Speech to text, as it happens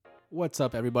What's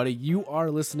up, everybody? You are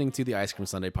listening to the Ice Cream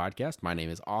Sunday podcast. My name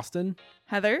is Austin.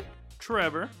 Heather.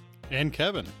 Trebor. And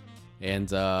Kevin. And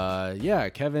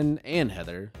Kevin and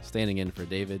Heather standing in for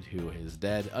David, who is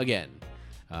dead again.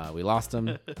 We lost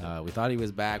him. We thought he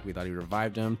was back. We thought he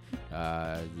revived him.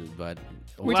 But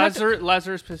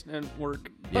Lazarus didn't work.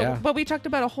 But we talked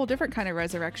about a whole different kind of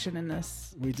resurrection in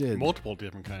this. We did. Multiple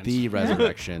different kinds. The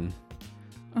resurrection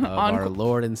of our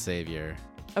Lord and Savior.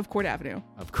 Of Court Avenue.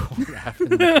 Of Court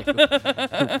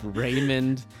Avenue.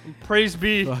 Raymond. Praise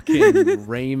be. Fucking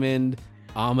Raymond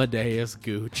Amadeus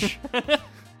Gooch.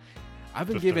 I've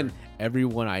been giving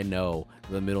everyone I know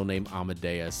the middle name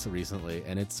Amadeus recently,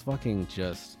 and it's fucking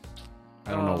just,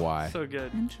 I don't know why. So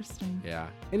good. Interesting. Yeah.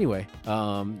 Anyway,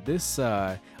 I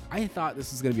thought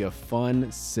this was going to be a fun,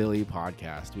 silly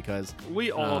podcast because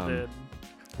we all did.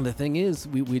 The thing is,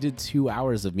 we did 2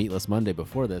 hours of Meatless Monday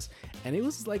before this, and it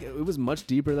was much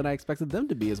deeper than I expected them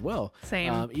to be as well.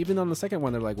 Same. Even on the second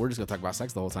one, they're like, we're just gonna talk about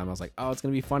sex the whole time. I was like, oh, it's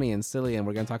gonna be funny and silly, and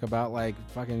we're gonna talk about like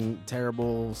fucking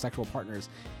terrible sexual partners.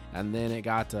 And then it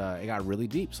got really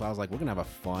deep. So I was like, we're gonna have a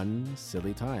fun,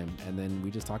 silly time. And then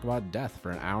we just talked about death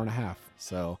for an hour and a half.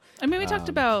 So I mean, we talked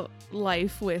about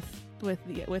life with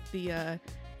the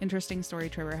interesting story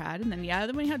Trevor had, and then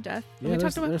then we had death. Yeah,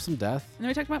 there's some death. And then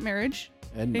we talked about marriage.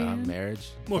 And marriage.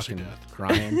 Mostly death.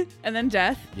 Crying. And then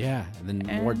death. Yeah. And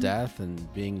then more death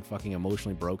and being fucking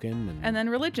emotionally broken. And then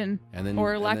religion. And then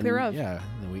or lack thereof. Yeah.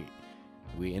 And then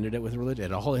we ended it with religion.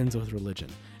 It all ends with religion.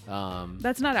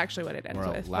 That's not actually what it ends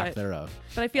with. Lack thereof.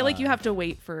 But I feel like you have to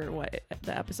wait for what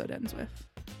the episode ends with.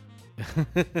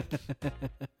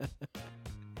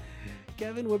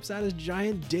 Kevin whips out his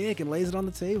giant dick and lays it on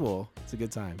the table. It's a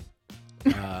good time.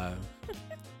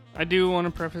 I do want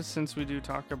to preface, since we do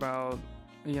talk about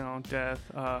death,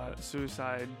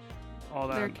 suicide, all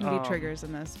that. There can be triggers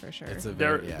in this for sure.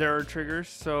 There are triggers,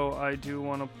 so I do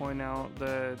want to point out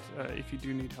that if you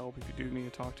do need help, if you do need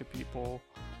to talk to people,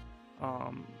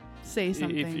 say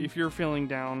something. If you're feeling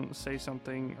down, say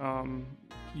something.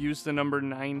 Use the number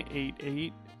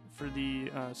 988 for the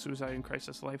Suicide and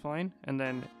Crisis Lifeline, and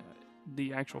then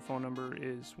the actual phone number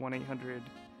is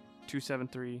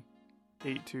 1-800-273-8255.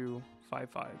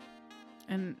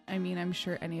 And I mean, I'm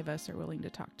sure any of us are willing to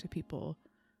talk to people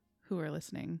who are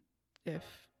listening if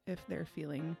they're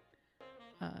feeling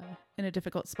in a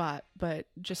difficult spot. But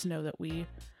just know that we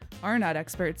are not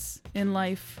experts in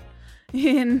life,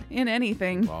 in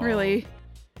anything, really.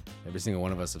 Every single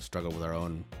one of us have struggled with our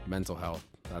own mental health.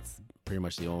 That's pretty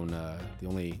much the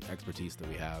only expertise that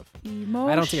we have.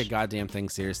 I don't take a goddamn thing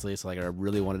seriously, so like I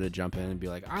really wanted to jump in and be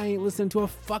like, I ain't listening to a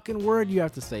fucking word you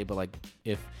have to say. But like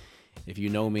if you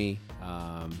know me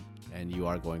and you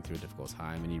are going through a difficult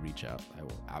time and you reach out, I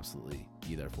will absolutely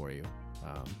be there for you.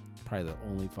 Probably the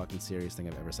only fucking serious thing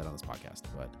I've ever said on this podcast.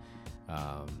 But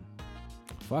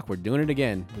fuck, we're doing it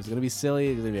again. It's going to be silly.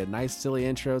 It's going to be a nice, silly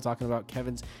intro talking about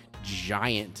Kevin's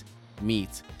giant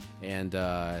meat and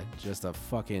just a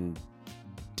fucking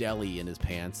deli in his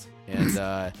pants. And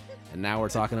and now we're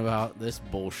talking about this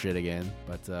bullshit again.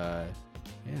 But yeah.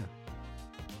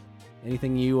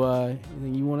 Anything you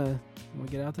want to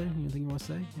get out there? Anything you want to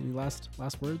say? Any last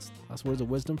words? Last words of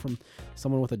wisdom from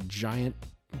someone with a giant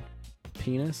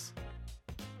penis?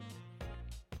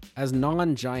 As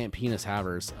non-giant penis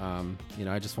havers, I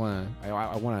just want to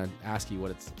I want to ask you what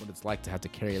it's like to have to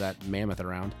carry that mammoth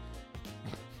around.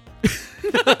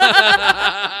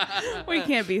 We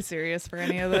can't be serious for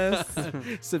any of this.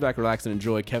 Sit back, relax, and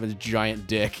enjoy Kevin's giant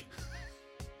dick.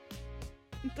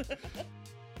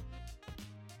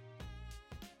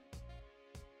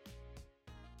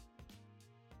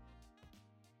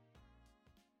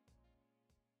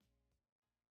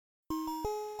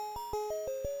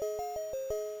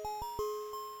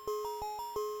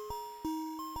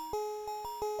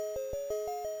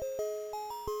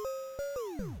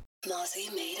 Mossy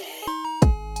made it.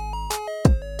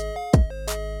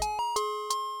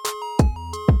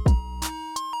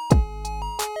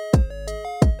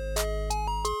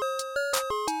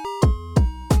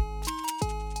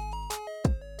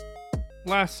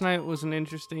 Last night was an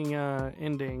interesting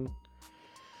ending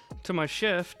to my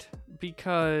shift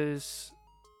because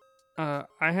I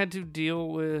had to deal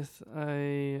with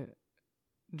a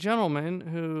gentleman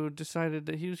who decided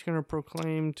that he was going to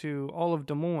proclaim to all of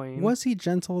Des Moines. Was he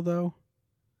gentle though?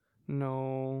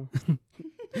 No.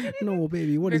 No,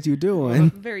 baby, what is you doing?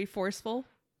 Very forceful.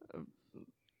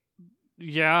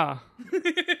 Yeah,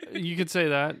 you could say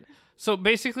that. So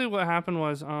basically what happened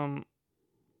was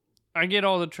I get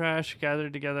all the trash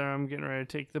gathered together. I'm getting ready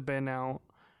to take the bin out.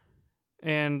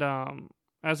 And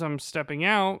as I'm stepping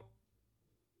out,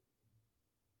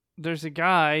 there's a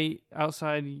guy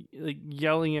outside like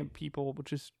yelling at people,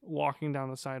 just walking down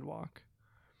the sidewalk.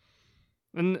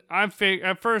 And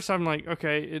at first I'm like,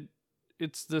 okay,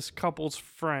 it's this couple's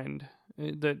friend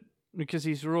that because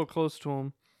he's real close to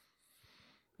him.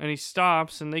 And he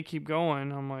stops and they keep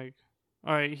going. I'm like,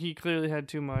 all right, he clearly had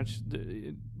too much,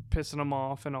 pissing him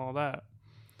off and all that.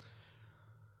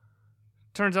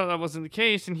 Turns out that wasn't the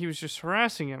case, and he was just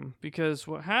harassing him because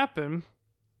what happened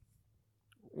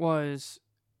was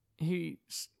he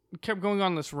kept going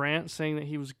on this rant saying that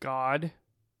he was God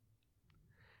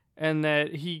and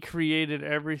that he created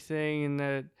everything and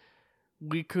that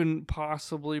we couldn't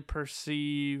possibly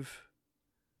perceive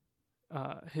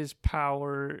his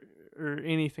power or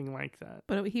anything like that.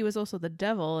 But he was also the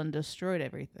devil and destroyed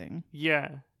everything. Yeah,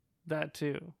 that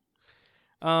too.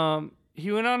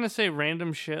 He went on to say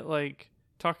random shit like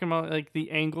talking about like the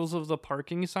angles of the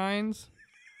parking signs.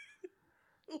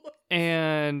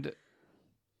 And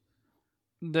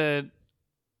that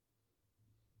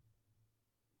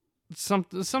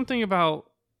something about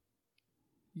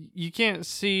you can't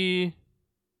see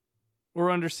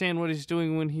or understand what he's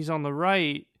doing when he's on the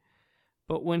right,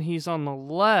 but when he's on the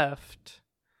left,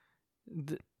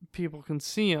 people can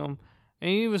see him. And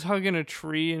he was hugging a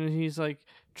tree, and he's like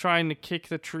trying to kick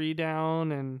the tree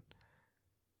down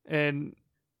and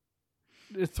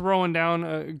throwing down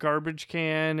a garbage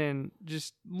can and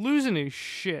just losing his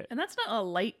shit. And that's not a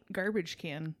light garbage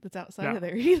can that's outside of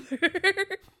there either.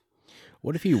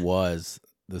 What if he was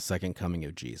the second coming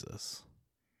of Jesus?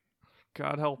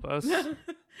 God help us.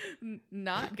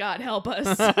 Not God help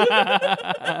us.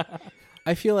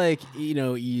 I feel like,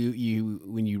 you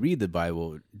when you read the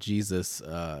Bible, Jesus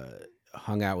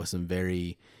hung out with some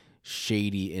very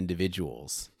shady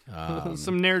individuals.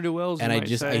 Some ne'er-do-wells, and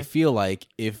I feel like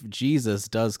if Jesus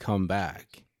does come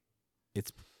back,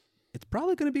 it's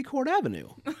probably going to be Court Avenue.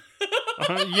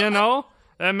 That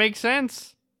makes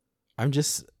sense. I'm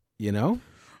just,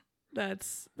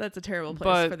 That's a terrible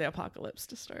place for the apocalypse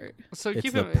to start. So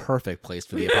it's the perfect place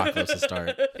for the apocalypse to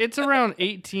start. It's around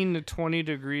 18 to 20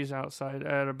 degrees outside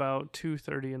at about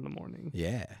 2:30 in the morning.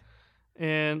 Yeah.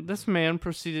 And this man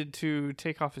proceeded to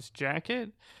take off his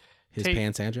jacket. His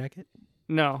pants and jacket?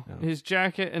 No, his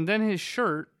jacket and then his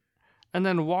shirt, and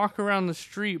then walk around the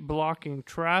street blocking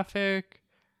traffic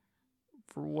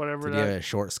for whatever. Did he have a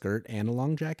short skirt and a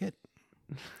long jacket?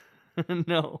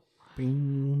 No.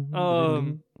 Bing,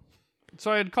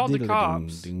 So I had called the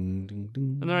cops, ding, ding,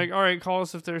 ding. and they're like, all right, call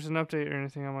us if there's an update or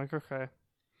anything. I'm like, okay.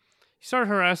 He started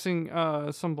harassing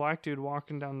some black dude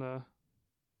walking down the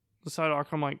sidewalk.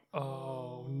 I'm like,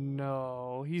 oh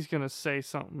no, he's going to say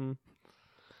something.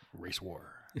 Race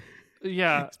war.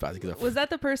 Yeah. Was that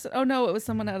the person? Oh no, it was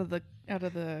someone out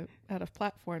of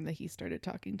platform that he started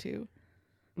talking to.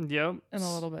 Yep. In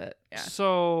a little bit. Yeah.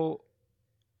 So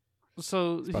he's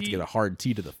about to get a hard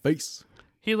T to the face.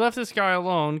 He left this guy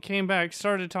alone, came back,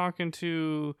 started talking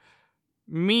to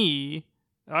me.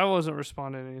 I wasn't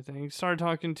responding to anything. Started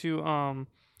talking to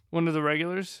one of the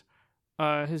regulars.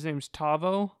 His name's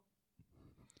Tavo.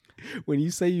 When you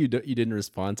say you didn't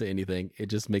respond to anything, it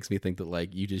just makes me think that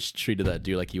like you just treated that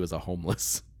dude like he was a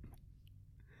homeless.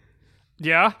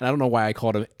 Yeah. And I don't know why I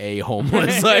called him a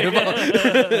homeless.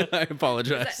 I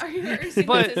apologize. Are you embarrassing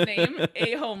what's his name?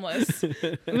 A homeless.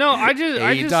 No, I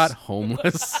just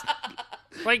homeless.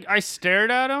 Like I stared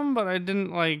at him, but I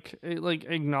didn't like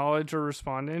acknowledge or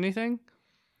respond to anything.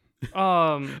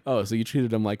 Oh, so you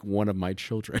treated him like one of my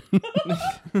children.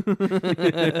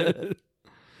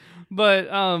 But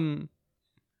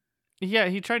yeah,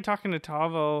 he tried talking to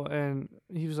Tavo, and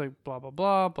he was like, blah blah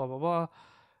blah blah blah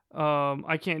blah.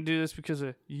 I can't do this because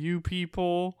of you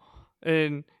people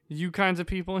and you kinds of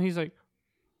people. And he's like,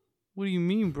 what do you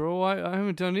mean, bro? I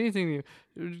haven't done anything to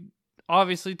you.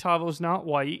 Obviously, Tavo's not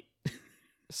white.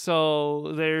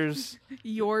 So there's...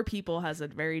 Your people has a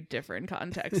very different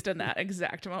context in that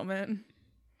exact moment.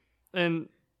 And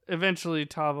eventually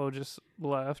Tavo just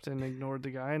left and ignored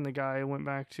the guy, and the guy went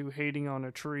back to hating on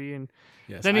a tree. And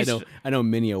yes, then I know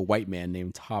many a white man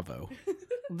named Tavo.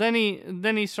 Then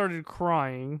he started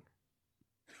crying.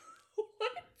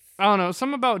 What? I don't know,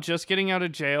 something about just getting out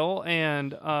of jail,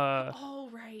 and oh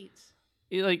right.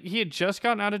 He had just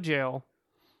gotten out of jail.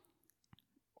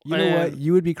 You know what?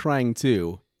 You would be crying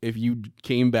too if you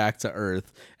came back to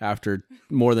Earth after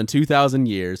more than 2,000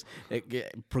 years,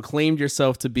 proclaimed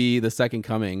yourself to be the second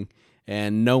coming,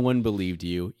 and no one believed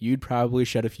you. You'd probably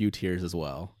shed a few tears as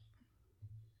well.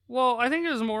 Well, I think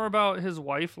it was more about his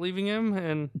wife leaving him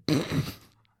and...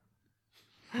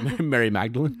 Mary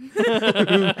Magdalene?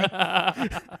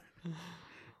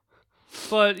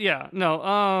 But yeah, no.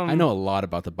 I know a lot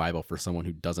about the Bible for someone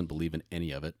who doesn't believe in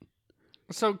any of it.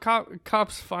 So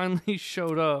cops finally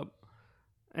showed up,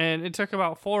 and it took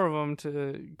about 4 of them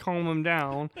to calm him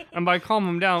down. And by calm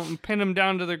him down, pin him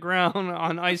down to the ground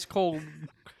on ice cold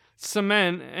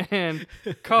cement and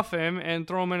cuff him and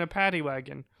throw him in a paddy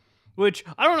wagon. Which,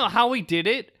 I don't know how he did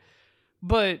it,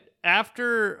 but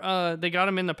after they got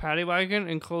him in the paddy wagon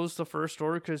and closed the first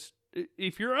door, because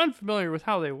if you're unfamiliar with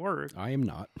how they work... I am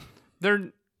not.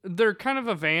 They're kind of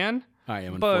a van. I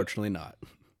am unfortunately not.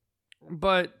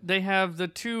 But they have the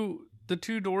two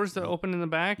doors that open in the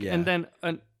back, and then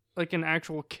an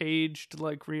actual caged,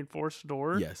 like, reinforced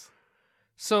door. Yes.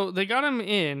 So they got him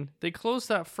in, they closed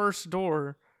that first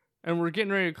door, and we're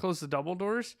getting ready to close the double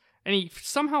doors, and he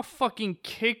somehow fucking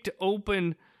kicked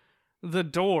open the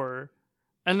door,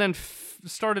 and then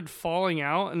started falling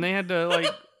out, and they had to,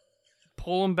 like,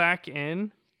 pull him back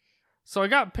in. So I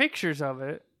got pictures of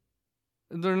it.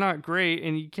 They're not great,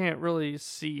 and you can't really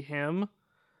see him.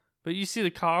 But you see the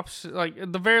cops, like,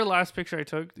 the very last picture I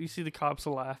took, you see the cops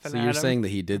laughing at him. So you're saying that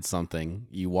he did something,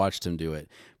 you watched him do it,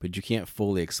 but you can't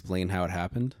fully explain how it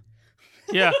happened?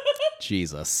 Yeah.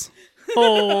 Jesus.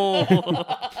 Oh.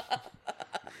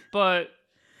 But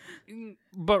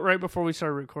right before we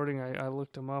started recording, I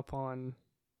looked him up on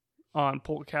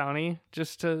Polk County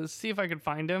just to see if I could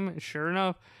find him. And sure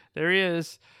enough, there he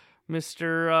is,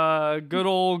 Mr. Good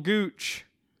Old Gooch.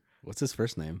 What's his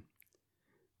first name?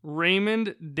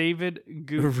 Raymond David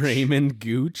Gooch. Raymond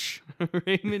Gooch?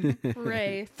 Raymond.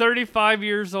 Ray. 35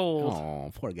 years old.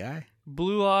 Oh, poor guy.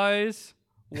 Blue eyes.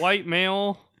 White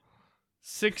male.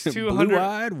 6'2",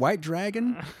 blue-eyed white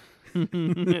dragon.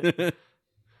 6'2",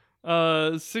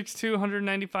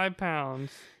 195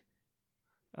 pounds.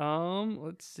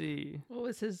 Let's see. What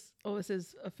was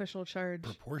his official charge?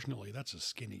 Proportionally, that's a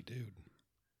skinny dude.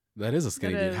 That is a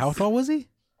skinny It dude. is. How tall was he?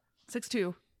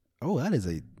 6'2". Oh,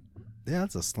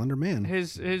 that's a slender man.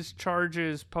 His charge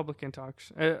is public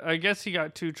intox. I guess he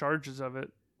got 2 charges of it.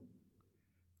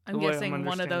 I'm guessing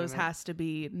one of those has to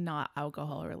be not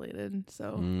alcohol related.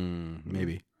 So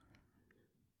maybe.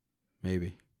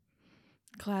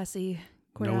 Classy.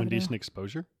 No indecent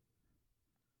exposure?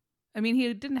 I mean,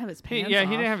 he didn't have his pants off. He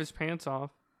didn't have his pants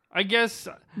off. I guess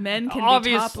men can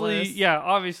obviously, be topless. yeah,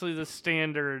 obviously the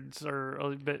standards are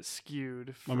a bit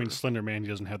skewed. I mean, slender man, he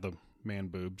doesn't have the man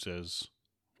boobs as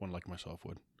one like myself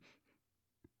would.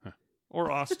 Huh.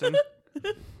 Or Austin.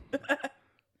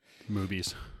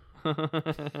 Movies.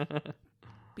 But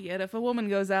yet, if a woman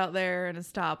goes out there and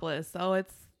is topless,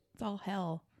 it's all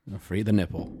hell. Free the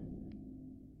nipple.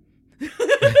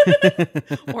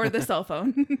 Or the cell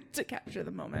phone to capture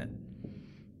the moment.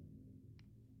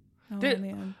 Oh,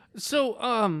 man.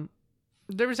 So,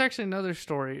 there was actually another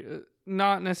story,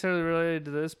 not necessarily related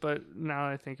to this, but now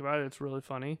that I think about it, it's really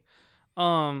funny.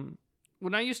 When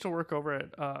I used to work over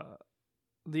at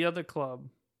the other club,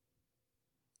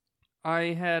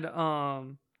 I had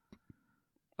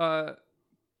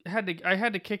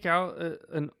to kick out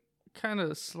an kind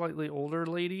of slightly older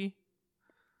lady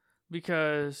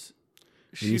because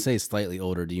When you say slightly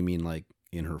older, do you mean like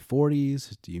in her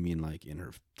 40s? Do you mean like in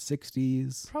her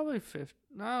 60s? probably 50,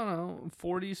 I don't know,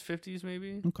 40s, 50s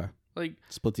maybe. Okay. Like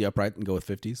Split the upright and go with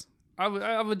 50s?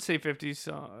 I would say 50s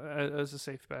as a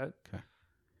safe bet. Okay.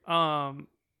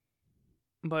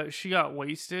 But she got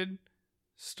wasted,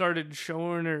 started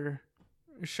showing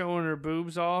her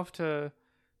boobs off to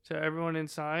everyone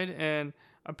inside, and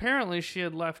apparently she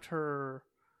had left her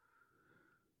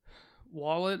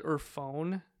wallet or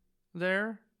phone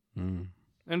there.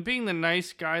 And being the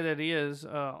nice guy that he is,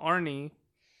 Arnie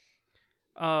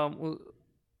found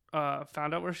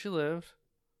out where she lived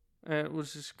and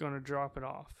was just going to drop it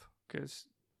off because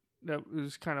that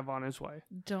was kind of on his way.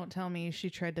 Don't tell me she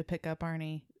tried to pick up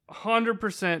Arnie.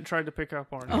 100% tried to pick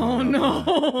up Arnie. Oh,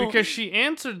 no. Because she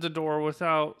answered the door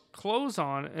without clothes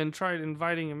on and tried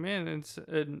inviting him in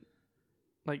and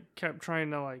like kept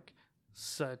trying to like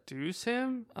seduce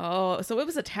him. Oh, so it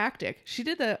was a tactic. She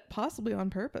did that possibly on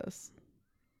purpose.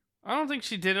 I don't think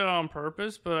she did it on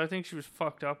purpose, but I think she was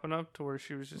fucked up enough to where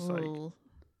she was just like,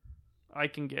 I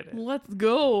can get it. Let's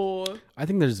go. I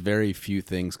think there's very few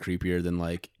things creepier than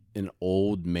like an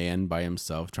old man by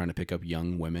himself trying to pick up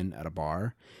young women at a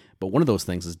bar. But one of those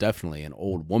things is definitely an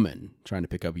old woman trying to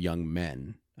pick up young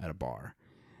men at a bar.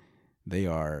 They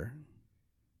are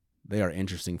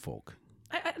interesting folk.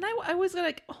 I was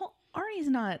like, oh, Arnie's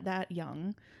not that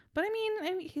young, but I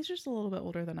mean, he's just a little bit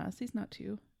older than us. He's not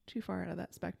too far out of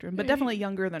that spectrum, but definitely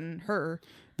younger than her.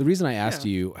 The reason I asked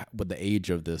you what the age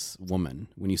of this woman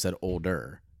when you said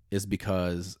older is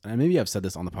because, and maybe I've said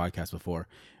this on the podcast before,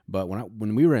 but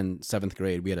when we were in 7th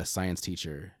grade, we had a science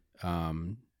teacher,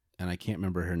 and I can't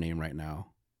remember her name right now.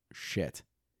 Shit.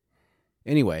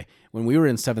 Anyway, when we were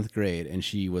in 7th grade and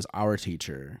she was our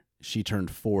teacher, she turned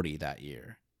 40 that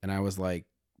year. And I was like,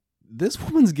 this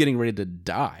woman's getting ready to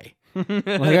die. Like,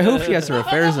 I hope she has her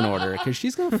affairs in order because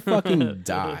she's going to fucking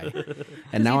die.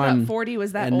 And now I'm 40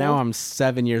 was that and old? now I'm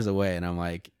 7 years away. And I'm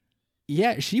like,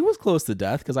 yeah, she was close to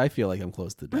death because I feel like I'm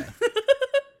close to death.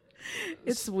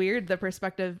 It's weird the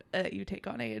perspective you take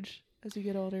on age as you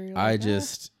get older. You're I like,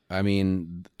 just, I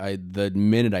mean, the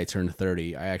minute I turned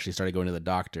 30, I actually started going to the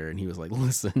doctor, and he was like,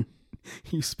 listen,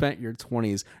 you spent your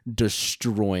 20s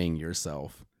destroying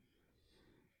yourself.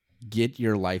 Get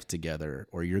your life together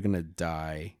or you're going to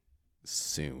die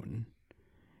soon.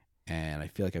 And I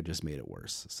feel like I've just made it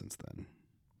worse since then.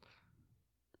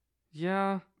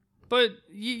 Yeah. But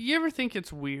you ever think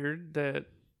it's weird that,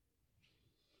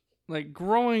 like,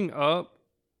 growing up,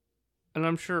 and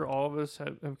I'm sure all of us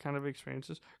have kind of experienced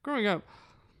this, growing up,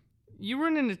 you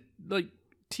run into, like,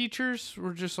 teachers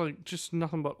were just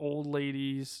nothing but old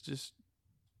ladies, just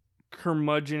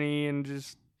curmudgeon-y and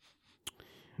just...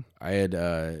 I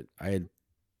had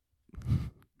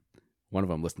one of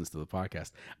them listens to the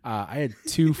podcast. I had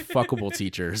 2 fuckable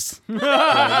teachers.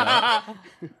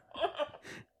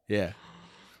 Yeah.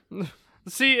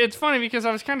 See, it's funny because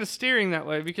I was kind of steering that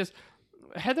way because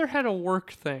Heather had a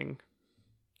work thing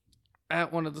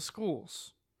at one of the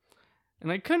schools.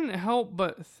 And I couldn't help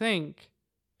but think,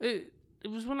 it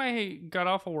was when I got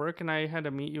off of work and I had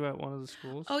to meet you at one of the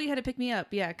schools. oh, you had to pick me up.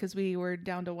 Yeah, because we were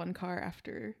down to one car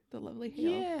after the lovely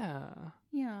hail. Yeah.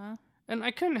 Yeah. And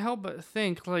I couldn't help but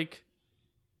think, like,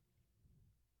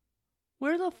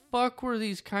 where the fuck were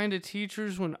these kind of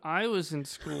teachers when I was in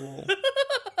school?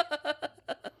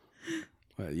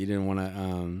 What, you didn't want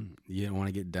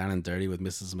to get down and dirty with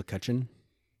Mrs. McCutcheon?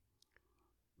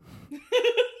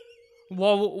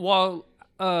 While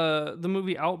the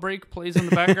movie Outbreak plays in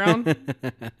the background.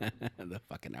 The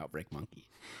fucking Outbreak monkey.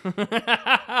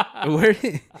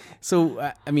 I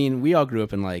mean, we all grew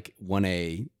up in like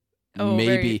 1A,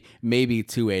 maybe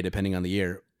 2A, depending on the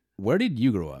year. Where did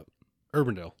you grow up?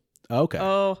 Urbandale. Oh, okay.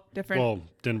 Oh, different. Well,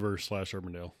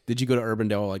 Denver/Urbandale. Did you go to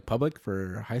Urbandale like public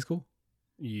for high school?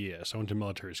 Yes, I went to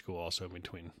military school also in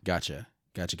between. Gotcha.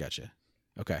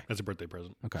 Okay. That's a birthday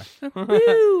present. Okay.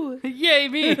 Woo! Yay,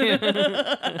 me!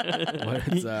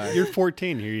 You're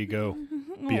 14. Here you go.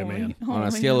 Be a man. On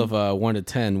a scale of 1 to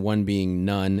 10, 1 being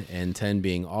none and 10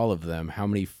 being all of them, how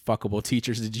many fuckable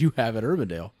teachers did you have at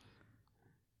Urbandale?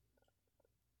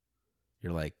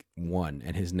 You're like 1,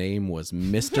 and his name was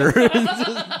Mr.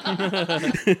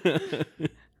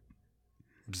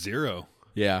 0.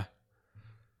 Yeah.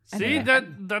 See,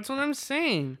 that's what I'm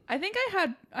saying. I think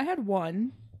I had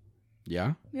one.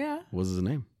 Yeah? Yeah. What was his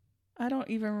name? I don't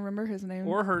even remember his name.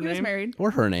 Or her He was name. married.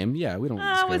 Or her name. Yeah, we don't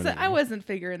discriminate. I wasn't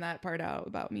figuring that part out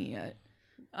about me yet.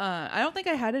 I don't think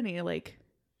I had any like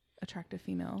attractive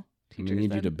female We teachers. need you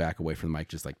then. to back away from the mic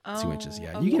just like 2 inches.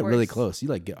 Yeah, of you get really course. close. You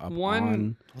like get up One-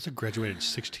 on. I also graduated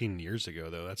 16 years ago,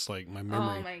 though. That's like my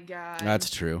memory. Oh my god. That's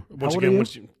true. Once How old again, are you?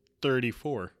 once you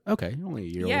 34. Okay, only a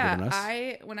year older yeah, than us.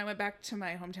 when I went back to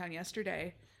my hometown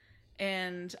yesterday,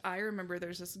 and I remember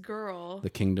there's this girl,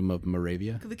 The Kingdom of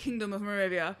Moravia. the Kingdom of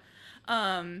Moravia.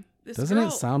 This Doesn't girl,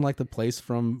 it sound like the place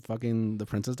from fucking The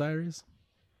Princess Diaries?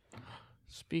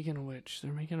 Speaking of which,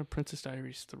 they're making a Princess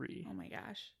Diaries 3. Oh my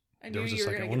gosh! I There knew was a you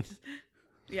were second gonna one? get.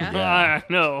 Yeah. Yeah.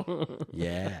 No.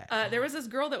 Yeah. There was this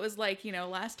girl that was like,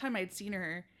 last time I'd seen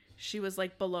her, she was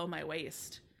like below my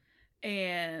waist,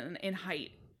 and in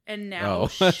height. And now,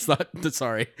 that's not.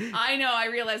 Sorry. I know. I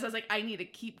realized I was like, I need to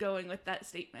keep going with that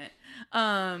statement.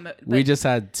 We just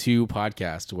had 2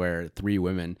 podcasts where 3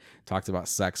 women talked about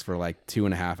sex for like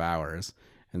 2.5 hours,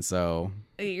 and so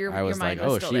I was like,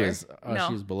 "Oh, she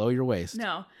was below your waist."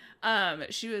 No,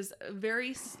 she was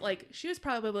she was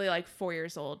probably like 4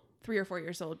 years old, 3 or 4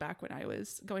 years old back when I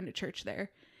was going to church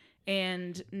there,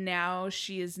 and now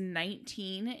she is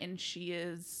 19 and she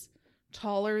is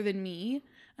taller than me.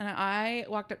 And I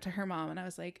walked up to her mom and I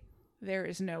was like, there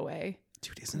is no way.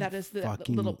 Dude, isn't that is the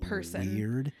fucking little person.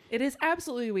 Weird? It is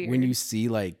absolutely weird. When you see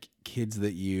like kids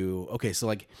that okay, so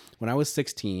like when I was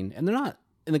 16, and they're not,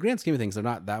 in the grand scheme of things, they're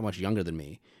not that much younger than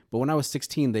me. But when I was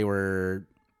 16, they were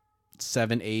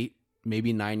 7, 8,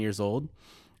 maybe 9 years old.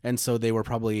 And so they're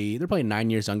probably 9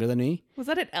 years younger than me. Was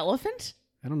that an elephant?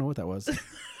 I don't know what that was.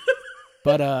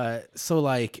 But so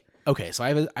like, okay, so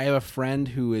I have a friend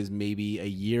who is maybe a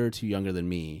year or 2 younger than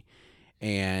me,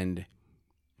 and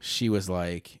she was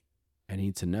like, I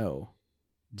need to know,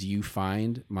 do you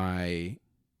find my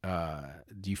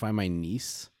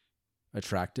niece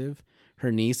attractive?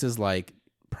 Her niece is like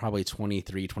probably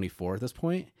 23, 24 at this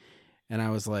point. And I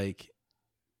was like,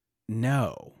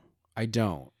 no, I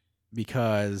don't,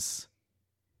 because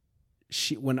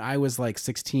when I was like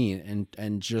 16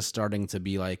 and just starting to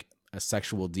be like a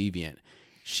sexual deviant,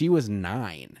 she was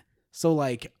 9. So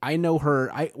like I know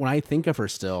her. When I think of her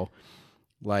still,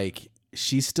 like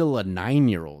she's still a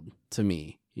 9-year-old to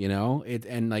me. You know, I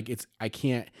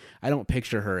don't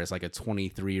picture her as like a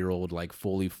 23-year-old, like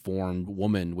fully formed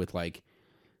woman with like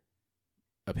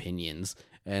opinions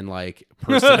and like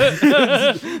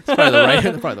it's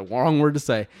probably the wrong word to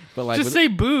say, but like just say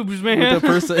boobs, man. With a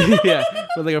person, yeah,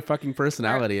 with like a fucking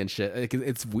personality and shit. Like,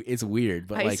 it's weird,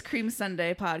 but Ice Cream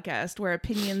Sunday podcast where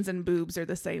opinions and boobs are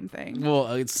the same thing.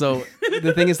 Well, so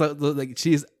the thing is like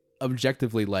she's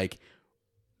objectively like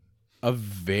a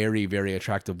very, very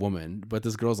attractive woman, but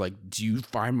this girl's like, do you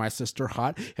find my sister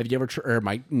hot? Have you ever or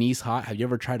my niece hot? Have you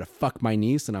ever tried to fuck my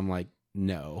niece? And I'm like,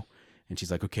 no. And she's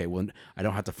like, okay, well, I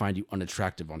don't have to find you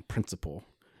unattractive on principle.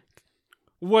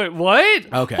 What?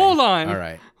 Okay. Hold on. All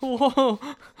right. Whoa.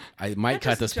 I might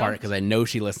cut this part because I know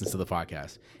she listens to the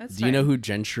podcast. Do you know who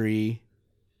Gentry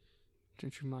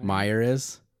Meyer. Meyer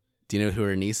is? Do you know who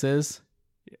her niece is?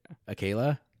 Yeah.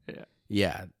 Akela? Yeah.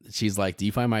 Yeah. She's like, do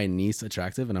you find my niece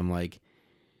attractive? And I'm like,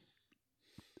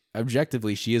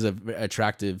 objectively, she is a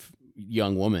attractive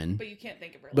young woman. But you can't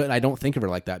think of her. But I don't think of her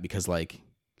like that because like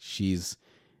she's,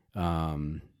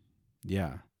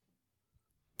 yeah.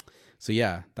 So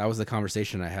yeah, that was the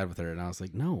conversation I had with her, and I was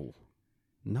like, no,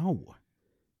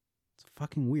 it's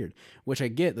fucking weird. Which I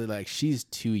get that like she's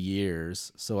 2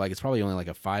 years, so like it's probably only like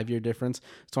a 5-year difference.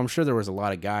 So I'm sure there was a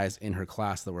lot of guys in her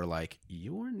class that were like,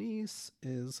 your niece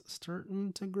is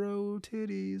starting to grow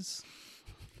titties.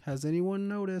 Has anyone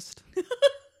noticed?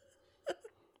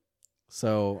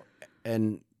 So,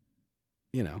 and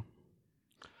you know.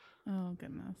 Oh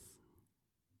goodness.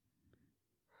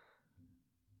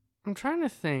 I'm trying to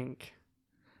think.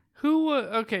 Who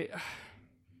okay.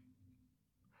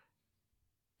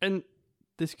 And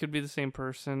this could be the same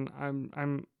person.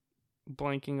 I'm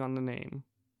blanking on the name.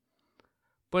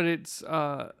 But it's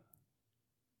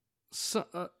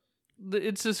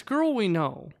it's this girl we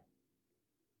know.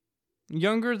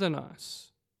 Younger than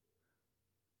us.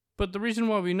 But the reason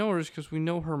why we know her is because we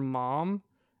know her mom,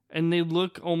 and they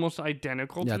look almost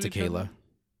identical to each That's Akela. other.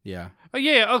 Yeah. Oh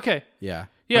yeah, okay. Yeah.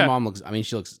 Yeah. Her mom looks, I mean,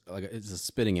 she looks like it's a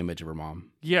spitting image of her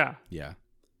mom. Yeah. Yeah.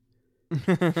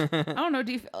 I don't know.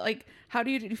 Do you like? How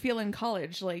do you feel in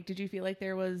college? Like, did you feel like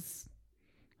there was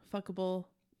fuckable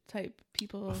type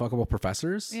people? Fuckable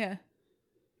professors? Yeah.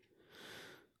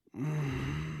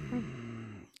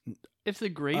 If the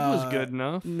grade was good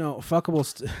enough. No, fuckable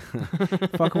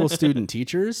student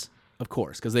teachers, of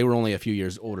course, because they were only a few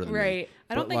years older than me. Right.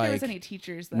 I don't But, think there was like, any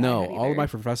teachers that No, I had all of either. my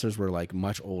professors were like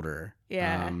much older.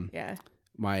 Yeah. Yeah.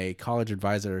 My college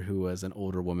advisor, who was an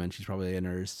older woman, she's probably in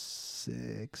her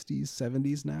 60s,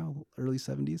 70s now, early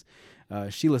 70s.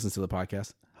 She listens to the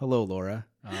podcast. Hello, Laura.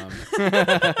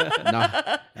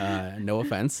 No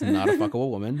offense, not a fuckable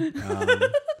woman.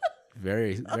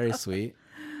 Very, very sweet.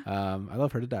 I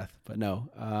love her to death, but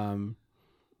no.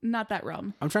 Not that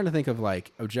realm. I'm trying to think of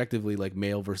like objectively like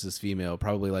male versus female.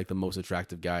 Probably like the most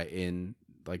attractive guy in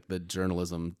like the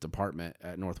journalism department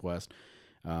at Northwest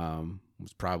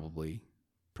was probably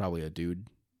a dude.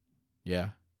 Yeah.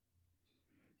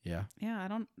 Yeah. Yeah,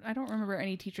 I don't remember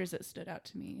any teachers that stood out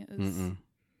to me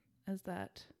as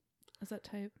that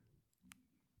type.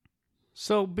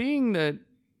 So being that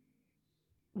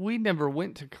we never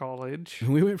went to college.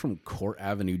 We went from Court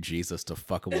Avenue Jesus to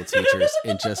fuckable teachers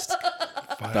in just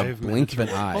the blink of an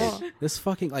eye. This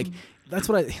fucking like that's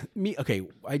what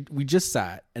we just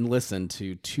sat and listened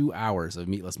to 2 hours of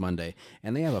Meatless Monday,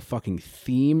 and they have a fucking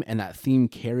theme, and that theme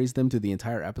carries them through the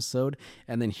entire episode.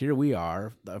 And then here we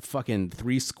are, the fucking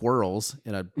 3 squirrels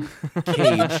in a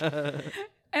cage.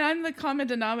 And I'm the common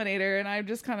denominator, and I've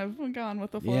just kind of gone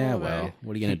with the flow. Yeah, of well, it.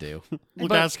 what are you gonna do? You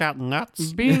guys got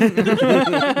nuts? Being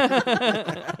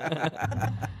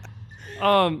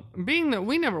that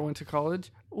we never went to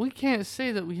college, we can't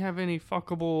say that we have any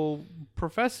fuckable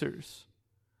professors.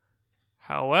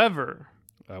 However,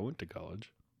 I went to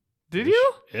college. Did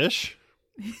you? Ish.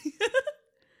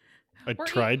 I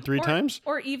tried 3 times.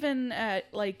 Or even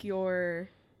at like your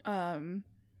now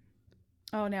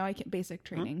I can't basic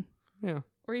training. Yeah.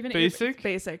 Or even Basic?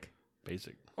 Basic.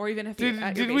 Or even if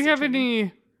did we have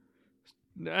any?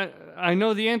 I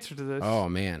know the answer to this. Oh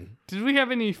man, Did we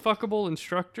have any fuckable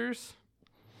instructors?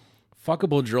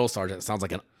 fuckable drill sergeant sounds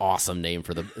like an awesome name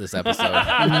for this episode.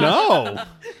 No.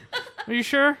 Are you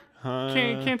sure?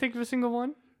 Can't think of a single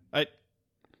one.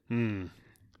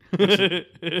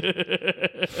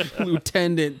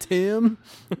 Lieutenant Tim.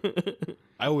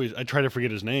 I try to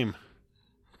forget his name.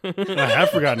 I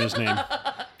have forgotten his name.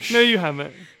 No, you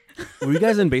haven't. Were you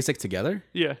guys in basic together?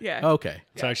 Yeah. Yeah. Oh, okay.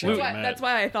 It's actually That's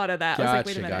why I thought of that. I was like,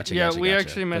 wait a minute. Gotcha. Yeah, we gotcha.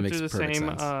 actually That met makes through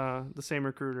perfect the same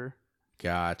recruiter.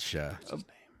 Gotcha.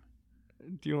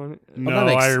 Do you want it? No,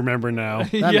 I remember now.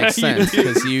 That makes sense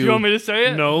because Do you want me to say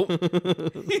it? No.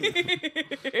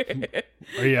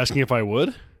 Are you asking if I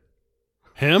would?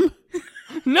 Him?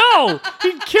 No,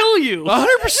 he'd kill you,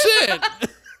 100%.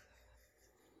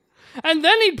 and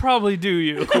then he'd probably do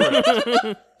you.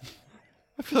 I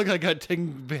feel like I got taken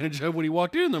advantage of when he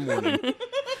walked in the morning.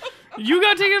 You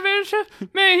got taken advantage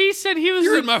of? Man, he said he was.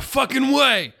 You're in my fucking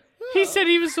way. He said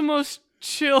he was the most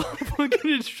chill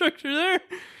fucking instructor there.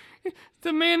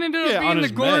 The man ended up being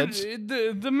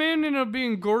the man ended up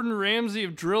being Gordon Ramsay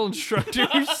of drill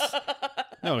instructors.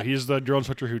 No, he's the drill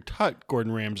instructor who taught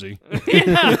Gordon Ramsay.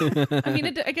 Yeah. I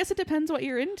mean, I guess it depends what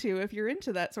you're into. If you're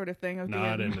into that sort of thing,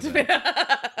 Not into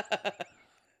that.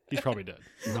 He's probably dead.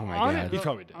 Oh my god. He's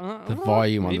probably dead. The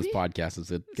volume on this podcast is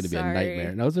going to be a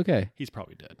nightmare. No, it's okay. He's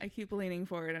probably dead. I keep leaning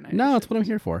forward, and No, it's what I'm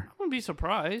here for. I wouldn't be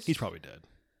surprised. He's probably dead.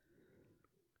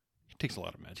 He takes a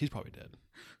lot of meds. He's probably dead.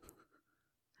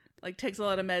 Like takes a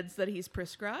lot of meds that he's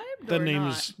prescribed. That or name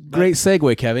not? is Great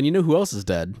segue, Kevin. You know who else is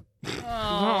dead?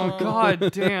 Oh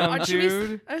god damn,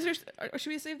 dude. Should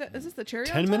we save that? Is this the cherry?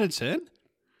 10 minutes in?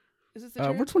 Is this the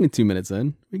cherry? We're 22 minutes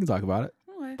in. We can talk about it.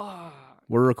 Okay.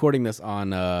 We're recording this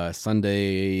on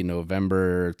Sunday,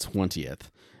 November 20th.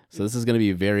 So this is going to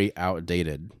be very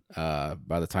outdated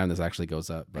by the time this actually goes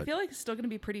up. But I feel like it's still going to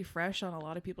be pretty fresh on a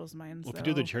lot of people's minds. Well, if you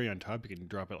do the cherry on top, you can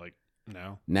drop it like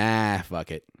now. Nah, fuck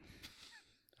it.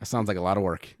 That sounds like a lot of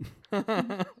work.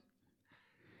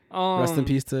 Rest in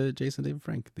peace to Jason David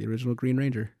Frank, the original Green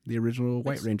Ranger, the original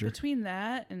White Ranger. Between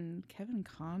that and Kevin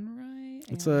Conroy,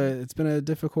 it's been a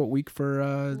difficult week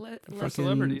for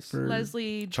celebrities.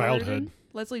 Leslie Childhood.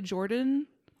 Leslie Jordan.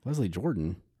 Leslie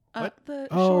Jordan. What? The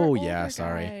Oh, short, yeah, older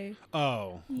sorry. guy.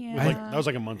 Oh. Yeah. That was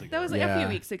like a month ago. That was like Yeah. a few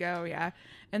weeks ago, yeah.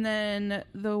 And then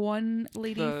the one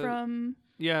lady from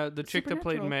the chick that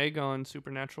played Supernatural. Meg on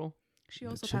Supernatural. She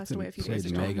also passed away a few days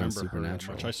played ago. Meg on remember her that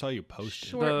Supernatural. much. I saw you post it.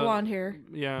 Short blonde hair.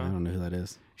 I Yeah, don't know who that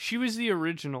is. she was the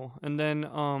original, and then The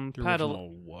original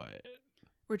what?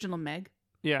 Original Meg.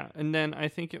 yeah, and then I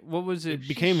think what was it? It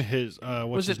became his Was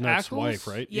what's his it next Ackles? wife,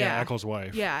 right? Yeah. Ackles'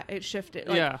 wife. Yeah, it shifted.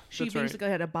 Like, Yeah, she that's right. basically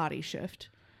had a body shift.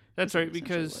 That's what right, it essentially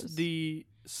because was. the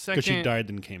Because second she died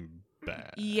then came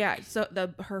back. Yeah, so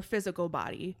her physical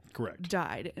body Correct.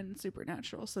 died in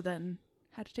Supernatural, so then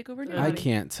had to take over. New I body.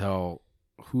 can't tell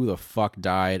who the fuck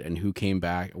died and who came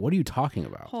back. What are you talking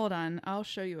about? Hold on, I'll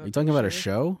show you. Are you talking about a picture.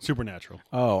 show? Supernatural.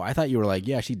 Oh, I thought you were like,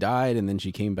 yeah, she died and then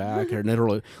she came back, her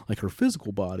literally like her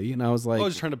physical body, and I was like, I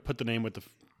was trying to put the name with the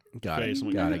got face. it, I'm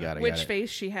like, got yeah. it, got it, Which got it. face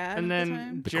she had And at the then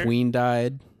time? The queen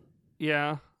died.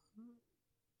 yeah.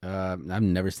 I've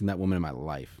never seen that woman in my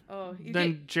life. Oh, you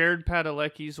Then Jared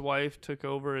Padalecki's wife took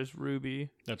over as Ruby.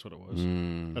 That's what it was.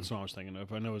 Mm. That's what I was thinking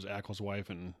of. I know it was Ackles' wife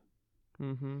and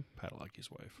Mm-hmm.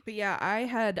 Padalecki's wife. But yeah, I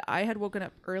had woken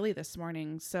up early this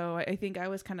morning, so I think I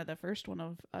was kind of the first one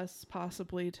of us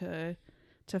possibly to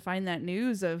find that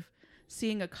news of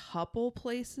seeing a couple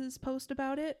places post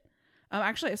about it.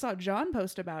 Actually, I saw John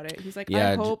post about it. He's like,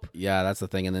 Yeah, I hope. yeah, that's the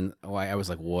thing. And then I was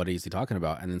like, what is he talking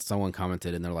about? And then someone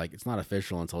commented, and they're like, it's not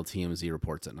official until TMZ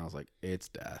reports it. And I was like, it's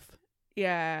death.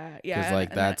 Yeah, yeah. Because like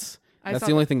and that's I the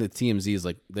saw only thing that TMZ is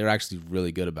like they're actually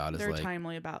really good about. Is they're like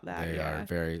timely about that. they yeah. are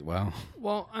very well.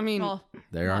 Well, I mean, Well,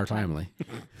 They not are timely.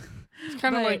 it's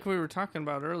kind of but- like we were talking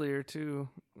about earlier too.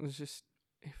 It was just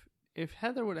if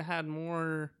Heather would have had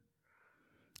more.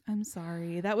 I'm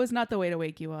sorry. That was not the way to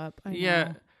wake you up. I Yeah.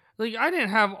 know. Like, I didn't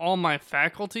have all my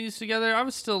faculties together. I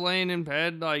was still laying in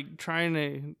bed, like, trying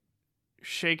to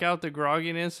shake out the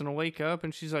grogginess and wake up.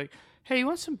 And she's like, hey, you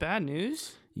want some bad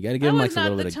news? You got to That give him like was a not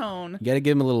little the bit. tone. You got to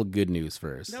give him a little good news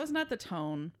first. That was not the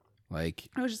tone. Like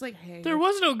I was just like, hey. There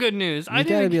was no good news. you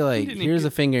got to be like, here's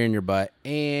a finger in your butt,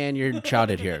 and your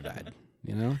childhood hero died.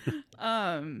 You know?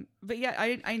 But yeah,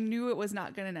 I knew it was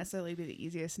not going to necessarily be the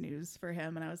easiest news for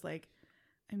him, and I was like,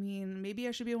 I mean, maybe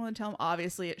I should be able to tell him.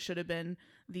 Obviously, it should have been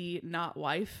the not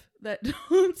wife that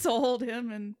told him,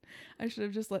 and I should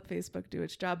have just let Facebook do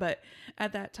its job. But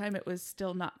at that time, it was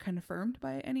still not confirmed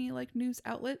by any like news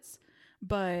outlets.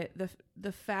 But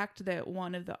the fact that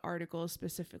one of the articles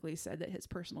specifically said that his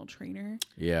personal trainer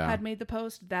had made the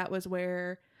post, that was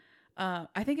where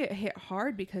I think it hit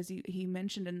hard, because he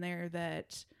mentioned in there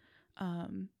that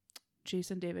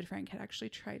Jason David Frank had actually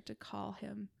tried to call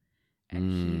him.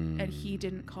 And he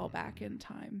didn't call back in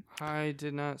time. I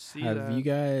did not see Have that. you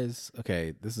guys?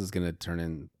 Okay, this is gonna turn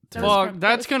into.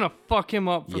 That's gonna fuck him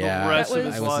up for the rest of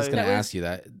his I life. was just gonna That was ask you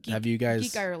that. Have you guys?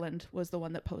 Geek Ireland was the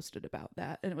one that posted about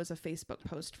that, and it was a Facebook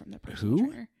post from the personal Who?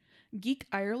 trainer. Geek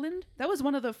Ireland. That was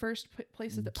one of the first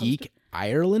places that Geek posted.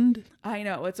 Ireland? I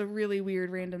know, it's a really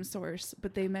weird random source,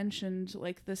 but they mentioned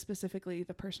like specifically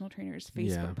the personal trainer's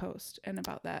Facebook post and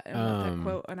about that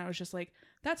quote, and I was just like,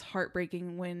 that's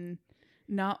heartbreaking when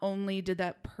not only did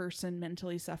that person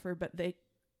mentally suffer, but they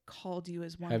called you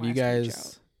as one. Have you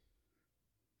guys?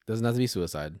 Doesn't have to be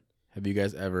suicide. Have you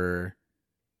guys ever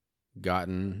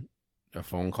gotten a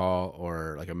phone call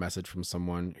or like a message from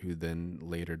someone who then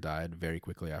later died very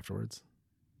quickly afterwards?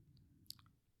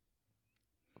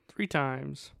 3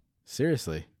 times.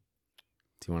 Seriously?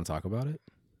 Do you want to talk about it?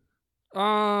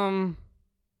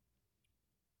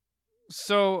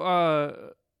 So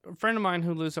a friend of mine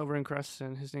who lives over in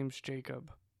Creston, his name's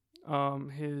Jacob. I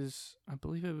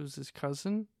believe it was his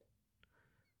cousin.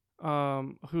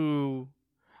 Who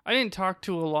I didn't talk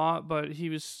to a lot, but he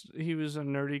was a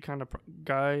nerdy kind of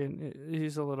guy, and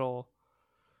he's a little,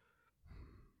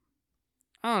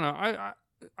 I don't know.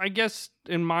 I guess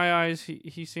in my eyes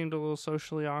he seemed a little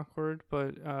socially awkward,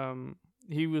 but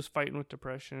he was fighting with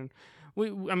depression.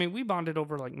 We bonded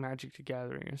over like Magic the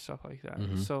Gathering and stuff like that.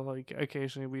 Mm-hmm. So like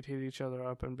occasionally we'd hit each other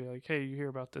up and be like, "Hey, you hear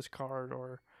about this card?"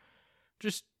 Or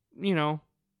just,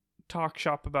 talk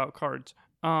shop about cards.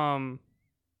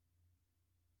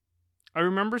 I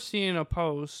remember seeing a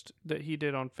post that he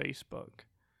did on Facebook.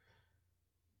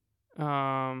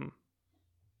 And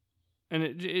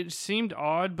it seemed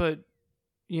odd, but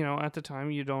at the time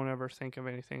you don't ever think of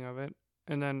anything of it.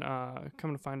 And then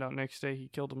come to find out next day he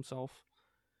killed himself.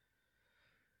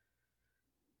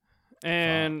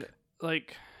 And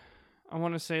like I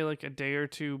want to say like a day or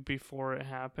two before it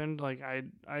happened, like I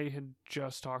had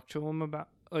just talked to him about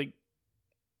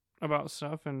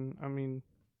stuff, and I mean,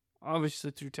 obviously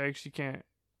through text you can't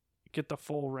get the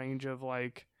full range of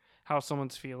like how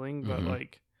someone's feeling, but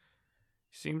like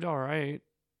he seemed all right.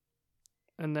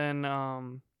 And then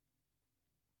I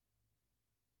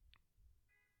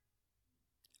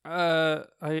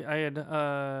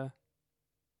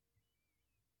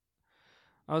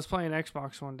was playing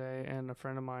Xbox one day and a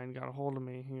friend of mine got a hold of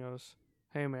me. He goes,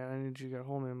 "Hey man, I need you to get a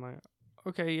hold of me." I'm like,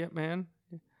 "Okay, yeah, man.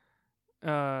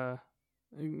 Give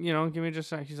me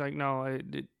just a sec." He's like, "No,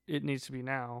 it needs to be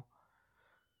now."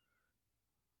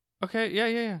 Okay,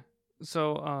 yeah.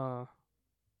 So,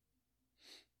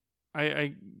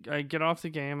 I get off the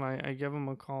game. I give him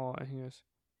a call, and he goes,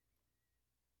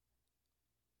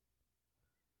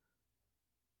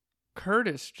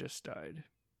 "Curtis just died,"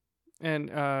 and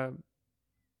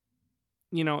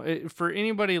for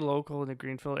anybody local in the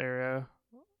Greenfield area,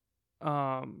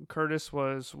 Curtis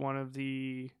was one of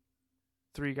the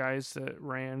 3 guys that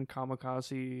ran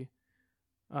Kamikaze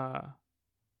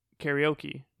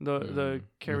karaoke. The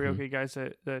karaoke guys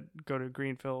that go to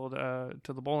Greenfield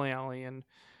to the bowling alley and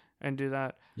do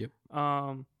that. Yep.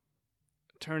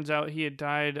 Turns out he had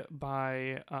died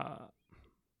by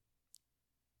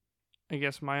I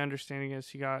guess my understanding is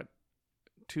he got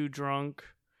too drunk,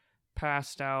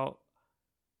 passed out,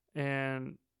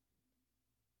 and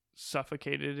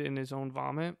suffocated in his own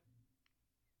vomit.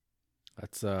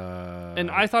 That's and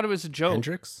I thought it was a joke.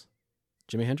 Hendrix?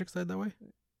 Jimi Hendrix died that way?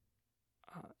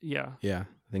 Yeah, I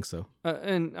think so.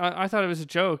 And I thought it was a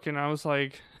joke, and I was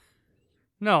like,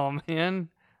 "No,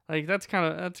 man, like that's kind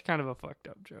of a fucked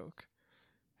up joke."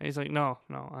 And he's like, "No,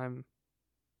 I'm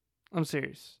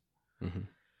serious." Mm-hmm.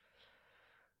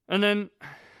 And then,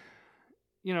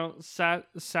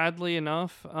 sadly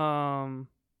enough, probably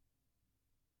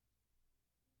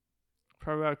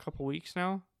about a couple weeks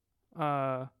now,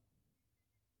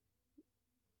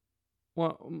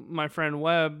 my friend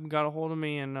Webb got a hold of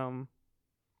me, and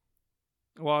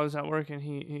while I was at work, and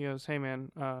he goes, "Hey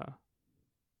man,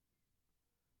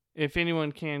 if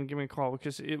anyone can, give me a call,"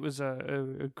 because it was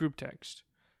a group text,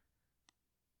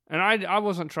 and I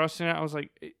wasn't trusting it. I was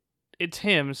like, it's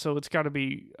him, so it's got to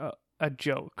be a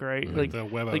joke, right? Mm-hmm. Like the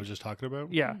Webb I was just talking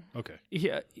about. Yeah. Okay.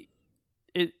 Yeah.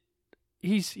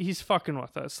 He's fucking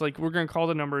with us. Like, we're gonna call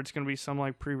the number. It's gonna be some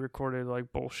like pre-recorded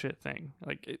like bullshit thing.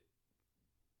 Like it,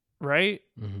 right?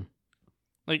 Mm-hmm.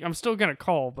 Like, I'm still gonna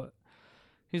call, but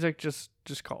he's like, just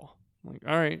call. I'm like,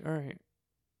 all right.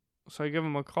 So I give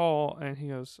him a call, and he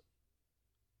goes,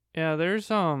 "Yeah,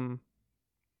 there's no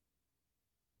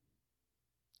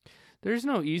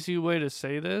easy way to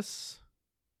say this,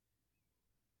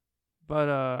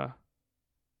 but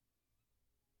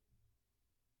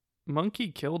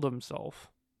Monkey killed himself."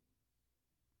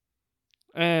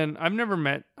 And I've never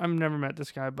met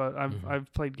this guy, but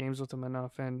I've played games with him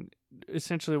enough, and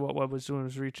essentially what Webb was doing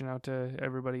was reaching out to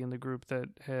everybody in the group that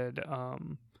had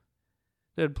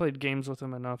played games with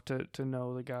him enough to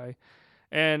know the guy.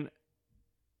 And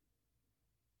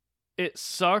it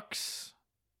sucks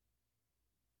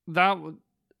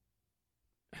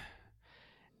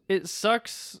it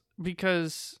sucks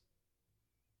because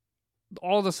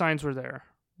all the signs were there.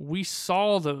 We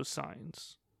saw those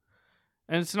signs.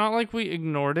 And it's not like we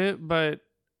ignored it, but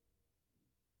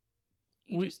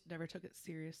we just never took it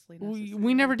seriously.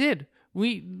 We never did.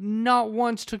 We not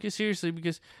once took it seriously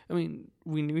because, I mean,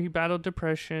 we knew he battled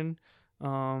depression.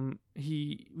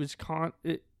 He was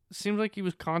it seemed like he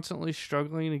was constantly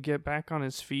struggling to get back on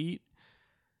his feet,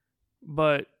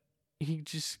 but he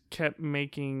just kept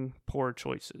making poor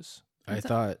choices.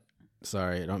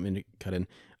 Sorry, I don't mean to cut in.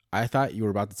 I thought you were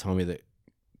about to tell me that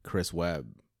Chris Webb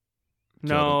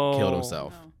killed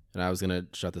himself. No. And I was going to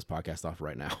shut this podcast off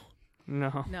right now.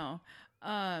 No.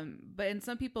 But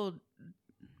some people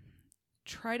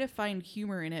try to find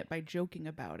humor in it by joking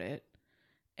about it.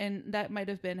 And that might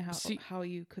have been how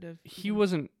you could have. He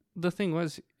wasn't. The thing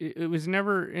was, it was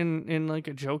never in like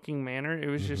a joking manner. It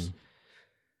was just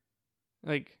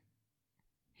like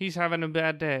he's having a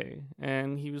bad day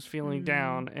and he was feeling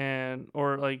down,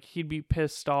 or like he'd be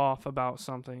pissed off about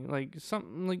something. Like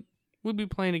we'd be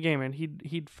playing a game and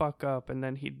he'd fuck up and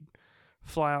then he'd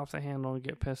fly off the handle and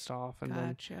get pissed off. And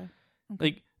gotcha. Then,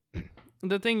 like,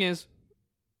 the thing is,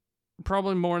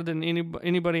 probably more than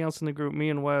anybody else in the group, me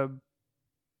and Webb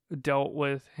dealt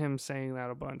with him saying that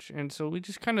a bunch. And so we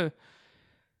just kind of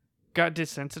got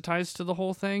desensitized to the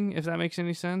whole thing, if that makes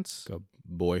any sense. Like a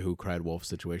boy who cried wolf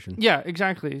situation. Yeah,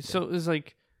 exactly. Yeah. So it was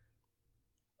like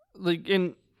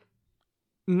in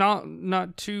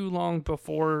not too long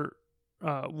before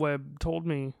Webb told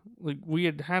me, like, we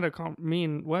had me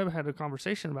and Webb had a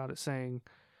conversation about it, saying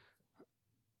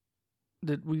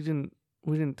that we didn't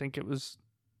think it was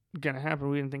gonna happen.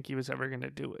 We didn't think he was ever gonna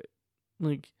do it.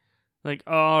 Like,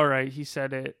 all right, he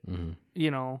said it,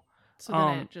 you know. So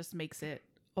then it just makes it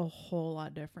a whole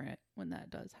lot different when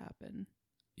that does happen.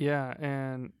 Yeah,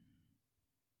 and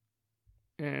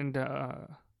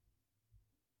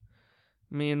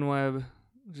me and Webb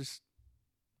just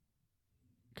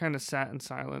kind of sat in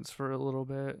silence for a little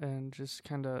bit and just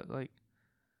kind of like,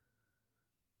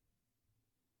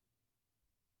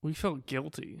 we felt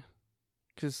guilty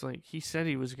because like he said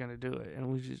he was going to do it and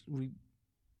we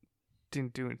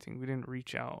didn't do anything. We didn't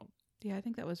reach out. Yeah, I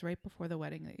think that was right before the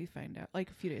wedding that you find out, like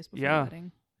a few days before the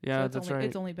wedding. Yeah, so that's right.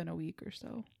 It's only been a week or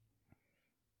so.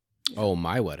 Oh,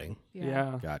 my wedding.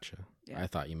 Yeah. Gotcha. Yeah. I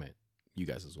thought you meant you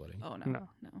guys' wedding. Oh, no.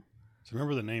 So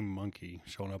remember the name Monkey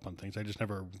showing up on things. I just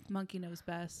never. Monkey knows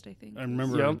best, I think. I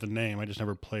remember the name. I just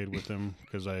never played with him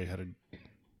because I had a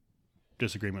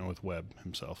disagreement with Webb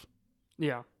himself.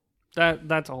 Yeah,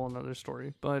 that's a whole another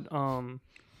story. But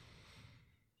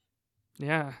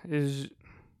yeah,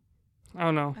 I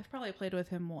don't know. I've probably played with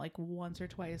him like once or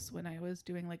twice when I was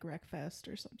doing like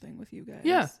Wreckfest or something with you guys.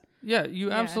 Yeah,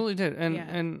 you absolutely did.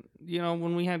 And you know,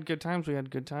 when we had good times, we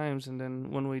had good times, and then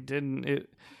when we didn't,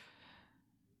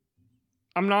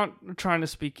 I'm not trying to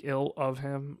speak ill of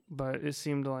him, but it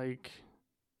seemed like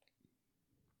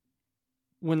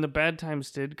when the bad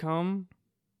times did come,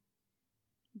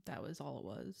 that was all it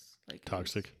was. Like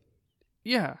toxic.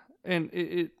 Yeah, and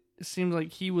it seemed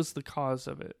like he was the cause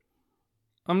of it.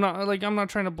 I'm not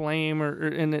trying to blame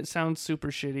and it sounds super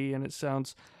shitty and it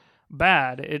sounds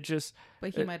bad.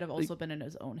 But he might have also been in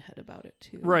his own head about it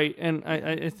too. Right. And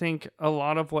I think a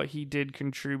lot of what he did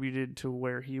contributed to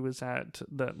where he was at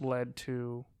that led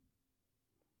to,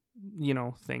 you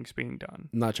know, things being done.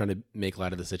 I'm not trying to make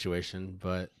light of the situation,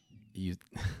 but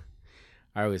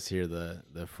I always hear the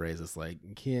phrase, it's like,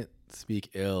 you can't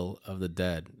speak ill of the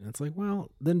dead. And it's like,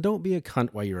 well, then don't be a cunt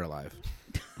while you're alive.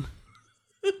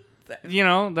 You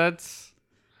know, that's...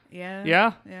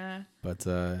 Yeah. But,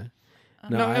 no,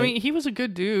 I mean, he was a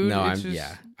good dude. No, I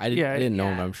didn't know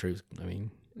him. I'm sure he was,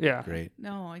 great.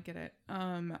 No, I get it.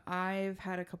 I've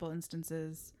had a couple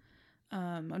instances.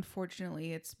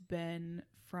 Unfortunately, it's been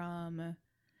from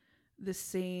the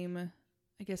same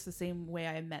way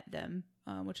I met them,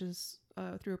 which is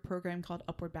through a program called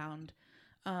Upward Bound.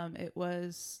 It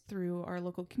was through our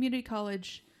local community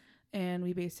college, and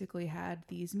we basically had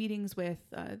these meetings with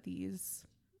these,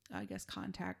 I guess,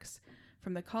 contacts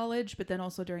from the college, but then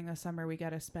also during the summer we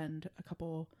got to spend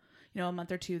a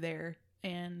month or two there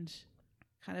and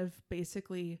kind of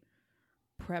basically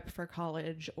prep for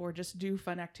college or just do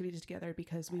fun activities together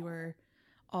because we were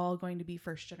all going to be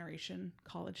first generation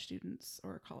college students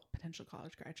or potential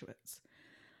college graduates.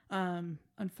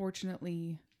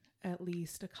 Unfortunately, at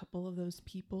least a couple of those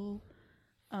people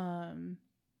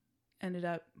ended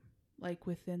up, like,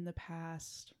 within the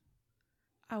past,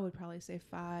 I would probably say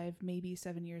 5, maybe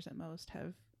 7 years at most,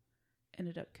 have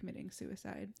ended up committing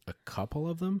suicide. A couple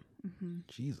of them? Mm-hmm.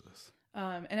 Jesus.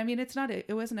 And I mean,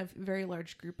 it wasn't a very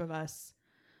large group of us.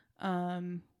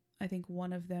 I think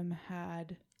one of them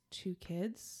had 2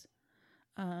 kids.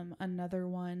 Another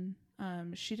one,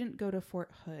 she didn't go to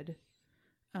Fort Hood,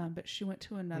 but she went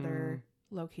to another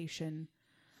location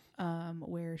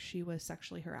where she was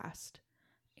sexually harassed,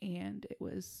 and it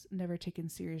was never taken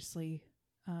seriously.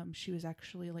 She was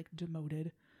actually like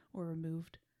demoted or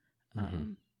removed.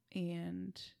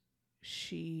 And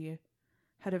she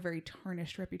had a very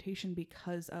tarnished reputation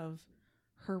because of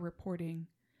her reporting,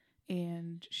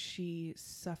 and she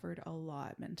suffered a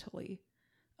lot mentally,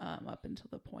 up until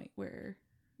the point where,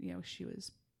 you know, she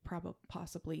was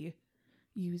possibly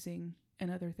using and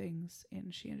other things,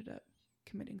 and she ended up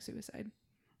committing suicide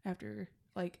after,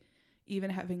 like, even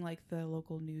having like the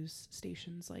local news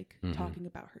stations like talking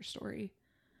about her story.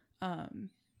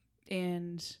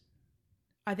 And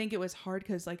I think it was hard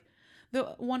because like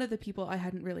one of the people I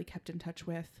hadn't really kept in touch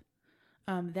with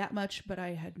that much, but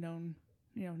I had known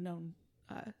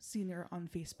seen her on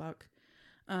Facebook.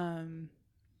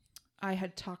 I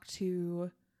had talked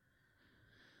to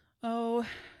for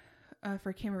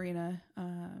Camarina,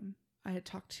 I had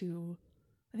talked to,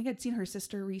 I think I'd seen her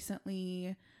sister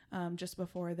recently. Just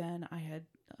before then, I had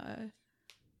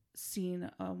seen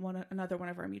another one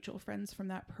of our mutual friends from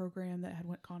that program that had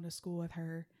gone to school with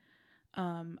her.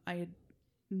 I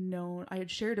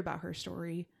had shared about her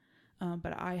story,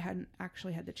 but I hadn't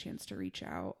actually had the chance to reach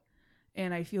out.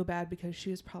 And I feel bad because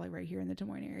she was probably right here in the Des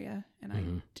Moines area, and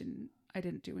I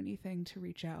didn't do anything to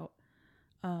reach out.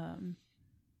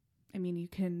 I mean, you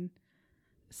can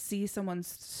see someone's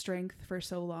strength for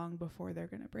so long before they're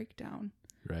going to break down,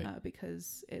 right?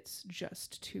 Because it's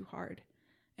just too hard.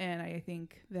 And I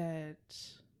think that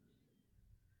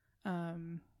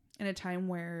in a time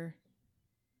where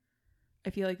I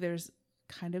feel like there's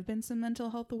kind of been some mental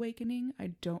health awakening,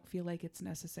 I don't feel like it's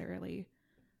necessarily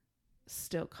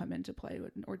still come into play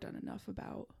or done enough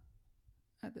about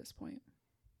at this point.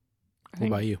 What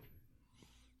about you?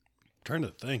 I'm trying to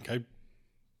think. I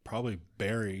probably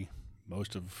bury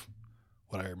most of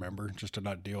what I remember just to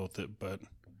not deal with it, but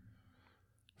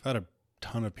I've had a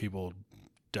ton of people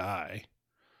die,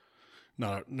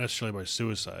 not necessarily by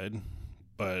suicide,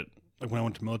 but like when I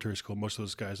went to military school, most of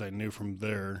those guys I knew from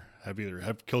there have either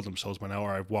killed themselves by now,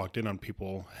 or I've walked in on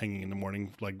people hanging in the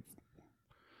morning. Like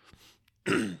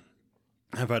I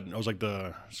was like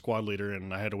the squad leader,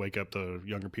 and I had to wake up the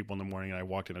younger people in the morning, and I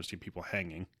walked in and see people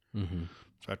hanging. So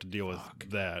I have to deal with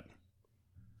that.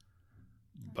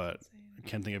 But I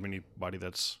can't think of anybody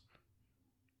that's.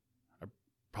 I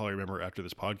probably remember after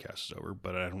this podcast is over,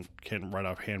 but can't right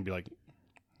offhand be like,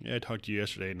 yeah, I talked to you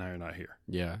yesterday, and now you're not here.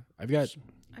 Yeah, I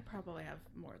probably have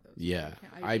more of those. Yeah,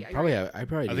 I probably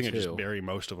do think too. I just bury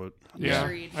most of it. Yeah,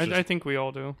 I think we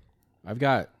all do. I've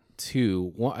got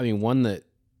 2. One that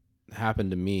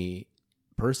happened to me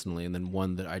personally, and then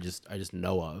one that I just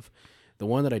know of. The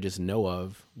one that I just know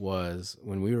of was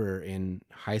when we were in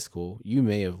high school. You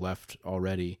may have left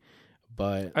already,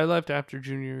 but I left after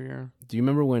junior year. Do you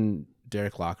remember when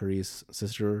Derek Lockery's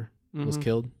sister was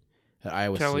killed at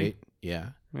Iowa State? Yeah.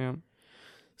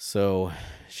 So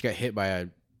she got hit by a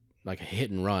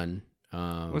hit and run.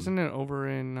 Wasn't it over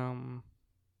in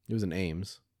It was in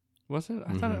Ames. Was it?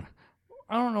 I thought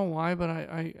I don't know why, but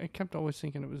I kept always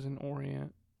thinking it was in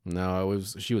Orient. No,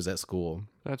 she was at school.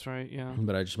 That's right, yeah.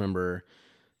 But I just remember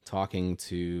talking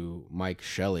to Mike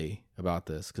Shelley about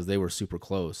this because they were super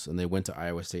close and they went to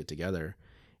Iowa State together.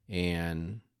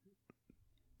 And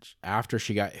after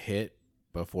she got hit,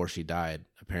 before she died,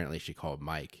 apparently she called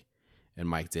Mike, and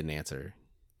Mike didn't answer,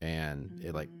 and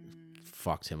it like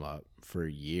fucked him up for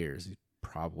years. He's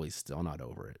probably still not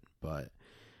over it, but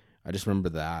I just remember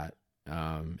that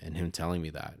and him telling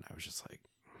me that, and I was just like,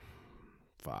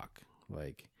 fuck.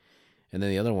 Like, and then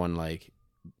the other one, like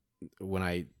when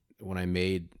I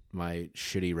made my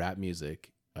shitty rap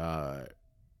music, I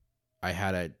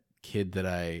had a kid that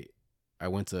I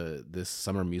went to this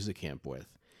summer music camp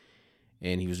with,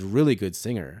 and he was a really good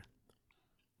singer,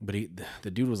 but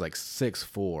the dude was like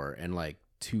 6'4" and like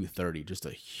 230, just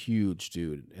a huge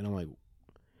dude. And I'm like,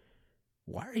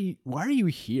 why are you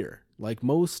here? Like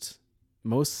most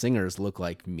singers look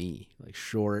like me, like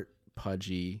short,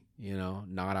 pudgy,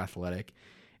 not athletic,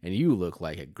 and you look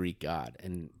like a Greek god.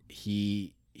 And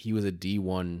he was a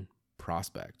D1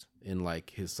 prospect in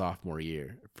like his sophomore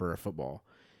year for football,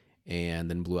 and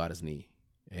then blew out his knee.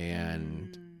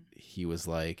 And he was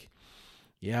like,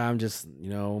 yeah, I'm just,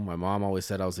 my mom always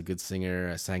said I was a good singer.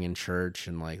 I sang in church,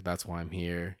 and like that's why I'm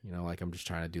here. Like I'm just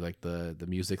trying to do like the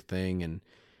music thing and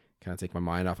kind of take my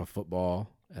mind off of football.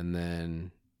 And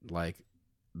then like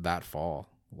that fall,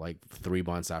 like 3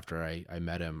 months after I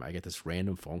met him, I get this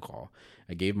random phone call.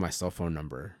 I gave him my cell phone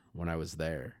number when I was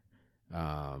there.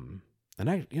 And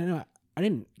I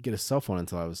didn't get a cell phone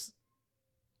until I was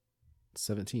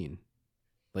 17,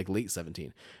 like late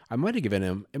 17. I might have given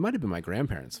him, it might have been my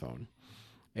grandparents' phone.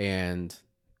 And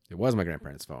it was my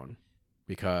grandparents' phone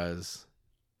because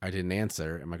I didn't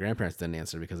answer, and my grandparents didn't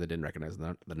answer because they didn't recognize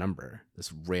the number,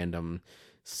 this random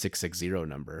 660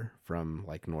 number from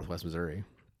like Northwest Missouri.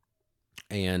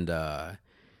 And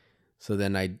so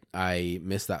then I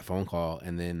missed that phone call,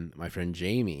 and then my friend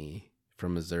Jamie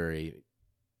from Missouri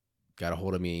got a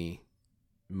hold of me.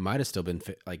 Might have still been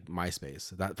like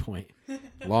MySpace at that point,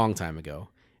 long time ago.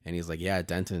 And he's like, yeah,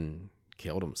 Denton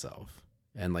killed himself,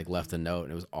 and like left a note,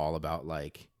 and it was all about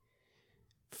like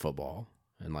football,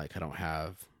 and like I don't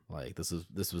have like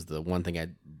this was the one thing I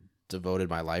devoted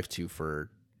my life to for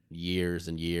years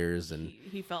and years, and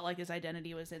he felt like his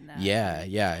identity was in that.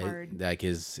 Like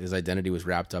his identity was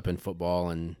wrapped up in football,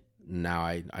 and now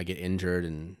I get injured,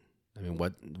 and I mean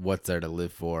what's there to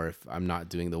live for if I'm not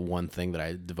doing the one thing that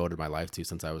I devoted my life to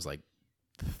since I was like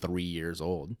 3 years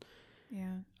old.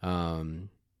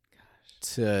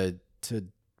 To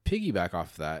piggyback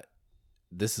off that,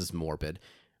 this is morbid,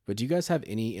 but do you guys have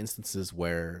any instances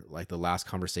where like the last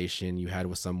conversation you had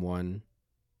with someone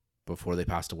before they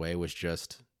passed away was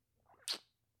just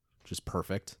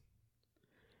perfect?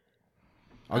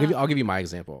 I'll give you my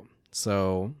example.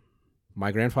 So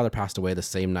my grandfather passed away the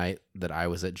same night that I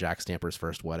was at Jack Stamper's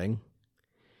first wedding.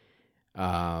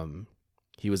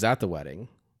 He was at the wedding,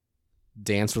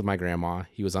 danced with my grandma.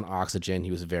 He was on oxygen.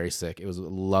 He was very sick. It was a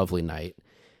lovely night.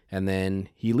 And then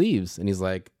he leaves and he's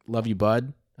like, love you,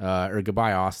 bud. Or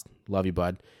goodbye, Ost. Love you,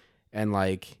 bud. And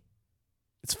like,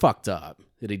 it's fucked up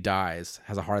that he dies,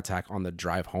 has a heart attack on the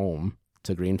drive home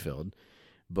to Greenfield.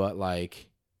 But like,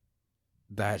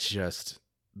 that's just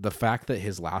the fact that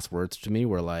his last words to me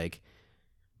were like,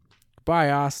 bye,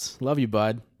 Ost. Love you,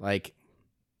 bud. Like,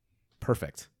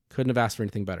 perfect. Couldn't have asked for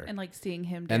anything better. And like seeing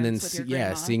him dance with your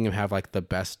grandma. Seeing him have like the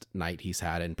best night he's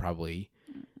had in probably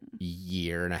a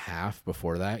year and a half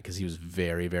before that, because he was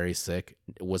very, very sick,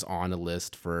 was on a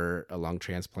list for a lung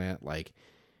transplant. Like,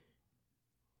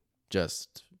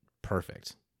 just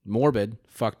perfect. Morbid,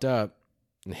 fucked up,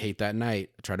 and hate that night.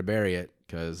 I tried to bury it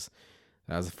because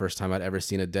that was the first time I'd ever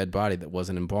seen a dead body that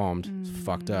wasn't embalmed. It's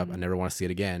fucked up. I never want to see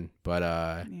it again.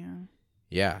 But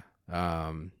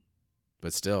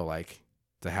but still, like,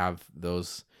 to have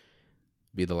those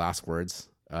be the last words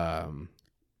of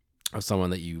someone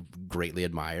that you greatly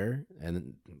admire,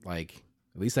 and like,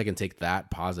 at least I can take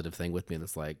that positive thing with me.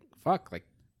 That's like, fuck, like,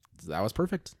 that was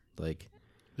perfect. Like,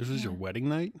 this was your wedding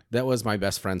night? That was my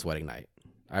best friend's wedding night.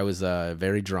 I was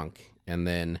very drunk, and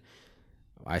then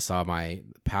I saw my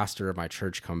pastor of my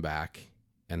church come back,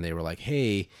 and they were like,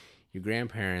 hey, your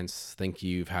grandparents think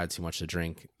you've had too much to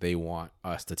drink. They want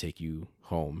us to take you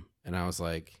home. And I was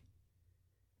like,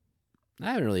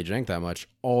 I haven't really drank that much,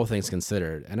 all things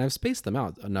considered. And I've spaced them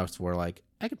out enough to where like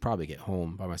I could probably get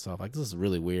home by myself. Like, this is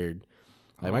really weird.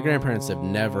 Like, my grandparents have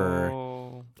never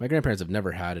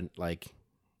had like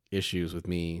issues with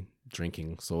me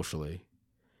drinking socially.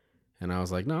 And I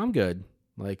was like, no, I'm good.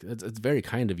 Like, it's very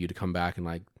kind of you to come back and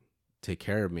like take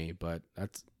care of me, but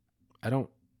I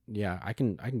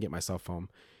can get myself home.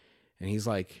 And he's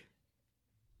like,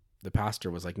 the pastor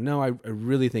was like, no, I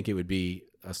really think it would be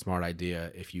a smart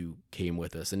idea if you came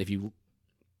with us, and if you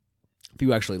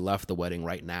actually left the wedding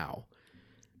right now.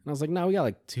 And I was like, no, we got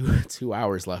like 2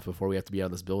 hours left before we have to be out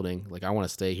of this building. Like, I want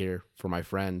to stay here for my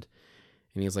friend.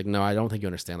 And he's like, no, I don't think you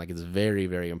understand. Like, it's very,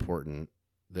 very important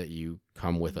that you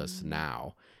come with us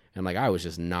now. And like, I was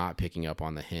just not picking up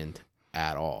on the hint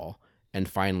at all. And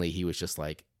finally he was just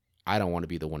like, I don't want to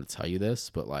be the one to tell you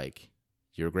this, but like,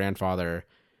 your grandfather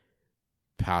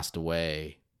passed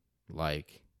away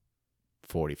like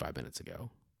 45 minutes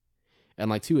ago. And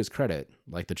like, to his credit,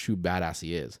 like the true badass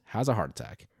he is, has a heart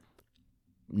attack,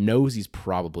 knows he's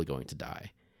probably going to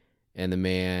die. And the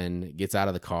man gets out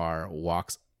of the car,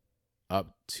 walks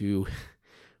up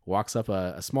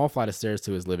a small flight of stairs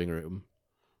to his living room,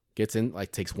 gets in,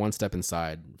 like takes one step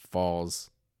inside, falls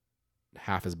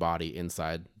half his body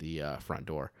inside the front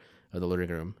door of the living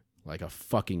room. Like a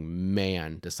fucking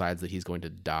man decides that he's going to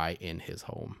die in his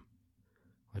home.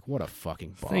 Like, what a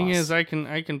fucking boss. Thing is, I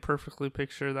can perfectly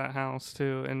picture that house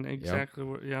too, and exactly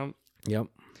what. Yep.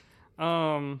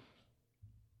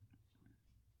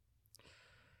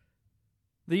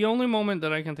 The only moment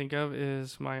that I can think of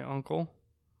is my uncle.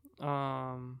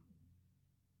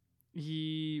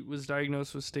 He was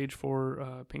diagnosed with stage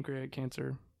 4 pancreatic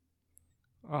cancer.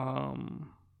 And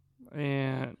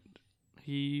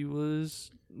he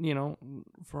was,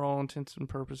 for all intents and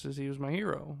purposes, he was my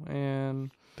hero.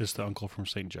 And this the uncle from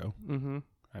St. Joe? Mm-hmm.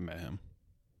 I met him.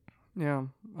 Yeah.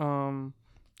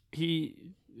 He,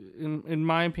 in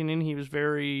my opinion, he was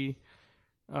very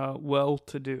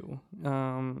well-to-do.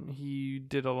 He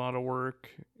did a lot of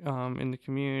work in the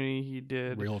community. He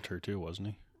did realtor too, wasn't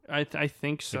he? I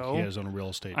think so. He has his own real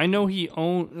estate. I know he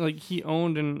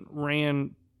owned and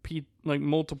ran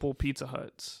multiple Pizza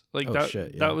Huts.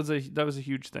 That was a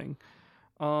huge thing.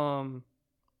 But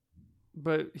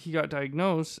he got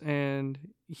diagnosed, and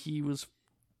he's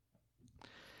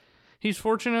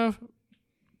fortunate enough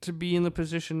to be in the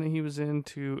position that he was in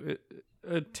to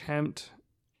attempt,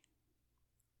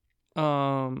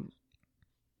 I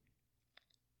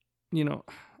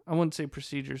wouldn't say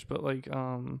procedures, but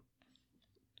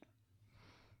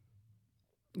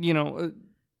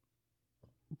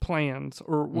plans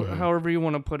or however you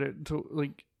want to put it,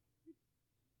 to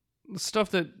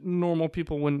stuff that normal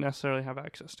people wouldn't necessarily have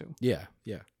access to. Yeah,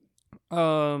 yeah.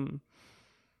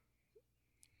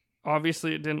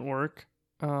 Obviously it didn't work.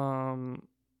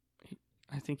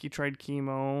 I think he tried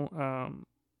chemo,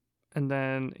 and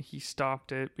then he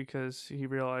stopped it because he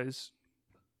realized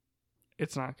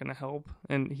it's not going to help,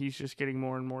 and he's just getting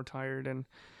more and more tired. And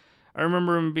I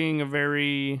remember him being a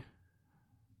very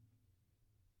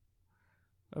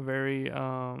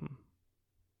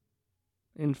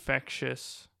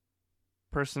infectious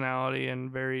personality, and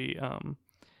very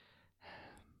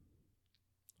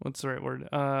what's the right word?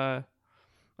 I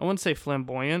wouldn't say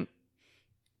flamboyant.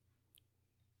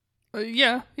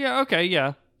 Yeah, okay,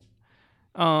 yeah.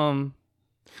 I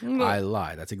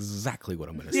lied. That's exactly what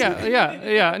I'm going to say.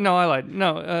 Yeah. No, I lied.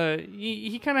 No,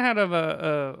 he kind of had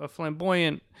a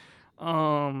flamboyant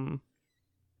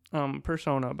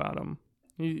persona about him.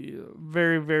 He,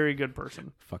 very, very good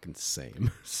person. Fucking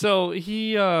same. So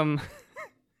he the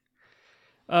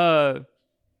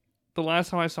last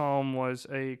time I saw him was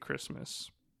a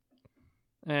Christmas,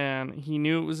 and he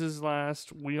knew it was his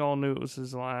last. We all knew it was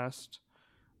his last.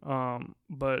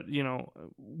 But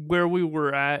where we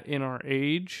were at in our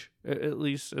age, at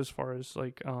least as far as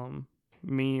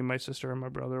me, my sister, and my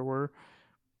brother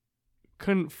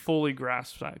couldn't fully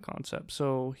grasp that concept.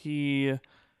 So he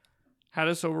had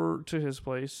us over to his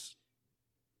place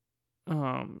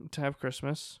to have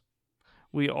Christmas.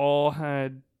 We all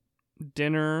had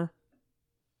dinner,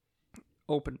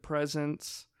 opened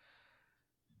presents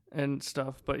and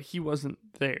stuff, but he wasn't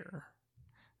there.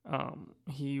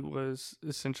 He was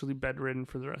essentially bedridden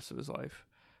for the rest of his life,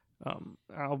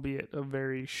 albeit a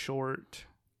very short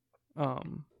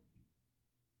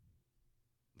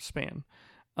span.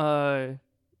 But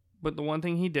the one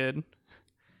thing he did,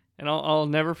 and I'll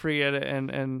never forget it,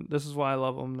 and this is why I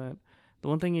love him, that the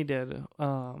one thing he did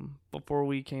before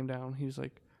we came down, he was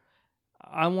like,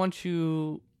 I want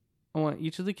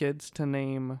each of the kids to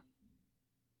name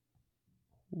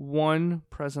one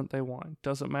present they want.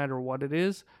 Doesn't matter what it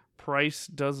is. Price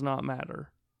does not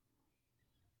matter.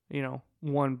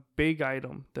 One big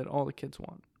item that all the kids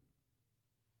want.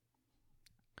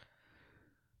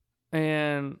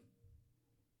 And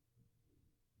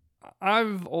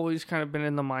I've always kind of been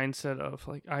in the mindset of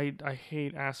I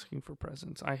hate asking for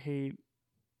presents. I hate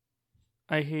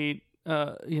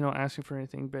asking for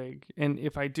anything big. And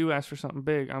if I do ask for something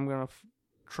big, I'm gonna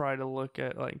try to look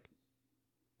at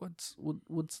what's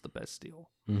the best deal.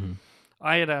 Mm-hmm.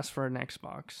 I had asked for an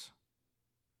Xbox.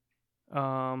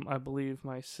 I believe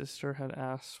my sister had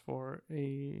asked for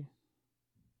a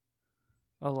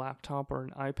laptop or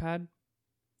an iPad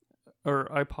or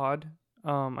iPod.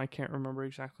 I can't remember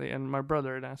exactly. And my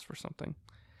brother had asked for something,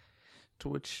 to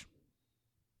which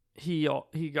he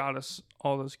got us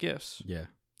all those gifts. Yeah.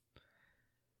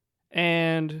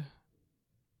 And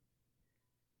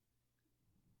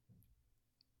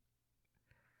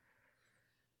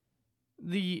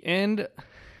the end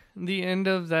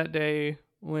of that day,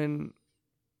 when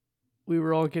we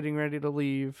were all getting ready to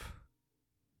leave,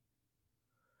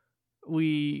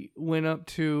 we went up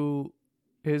to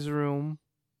his room,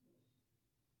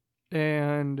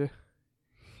 and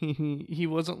he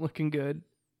wasn't looking good.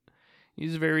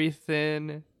 He's very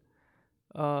thin.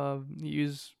 He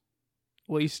was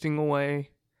wasting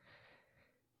away,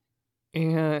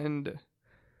 and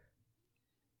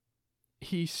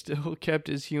he still kept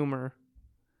his humor,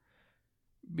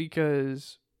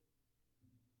 because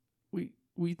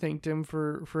we thanked him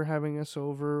for having us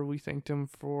over. We thanked him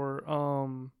for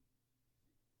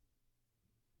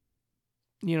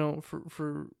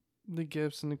for the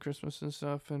gifts and the Christmas and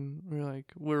stuff, and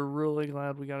we're really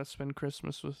glad we got to spend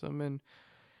Christmas with him. And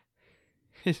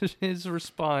his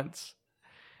response,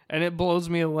 and it blows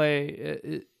me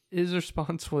away, his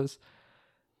response was,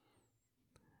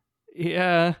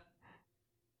 yeah,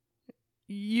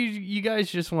 you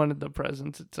guys just wanted the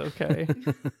presents, it's okay.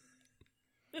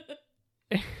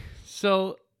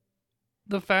 So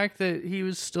the fact that he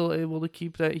was still able to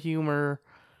keep that humor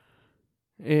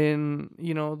in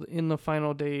the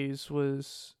final days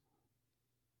was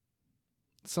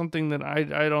something that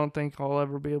I don't think I'll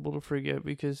ever be able to forget,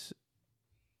 because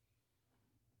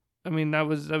I mean that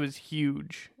was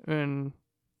huge. And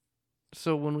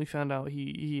so when we found out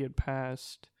he had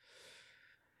passed,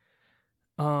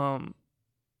 it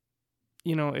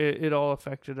all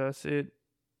affected us.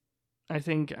 I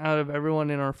think out of everyone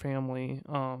in our family,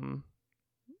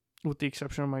 with the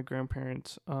exception of my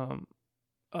grandparents,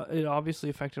 it obviously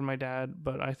affected my dad,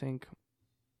 but I think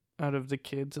out of the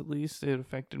kids, at least, it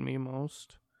affected me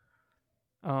most.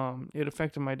 It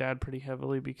affected my dad pretty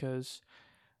heavily because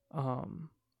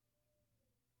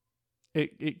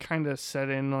it kind of set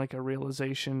in like a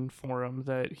realization for him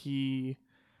that he's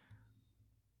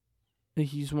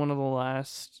one of the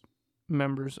last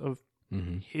members of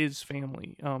his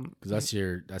family. Because that's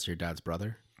your dad's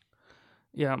brother.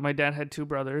 Yeah, my dad had two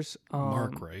brothers.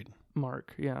 Mark, right?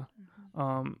 Mark, yeah.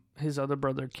 His other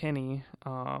brother Kenny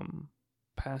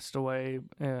passed away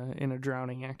in a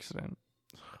drowning accident.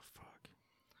 Oh,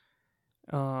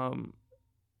 fuck.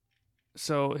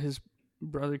 So his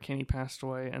brother Kenny passed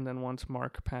away, and then once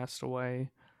Mark passed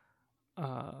away,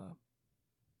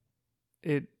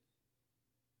 it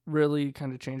really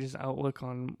kind of changes outlook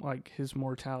on like his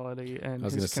mortality and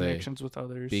his connections with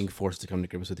others. Being forced to come to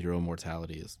grips with your own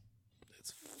mortality it's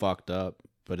fucked up,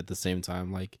 but at the same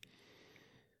time, like,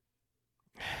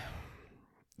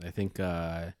 I think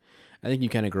you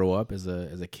kind of grow up as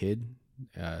a kid,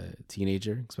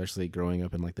 teenager, especially growing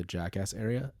up in like the Jackass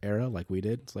era like we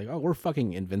did. It's like, oh, we're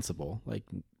fucking invincible. Like,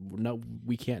 no,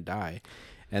 we can't die.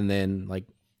 And then like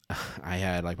I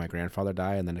had like my grandfather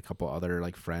die, and then a couple other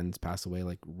like friends pass away,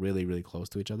 like really, really close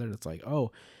to each other. And it's like,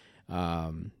 oh,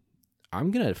 I'm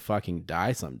gonna fucking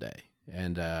die someday,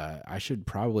 and I should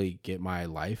probably get my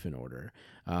life in order.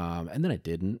 And then I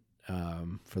didn't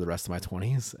for the rest of my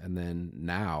 20s, and then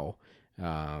now,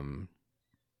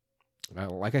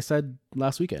 like I said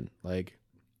last weekend, like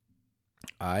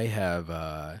I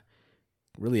have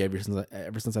really ever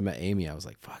since I met Amy, I was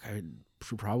like, fuck, I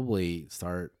should probably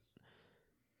start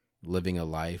living a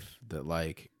life that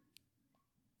like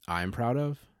I'm proud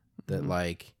of, that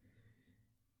like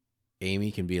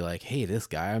Amy can be like, hey, this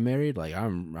guy I married, like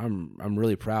I'm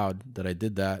really proud that I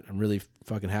did that. I'm really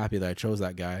fucking happy that I chose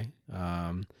that guy.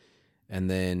 And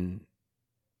then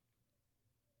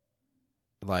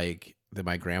like that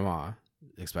my grandma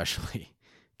especially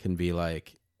can be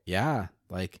like, yeah,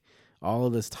 like all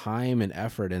of this time and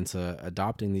effort into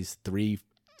adopting these 3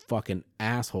 fucking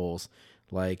assholes,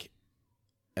 like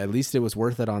at least it was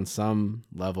worth it on some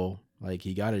level. Like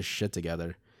he got his shit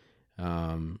together.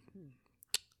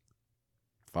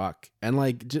 Fuck. And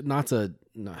like, not to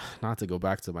go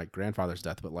back to my grandfather's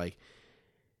death, but like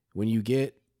when you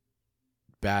get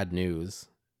bad news,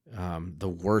 the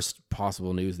worst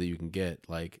possible news that you can get,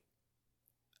 like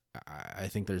I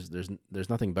think there's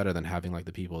nothing better than having like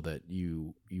the people that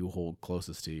you hold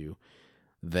closest to you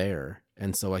there.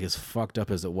 And so like as fucked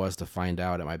up as it was to find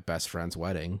out at my best friend's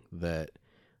wedding that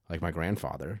like my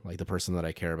grandfather, like the person that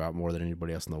I care about more than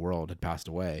anybody else in the world, had passed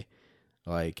away,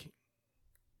 like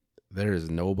there is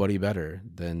nobody better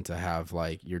than to have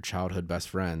like your childhood best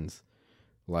friends.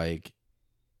 Like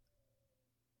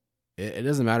it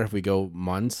doesn't matter if we go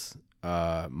months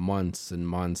and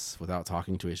months without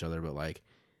talking to each other, but like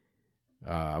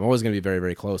I'm always going to be very,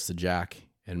 very close to Jack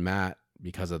and Matt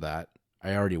because of that.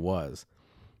 I already was.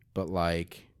 But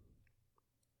like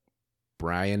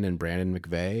Brian and Brandon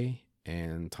McVeigh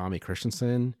and Tommy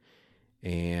Christensen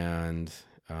and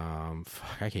I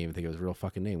can't even think of his real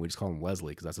fucking name. We just call him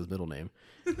Leslie because that's his middle name.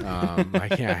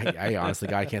 I honestly,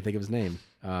 God, I can't think of his name.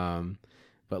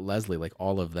 But Leslie, like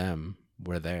all of them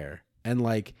were there. And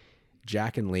like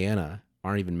Jack and Leanna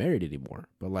aren't even married anymore,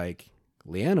 but like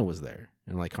Leanna was there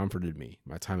and like comforted me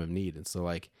in my time of need. And so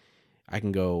like I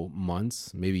can go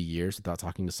months, maybe years without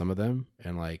talking to some of them.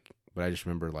 And like, but I just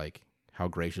remember like how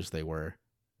gracious they were,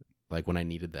 like when I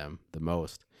needed them the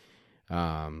most.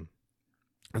 And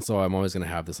so I'm always going to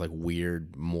have this like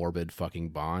weird, morbid fucking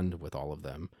bond with all of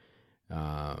them.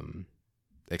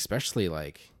 Especially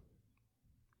like,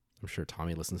 I'm sure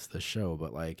Tommy listens to this show,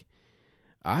 but like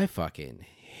I fucking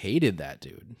hated that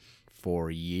dude for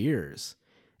years.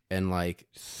 And like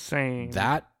same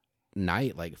that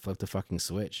night, like flipped a fucking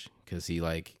switch because he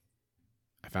like,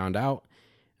 I found out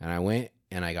and I went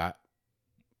and I got,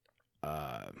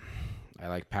 I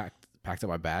like packed up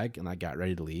my bag and I got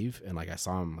ready to leave. And like, I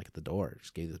saw him like at the door,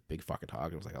 just gave this big fucking hug.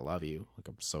 And I was like, I love you. Like,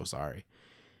 I'm so sorry.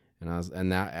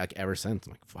 And that like ever since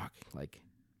I'm like, fuck, like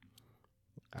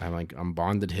I'm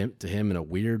bonded to him in a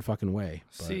weird fucking way.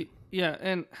 But. See, yeah,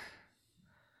 and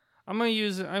I'm gonna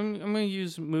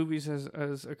use movies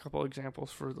as a couple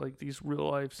examples for like these real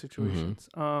life situations.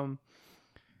 Mm-hmm.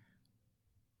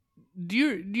 Do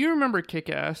you remember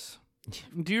Kick-Ass?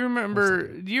 Do you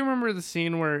remember the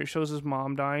scene where it shows his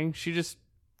mom dying? She just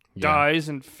dies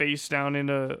and face down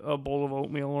into a bowl of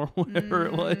oatmeal or whatever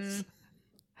it was.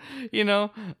 You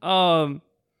know?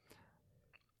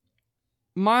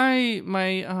 My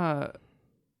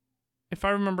if I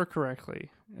remember correctly,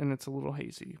 and it's a little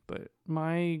hazy, but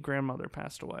my grandmother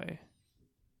passed away.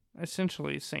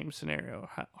 Essentially same scenario,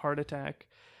 heart attack.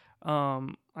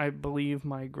 I believe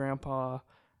my grandpa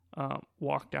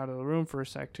walked out of the room for a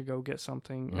sec to go get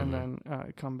something and then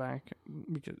come back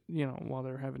because, you know, while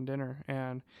they're having dinner,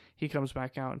 and he comes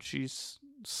back out and she's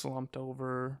slumped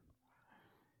over,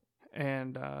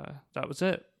 and that was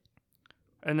it.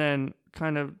 And then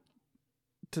kind of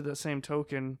to the same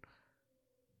token,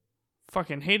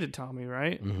 fucking hated Tommy,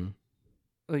 right? Mm-hmm.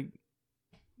 Like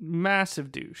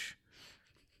massive douche.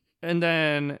 And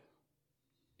then,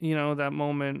 you know, that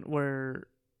moment where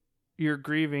you're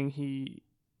grieving,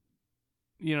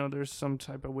 you know, there's some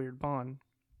type of weird bond,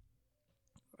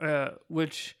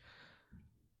 which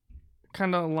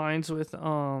kind of aligns with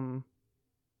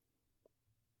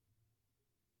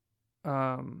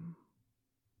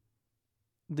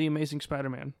The Amazing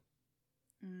Spider-Man.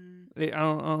 I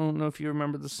don't know if you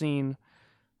remember the scene,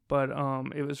 but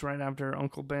it was right after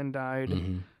Uncle Ben died.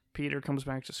 Mm-hmm. Peter comes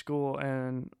back to school,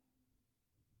 and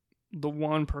the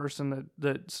one person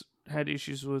that's had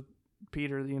issues with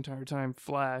Peter the entire time,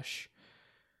 Flash,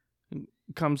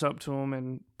 comes up to him,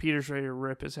 and Peter's ready to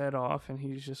rip his head off, and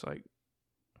he's just like,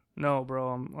 "No,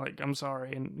 bro, I'm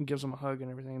sorry," and gives him a hug and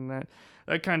everything. And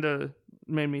that kind of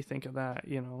made me think of that,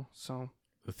 you know. So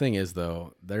the thing is,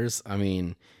 though,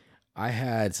 I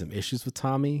had some issues with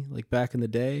Tommy like back in the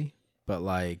day, but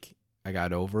like I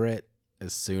got over it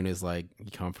as soon as like he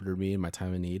comforted me in my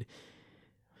time of need.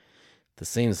 The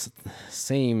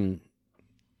same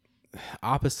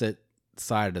opposite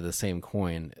side of the same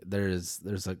coin. There's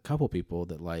a couple people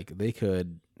that like they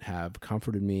could have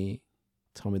comforted me,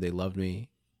 told me they loved me,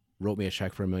 wrote me a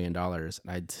check for $1 million, and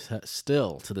I'd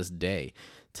still to this day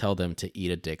tell them to eat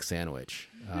a dick sandwich.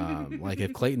 Like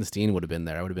if Clayton Steen would have been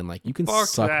there, I would have been like, you can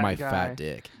suck my fat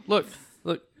dick. Look,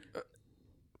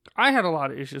 I had a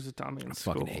lot of issues with Tommy in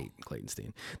school. I fucking hate Clayton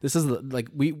Steen. This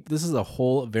is a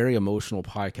whole very emotional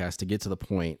podcast to get to the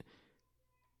point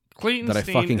Clayton that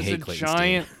Steen I fucking is hate a Clayton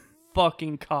giant Steen.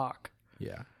 Fucking cock.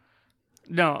 Yeah.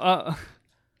 No.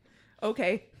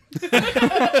 Okay.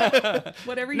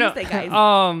 Whatever you say, guys.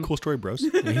 Cool story, bros.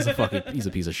 Yeah, he's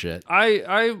a piece of shit.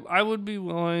 I would be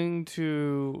willing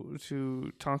to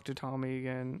talk to Tommy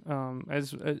again.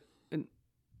 As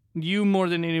you more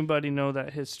than anybody know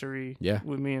that history. Yeah.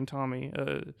 With me and Tommy,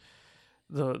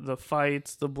 the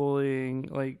fights, the bullying.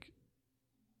 Like,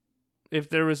 if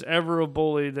there was ever a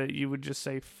bully that you would just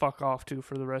say fuck off to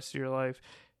for the rest of your life,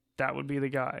 that would be the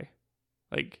guy.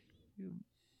 Like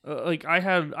I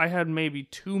had maybe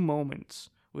 2 moments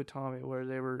with Tommy where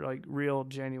they were like real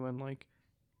genuine, like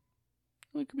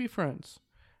we could be friends,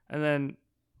 and then,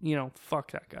 you know,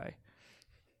 fuck that guy.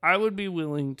 I would be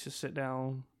willing to sit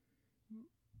down,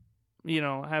 you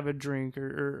know, have a drink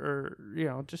or you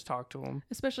know, just talk to him,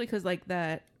 especially because like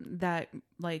that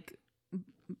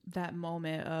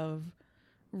moment of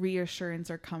reassurance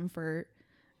or comfort,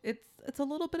 it's a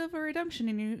little bit of a redemption,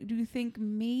 and you think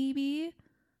maybe,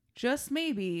 just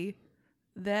maybe,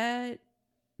 that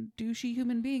douchey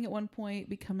human being at one point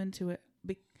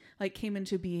came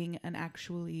into being an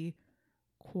actually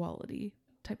quality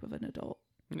type of an adult.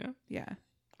 Yeah.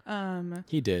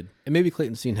 He did, and maybe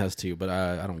Clayton Steen has too, but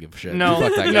I don't give a shit. No,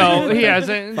 fuck that guy. No, he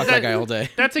hasn't. Fuck that guy all day.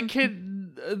 That's a kid.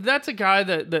 That's a guy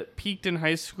that peaked in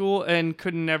high school and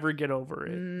could never get over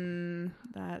it.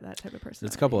 That type of person.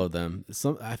 There's a couple of them.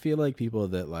 I feel like people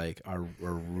that like are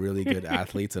really good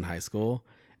athletes in high school,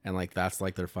 and like that's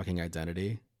like their fucking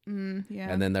identity. Yeah.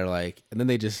 And then they're like, and then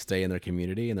they just stay in their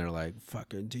community, and they're like,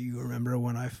 fucking, do you remember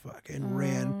when I fucking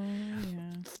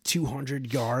ran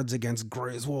 200 yards against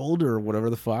Griswold or whatever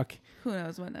the fuck? Who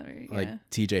knows whenever. Yeah. Like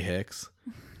TJ Hicks.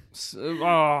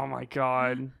 Oh my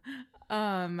God.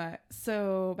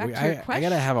 So back to your question. I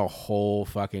gotta have a whole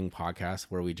fucking podcast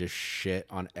where we just shit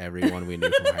on everyone we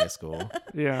knew from high school.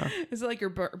 Yeah. Is it like your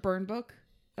burn book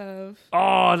of?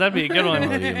 Oh, that'd be a good one.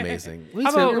 That'd be amazing. You're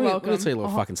welcome. Let me tell you a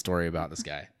little fucking story about this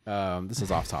guy. This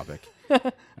is off topic.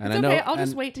 And I know. Okay. I'll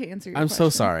just wait to answer your question. So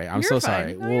sorry. I'm so You're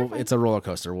sorry. fine. No, it's a roller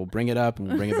coaster. We'll bring it up and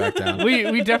we'll bring it back down.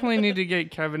 We definitely need to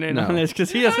get Kevin in on this because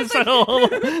he hasn't said a whole.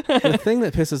 The thing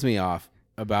that pisses me off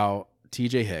about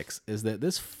TJ Hicks is that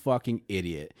this fucking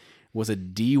idiot was a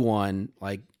D1,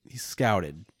 like he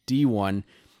scouted D1,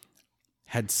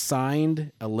 had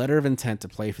signed a letter of intent to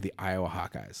play for the Iowa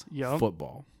Hawkeyes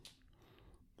football.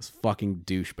 This fucking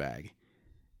douchebag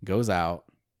goes out,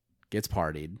 gets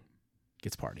partied,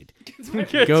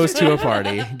 goes to a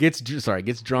party, gets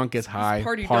drunk, gets high,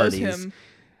 parties.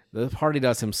 The party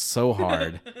does him so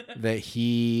hard that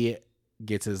he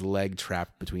gets his leg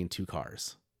trapped between two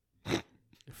cars.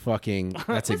 Fucking,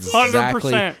 that's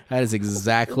exactly 100%. That is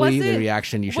exactly the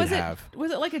reaction you should have.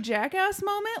 Was it like a Jackass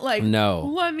moment? Like,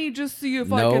 no. Let me just see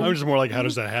if I can. I was just more like, how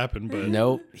does that happen? But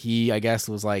nope. He, I guess,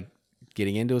 was like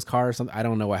getting into his car or something. I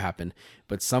don't know what happened,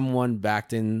 but someone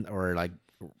backed in or like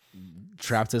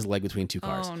trapped his leg between two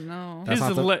cars. Oh no!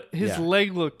 His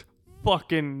leg looked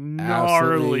fucking gnarly.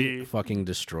 Absolutely fucking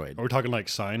destroyed. Are we talking like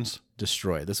signs?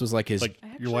 Destroyed. This was like his... Like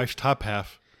your wife's top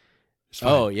half.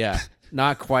 Oh, yeah.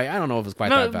 Not quite. I don't know if it's quite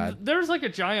that bad. There's like a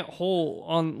giant hole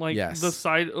on like the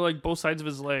side, like both sides of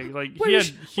his leg. Like he had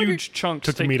huge chunks.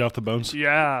 Took the meat off the bones.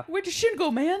 Yeah. Where'd your shin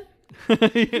go, man?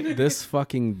 This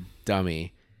fucking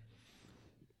dummy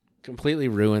completely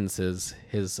ruins his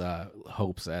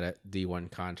hopes at a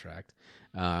D1 contract.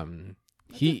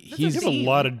 He's a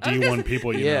lot of D1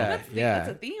 people. That's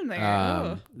a theme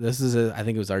there. This is I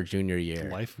think it was our junior year.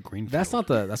 Life of Greenfield. That's not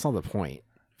the point.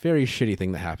 Very shitty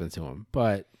thing that happened to him.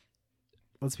 But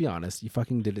let's be honest, you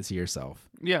fucking did it to yourself.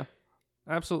 Yeah,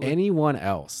 absolutely. Anyone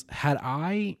else had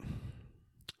I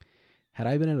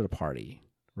been at a party,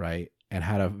 right, and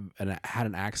had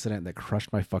an accident that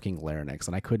crushed my fucking larynx,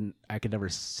 and I could never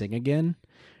sing again,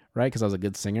 right, because I was a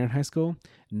good singer in high school.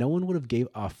 No one would have gave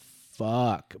a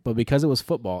fuck. But because it was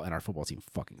football, and our football team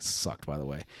fucking sucked, by the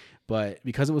way, but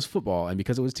because it was football and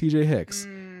because it was TJ Hicks,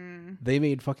 they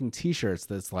made fucking t-shirts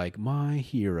that's like, my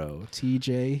hero,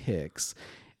 TJ Hicks,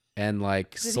 and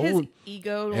like sold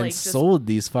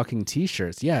these fucking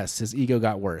t-shirts. Yes, his ego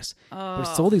got worse. But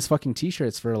sold these fucking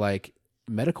t-shirts for like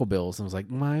medical bills, and was like,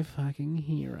 my fucking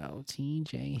hero,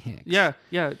 TJ Hicks. Yeah.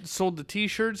 Sold the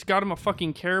t-shirts, got him a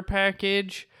fucking care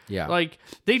package. Yeah. Like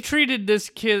they treated this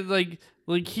kid like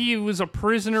he was a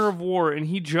prisoner of war and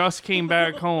he just came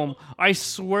back home. I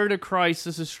swear to Christ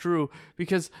this is true,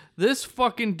 because this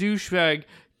fucking douchebag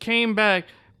came back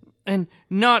and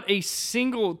not a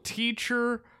single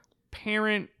teacher,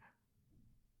 parent,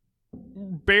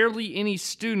 barely any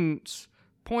students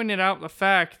pointed out the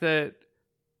fact that,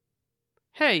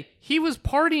 hey, he was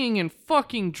partying and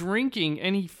fucking drinking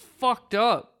and he fucked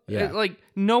up. Yeah. Like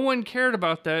no one cared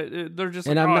about that. They're just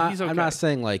and like, he's okay. I'm not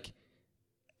saying like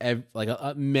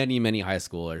many high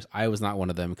schoolers. I was not one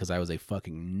of them because I was a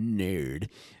fucking nerd.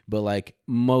 But like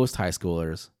most high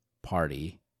schoolers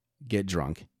party, get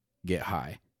drunk, get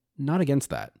high. Not against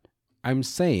that. I'm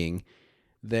saying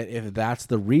that if that's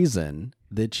the reason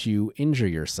that you injure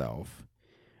yourself,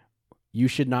 you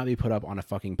should not be put up on a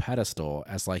fucking pedestal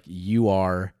as like you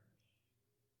are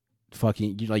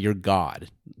fucking, like you're God.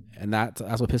 And that's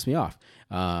what pissed me off.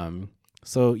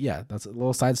 So yeah, that's a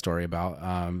little side story about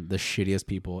the shittiest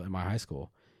people in my high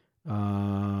school.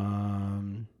 I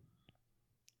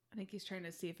think he's trying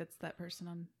to see if it's that person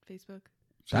on Facebook.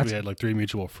 So we had like 3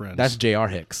 mutual friends. That's J.R.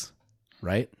 Hicks,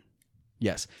 right?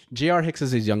 Yes. J.R. Hicks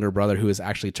is his younger brother who has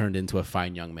actually turned into a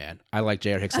fine young man. I like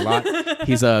J.R. Hicks a lot.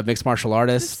 He's a mixed martial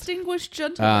artist. Distinguished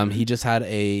gentleman. He just had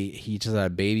a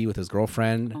baby with his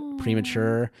girlfriend,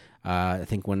 premature. I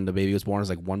think when the baby was born, it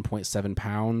was like 1.7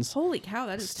 pounds. Holy cow,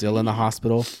 that is still in the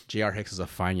hospital. J.R. Hicks is a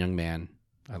fine young man.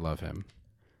 I love him.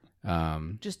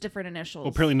 Just different initials.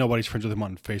 Well, apparently nobody's friends with him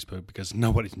on Facebook because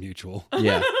nobody's mutual.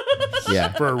 Yeah. Yeah.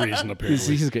 For a reason,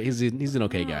 apparently. He's good. He's an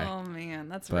okay guy. Oh, man.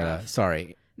 That's rough.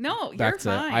 Sorry. No, you're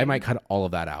fine. I might cut all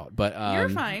of that out, but you're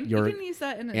fine. You can use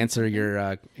that in answer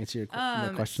your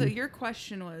question. So your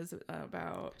question was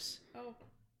about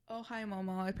hi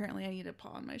Momo. Apparently I need a paw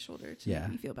on my shoulder to make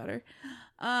me feel better.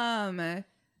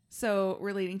 So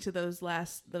relating to those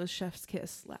chef's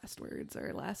kiss last words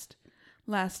or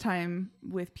last time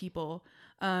with people.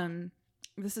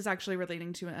 This is actually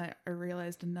relating to I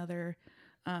realized another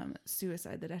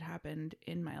suicide that had happened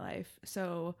in my life.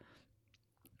 So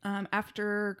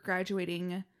after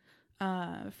graduating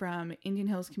from Indian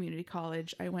Hills Community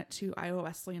College, I went to Iowa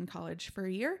Wesleyan College for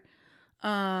a year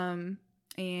and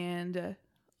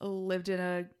lived in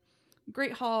a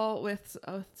great hall with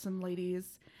some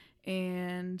ladies.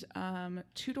 And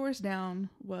 2 doors down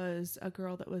was a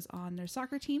girl that was on their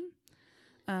soccer team.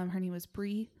 Her name was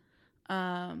Bree.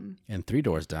 And 3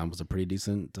 doors down was a pretty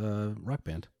decent rock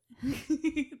band.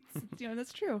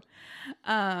 That's true.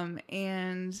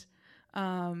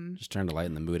 Just trying to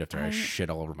lighten the mood after I shit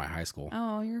all over my high school.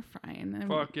 Oh, you're fine.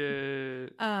 Fuck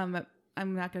it.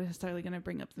 I'm not necessarily going to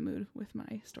bring up the mood with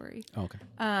my story. Okay.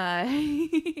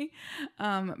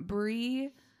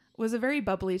 Bree was a very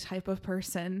bubbly type of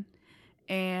person,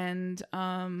 and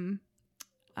I'd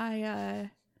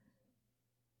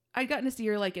gotten to see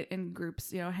her like in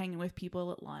groups, hanging with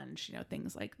people at lunch,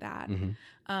 things like that. Mm-hmm.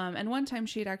 And one time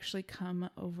she had actually come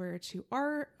over to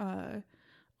our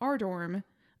dorm,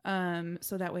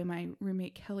 so that way my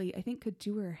roommate Kelly, I think, could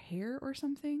do her hair or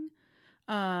something.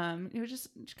 Just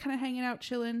kind of hanging out,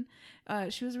 chilling.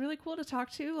 She was really cool to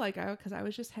talk to, because I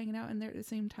was just hanging out in there at the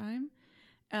same time.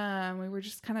 We were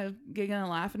just kind of giggling and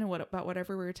laughing about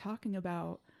whatever we were talking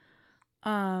about.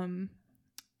 And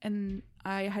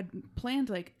I had planned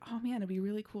oh man, it'd be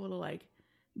really cool to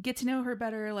get to know her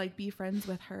better, be friends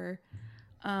with her.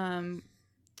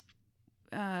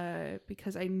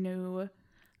 Because I knew,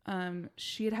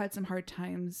 she had some hard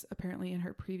times apparently in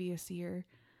her previous year,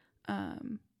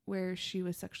 where she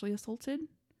was sexually assaulted.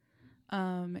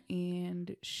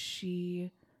 And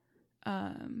she,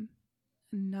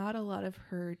 not a lot of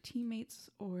her teammates,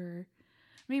 or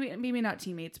maybe not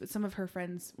teammates, but some of her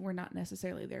friends were not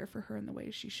necessarily there for her in the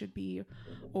way she should be,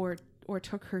 or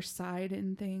took her side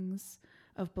in things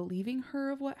of believing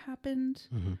her of what happened.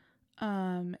 Mm-hmm.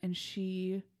 And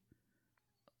she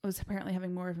was apparently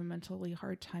having more of a mentally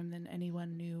hard time than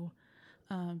anyone knew,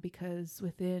 because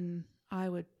within, I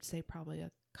would say, probably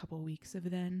a couple of weeks of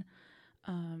then,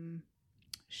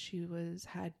 she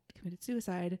had committed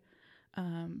suicide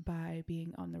by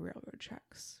being on the railroad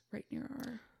tracks right near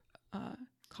our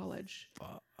college.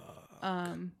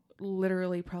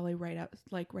 Literally probably right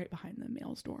behind the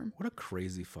male's dorm. What a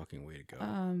crazy fucking way to go.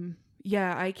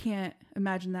 Yeah, I can't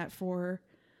imagine that for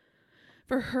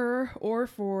her, or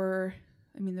for,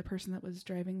 the person that was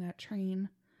driving that train.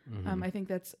 Mm-hmm. I think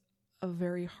that's a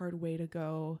very hard way to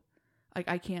go.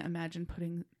 I can't imagine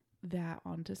putting that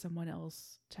onto someone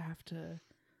else to have to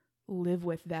live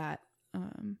with that.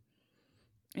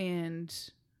 And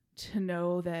to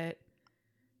know that,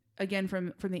 again,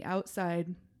 from the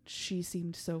outside, she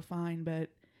seemed so fine, but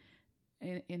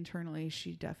internally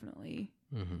she definitely,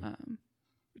 mm-hmm.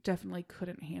 Definitely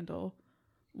couldn't handle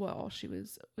what all she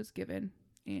was given,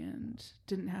 and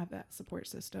didn't have that support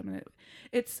system. And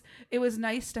it was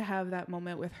nice to have that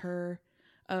moment with her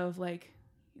of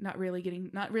not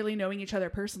really knowing each other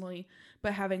personally,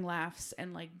 but having laughs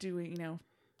and doing,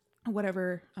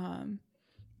 whatever,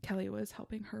 Kelly was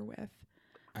helping her with.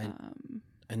 I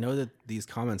know that these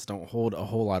comments don't hold a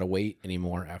whole lot of weight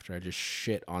anymore after I just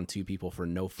shit on two people for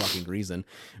no fucking reason.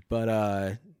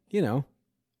 But,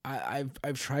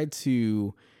 I've tried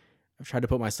to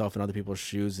put myself in other people's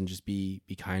shoes and just be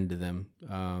kind to them,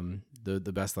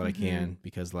 the best that I can,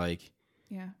 because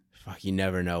yeah, fuck, you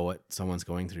never know what someone's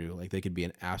going through. They could be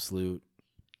an absolute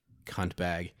cunt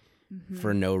bag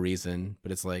for no reason,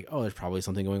 but it's there's probably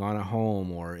something going on at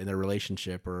home or in their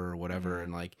relationship or whatever.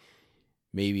 And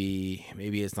maybe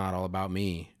it's not all about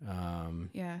me.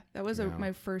 Yeah, that was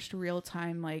my first real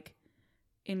time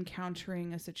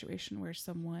encountering a situation where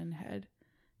someone had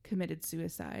committed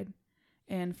suicide,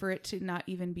 and for it to not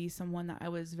even be someone that I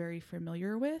was very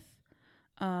familiar with,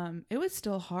 it was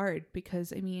still hard,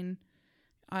 because I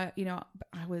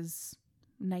was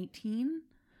 19,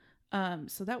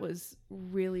 so that was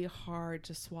really hard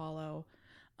to swallow.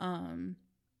 And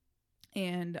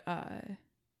I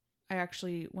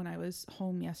actually, when I was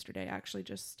home yesterday, I actually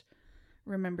just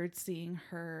remembered seeing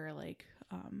her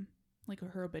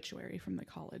her obituary from the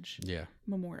college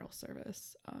memorial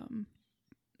service.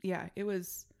 Yeah, it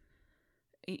was,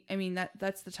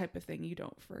 that's the type of thing you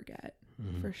don't forget,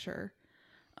 for sure.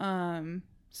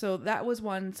 So that was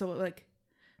one. So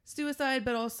suicide,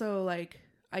 but also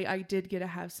I did get to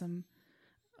have some,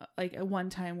 a one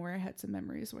time where I had some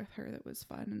memories with her that was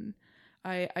fun.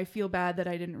 And I feel bad that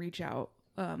I didn't reach out.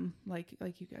 Like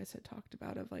you guys had talked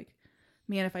about, of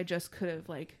man, if I just could have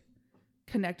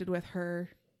connected with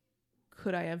her,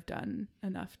 could I have done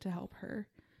enough to help her?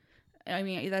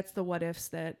 That's the what ifs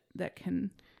that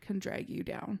can drag you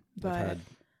down. But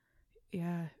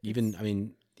yeah,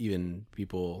 even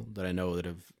people that I know that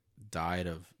have died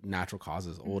of natural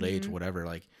causes, old age, whatever,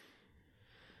 I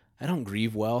don't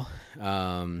grieve well,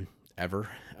 ever.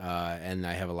 And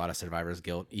I have a lot of survivor's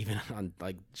guilt, even on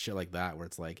shit like that, where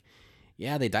it's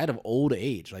yeah, they died of old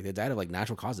age. They died of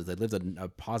natural causes. They lived a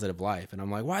positive life. And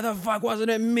I'm why the fuck wasn't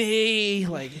it me?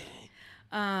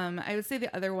 I would say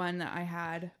the other one that I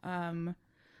had,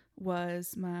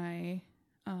 was my,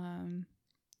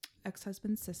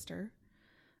 ex-husband's sister.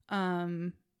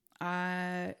 It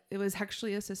was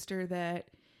actually a sister that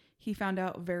he found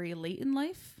out very late in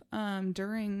life,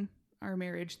 during our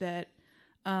marriage, that,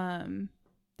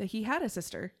 that he had a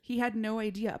sister. He had no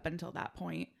idea up until that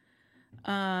point.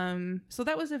 So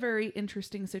that was a very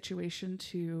interesting situation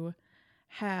to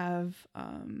have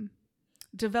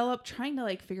develop, trying to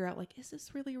like figure out like, is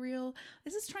this really real?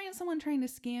 Is this someone trying to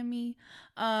scam me?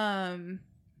 And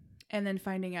then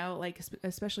finding out, like,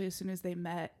 especially as soon as they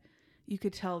met, you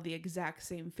could tell the exact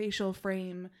same facial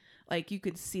frame. Like, you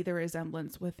could see the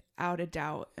resemblance without a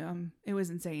doubt. It was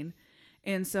insane.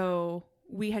 And so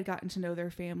we had gotten to know their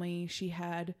family. She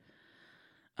had,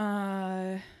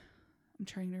 I'm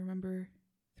trying to remember,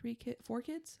 4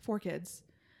 kids,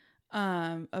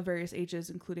 of various ages,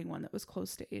 including one that was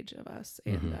close to age of us.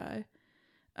 And,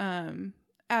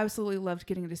 absolutely loved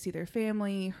getting to see their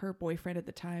family. Her boyfriend at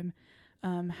the time,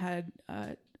 had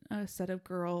a set of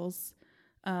girls,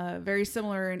 very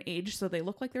similar in age, so they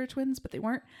looked like they were twins, but they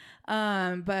weren't.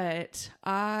 But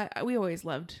we always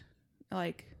loved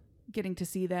like getting to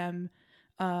see them,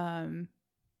 for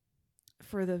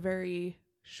the very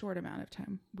short amount of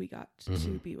time we got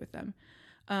to be with them.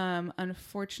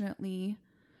 Unfortunately,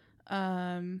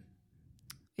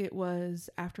 it was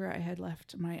after I had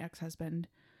left my ex-husband,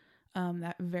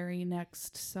 that very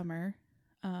next summer,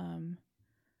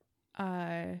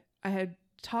 I had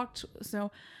talked.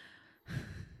 So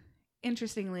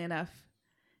interestingly enough,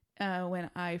 when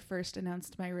I first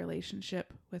announced my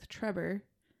relationship with Trebor,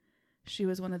 she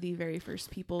was one of the very first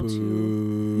people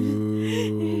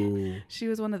she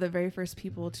was one of the very first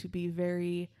people to be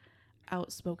very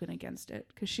outspoken against it,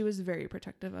 because she was very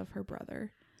protective of her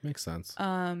brother. Makes sense.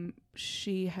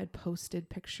 She had posted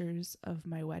pictures of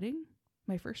my wedding,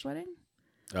 my first wedding.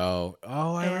 Oh,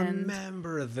 I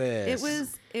remember this.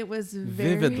 It was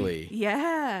very, vividly.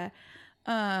 Yeah.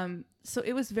 So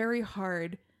it was very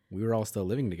hard. We were all still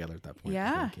living together at that point.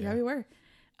 Yeah, we were.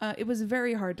 It was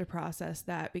very hard to process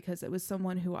that, because it was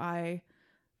someone who I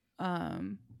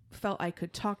felt I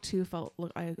could talk to,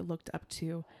 I looked up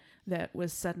to, that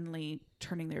was suddenly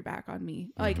turning their back on me.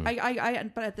 Like,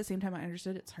 but at the same time, I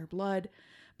understood it's her blood,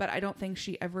 but I don't think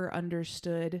she ever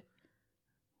understood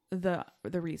the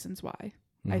reasons why.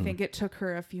 I think it took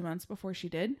her a few months before she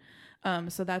did.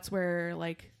 So that's where,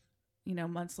 like,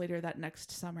 months later, that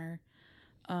next summer,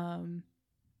 her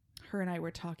and I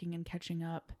were talking and catching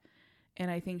up. And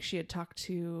I think she had talked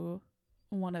to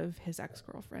one of his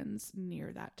ex-girlfriends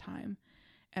near that time.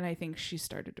 And I think she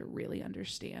started to really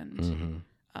understand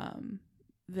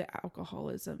the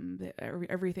alcoholism,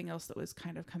 everything else that was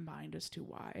kind of combined as to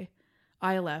why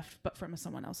I left, but from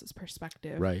someone else's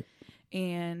perspective. Right.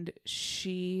 And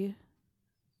she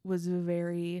was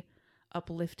very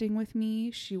uplifting with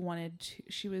me. She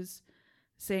was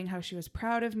saying how she was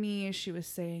proud of me. She was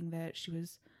saying that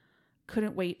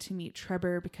couldn't wait to meet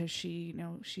Trebor, because she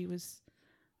was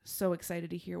so excited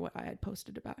to hear what I had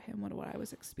posted about him, what I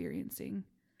was experiencing.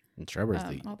 And Trevor's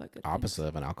the opposite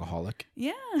of an alcoholic.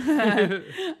 Yeah. I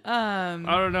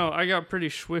don't know. I got pretty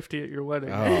swifty at your wedding.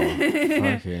 Oh,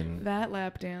 fucking that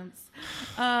lap dance.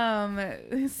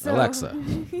 Alexa,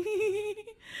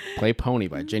 play Pony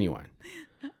by Genuine.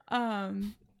 I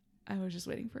was just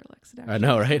waiting for Alexa to I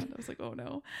know, right? I was like, oh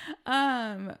no.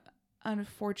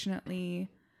 Unfortunately,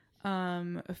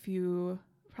 probably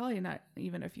not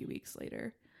even a few weeks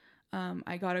later,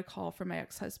 I got a call from my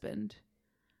ex-husband,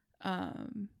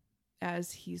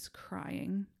 as he's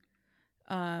crying,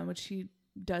 which he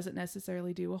doesn't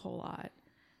necessarily do a whole lot.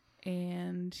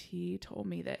 And he told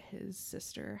me that his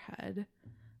sister had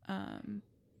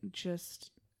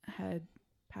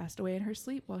passed away in her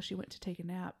sleep while she went to take a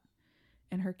nap,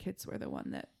 and her kids were the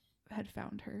one that had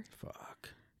found her. Fuck.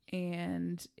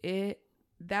 And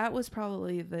that was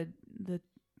probably the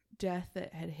death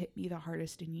that had hit me the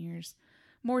hardest in years,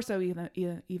 more so even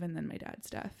than my dad's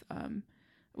death.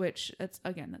 Which that's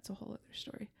a whole other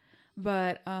story.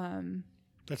 But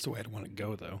that's the way I'd want to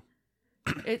go, though.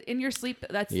 In your sleep,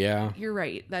 you're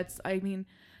right.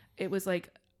 It was like,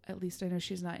 at least I know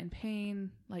she's not in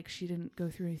pain. Like, she didn't go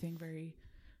through anything very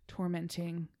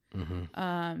tormenting.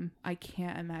 I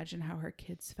can't imagine how her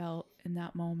kids felt in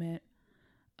that moment,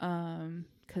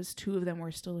 because 2 of them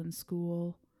were still in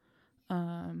school.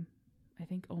 I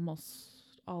think almost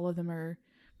all of them are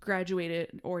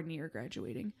graduated or near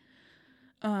graduating.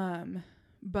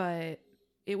 But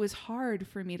it was hard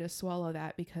for me to swallow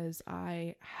that, because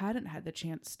I hadn't had the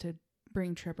chance to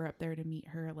bring Trebor up there to meet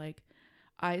her. Like,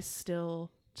 I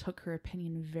still took her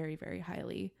opinion very, very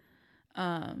highly.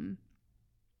 And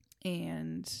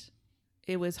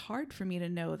it was hard for me to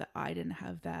know that I didn't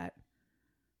have that,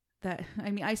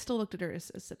 I still looked at her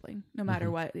as a sibling, no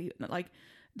matter what. Like,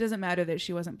 it doesn't matter that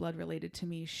she wasn't blood related to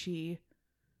me. She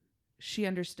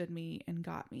understood me and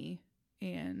got me.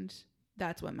 And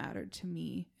that's what mattered to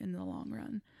me in the long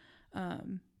run.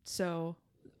 So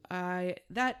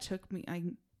that took me,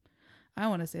 I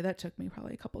want to say that took me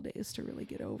probably a couple days to really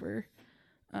get over.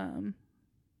 I'm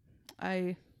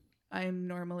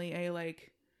normally a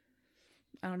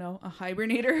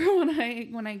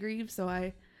hibernator when I grieve. So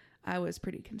I was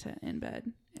pretty content in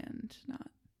bed and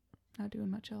not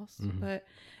doing much else. Mm-hmm. But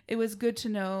it was good to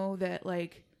know that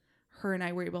like her and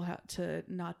I were able to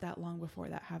not that long before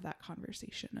that have that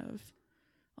conversation of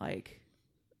like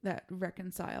that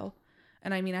reconcile.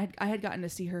 And I mean, I had gotten to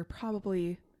see her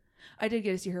I did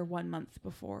get to see her 1 month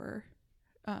before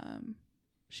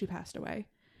she passed away.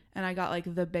 And I got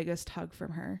like the biggest hug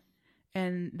from her.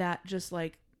 And that just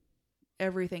like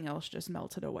everything else just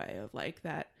melted away of like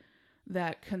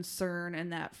that concern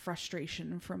and that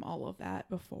frustration from all of that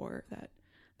before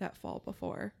that fall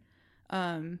before.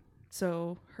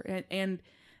 So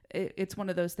it's one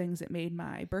of those things that made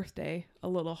my birthday a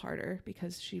little harder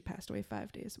because she passed away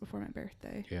 5 days before my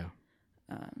birthday. Yeah.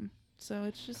 So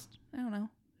it's just, I don't know.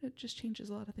 It just changes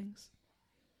a lot of things.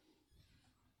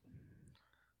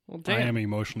 Well, damn. I am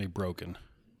emotionally broken.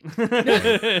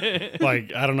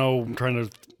 Like, I don't know. I'm trying to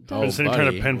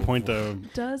pinpoint the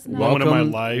moment of my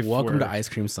life. Welcome to Ice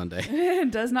Cream Sunday.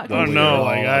 It does not. I don't know.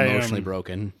 Like, I am emotionally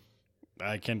broken.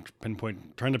 I can't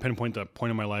trying to pinpoint the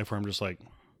point in my life where I'm just like,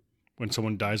 when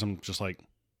someone dies, I'm just like,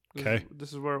 okay,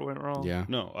 this is where it went wrong. Yeah.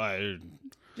 No, I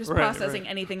just processing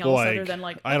anything else other than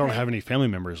like. I don't have any family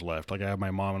members left. Like I have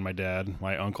my mom and my dad,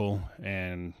 my uncle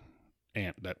and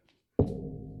aunt. That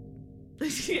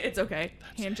it's okay.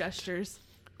 Hand gestures.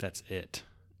 That's it.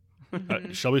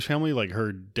 Shelby's family, like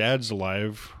her dad's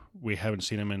alive. We haven't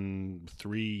seen him in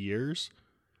 3 years.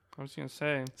 I was gonna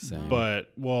say,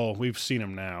 but we've seen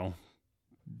him now.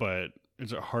 But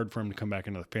it's hard for him to come back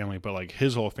into the family. But like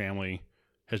his whole family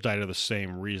has died of the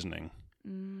same reasoning.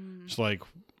 It's like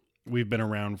we've been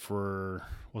around for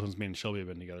since me and Shelby have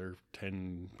been together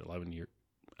 10, 11 years.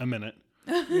 A minute.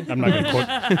 I'm not going to quote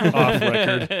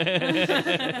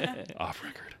off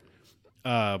record.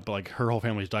 But like her whole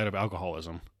family's died of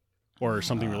alcoholism or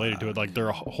something related to it. Like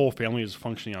their whole family is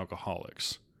functioning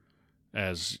alcoholics,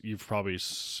 as you've probably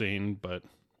seen. But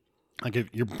like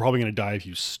you're probably going to die if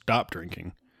you stop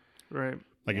drinking. Right.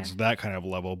 Like it's that kind of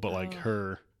level. But like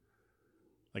her,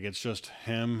 like it's just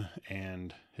him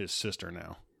and his sister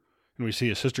now. And we see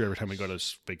his sister every time we go to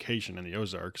vacation in the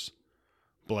Ozarks.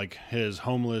 But like his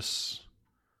homeless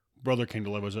brother came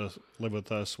to live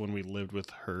with us when we lived with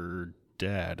her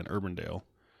dad in Urbandale.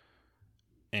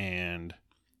 And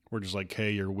we're just like,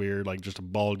 hey, you're weird. Like just a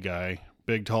bald guy,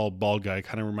 big, tall, bald guy.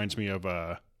 Kind of reminds me of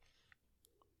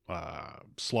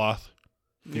Sloth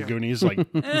in Goonies. Like,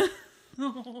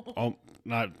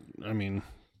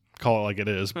 call it like it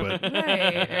is. But,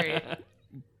 right.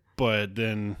 But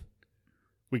then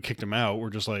we kicked him out. We're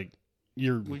just like,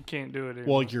 we can't do it anymore.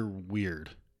 Well, like you're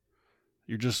weird.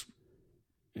 You're just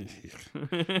like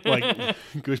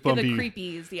goosebumpy, the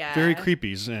creepies, yeah, very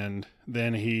creepies. And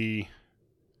then we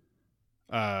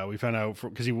found out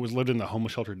because he lived in the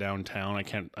homeless shelter downtown. I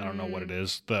don't know what it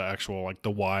is. The actual like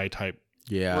the Y type.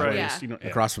 Yeah, right. Yeah. You know,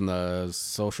 across from the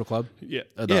social club. Yeah,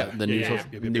 the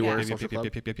newer social club.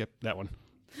 Yep, that one.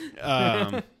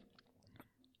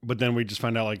 But then we just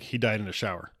found out like he died in a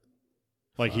shower.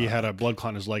 Like he had a blood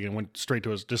clot in his leg and went straight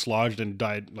to his dislodged and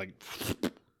died like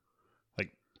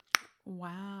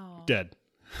wow, dead.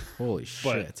 Holy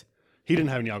shit! He didn't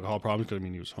have any alcohol problems because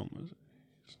he was homeless.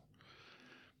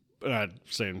 But not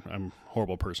saying I'm a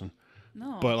horrible person.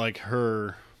 No, but like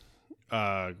her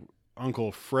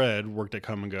Uncle Fred worked at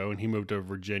Come and Go and he moved to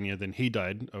Virginia. Then he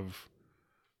died of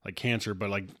like cancer, but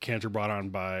like cancer brought on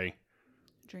by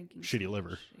drinking shitty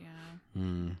liver.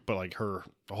 Yeah, but like the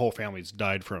whole family's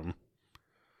died from.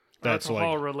 That's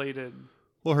alcohol like related.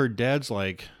 Well, her dad's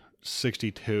like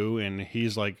 62 and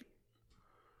he's like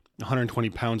 120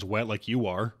 pounds wet like you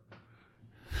are.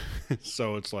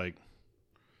 So it's like,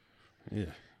 yeah.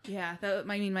 Yeah.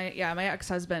 My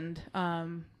ex-husband,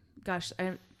 gosh,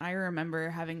 I remember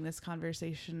having this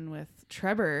conversation with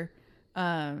Trebor,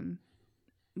 when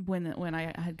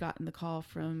I had gotten the call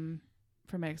from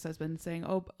my ex-husband saying,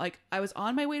 like I was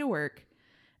on my way to work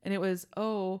and it was,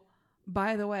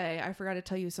 by the way, I forgot to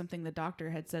tell you something the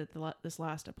doctor had said at this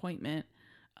last appointment.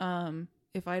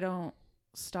 If I don't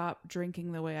stop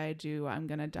drinking the way I do, I'm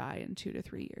going to die in 2 to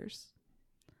 3 years.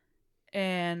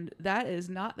 And that is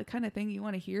not the kind of thing you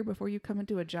want to hear before you come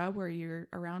into a job where you're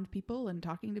around people and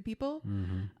talking to people.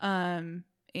 Mm-hmm.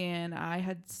 And I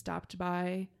had stopped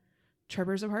by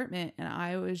Trevor's apartment and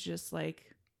I was just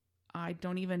like, I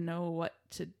don't even know what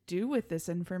to do with this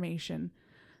information.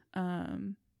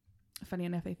 Funny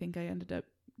enough, I think I ended up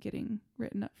getting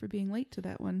written up for being late to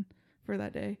that one for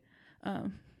that day.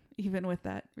 even with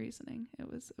that reasoning, it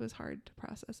was hard to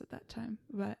process at that time.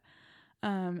 But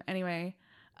anyway,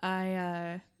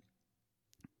 yeah,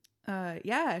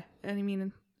 and I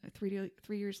mean, 3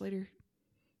 years later,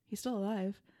 he's still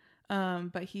alive,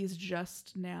 but he's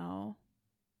just now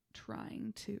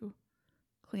trying to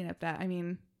clean up that. I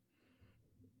mean,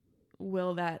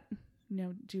 will that,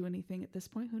 do anything at this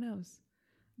point? Who knows?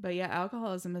 But yeah,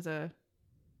 alcoholism is a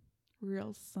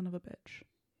real son of a bitch.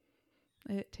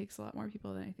 It takes a lot more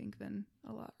people than I think than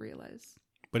a lot realize.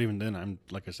 But even then, I'm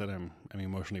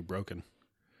emotionally broken.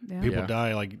 Yeah. People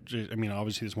die. Like, I mean,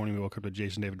 obviously this morning we woke up to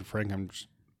Jason David Frank.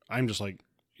 I'm just like,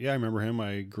 yeah, I remember him.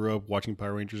 I grew up watching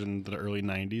Power Rangers in the early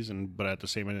 '90s, but at the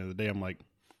same end of the day, I'm like,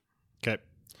 okay.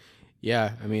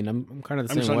 Yeah, I mean, I'm kind of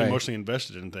the I'm same way. I'm emotionally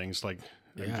invested in things. Like,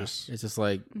 yeah, it's just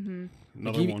like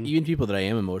another one. Even people that I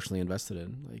am emotionally invested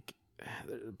in, like,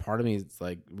 part of me is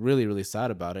like really, really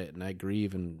sad about it, and I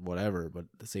grieve and whatever. But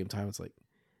at the same time, it's like,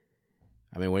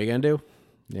 I mean, what are you gonna do?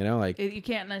 Like you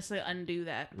can't necessarily undo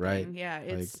that. Right? Thing. Yeah,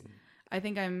 it's. Like,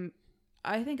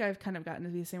 I think I've kind of gotten to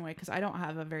be the same way because I don't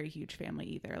have a very huge family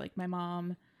either. Like my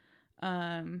mom,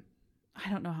 I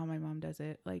don't know how my mom does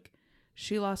it. Like,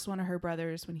 she lost one of her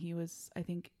brothers when he was, I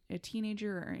think, a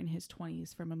teenager or in his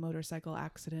 20s from a motorcycle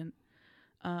accident.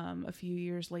 A few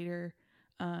years later,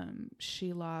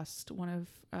 she lost one of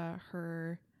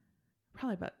her,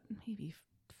 probably about maybe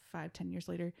 5-10 years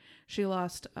later, she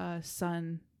lost a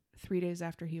son 3 days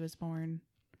after he was born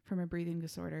from a breathing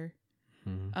disorder.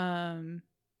 Mm-hmm.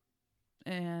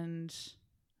 And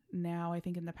now I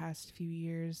think in the past few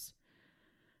years,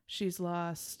 she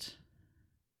lost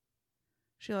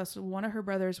one of her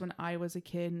brothers when I was a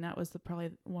kid, and that was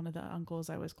probably one of the uncles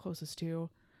I was closest to.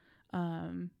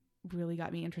 Really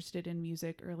got me interested in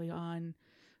music early on.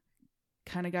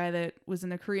 Kind of guy that was in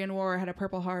the Korean War, had a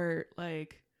Purple Heart,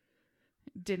 like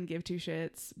didn't give two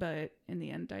shits, but in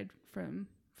the end died from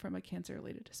a cancer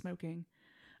related to smoking.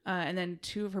 And then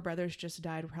 2 of her brothers just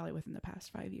died probably within the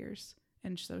past 5 years,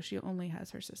 and so she only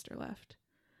has her sister left.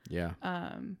 Yeah.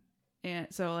 And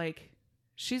so like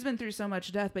she's been through so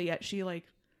much death, but yet she like,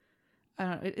 I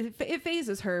don't know, it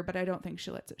phases her, but I don't think she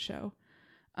lets it show.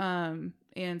 And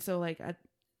so like,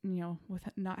 with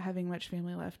not having much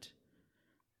family left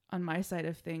on my side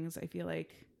of things, I feel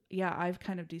like, yeah, I've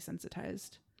kind of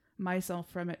desensitized myself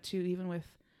from it too. Even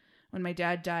when my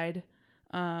dad died,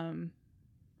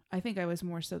 I think I was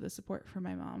more so the support for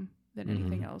my mom than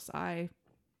anything else. I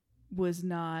was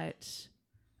not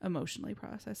emotionally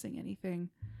processing anything.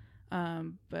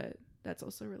 But that's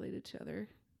also related to other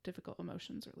difficult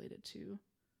emotions related to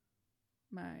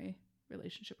my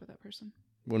relationship with that person.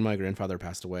 When my grandfather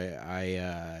passed away,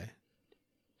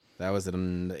 that was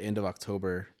in the end of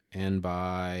October, and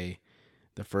by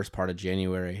the first part of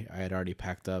January, I had already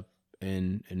packed up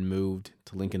and moved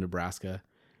to Lincoln, Nebraska.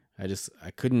 I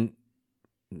couldn't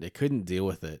deal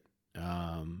with it.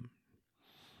 And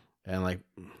like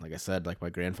I said, like my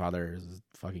grandfather is a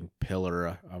fucking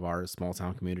pillar of our small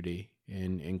town community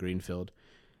in Greenfield.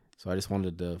 So I just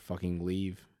wanted to fucking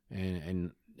leave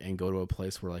and go to a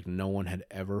place where like no one had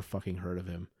ever fucking heard of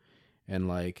him. And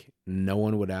like no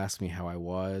one would ask me how I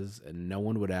was, and no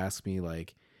one would ask me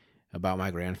like about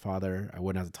my grandfather. I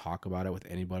wouldn't have to talk about it with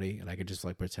anybody, and I could just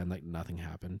like pretend like nothing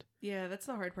happened. Yeah, that's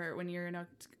the hard part when you're in a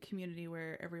community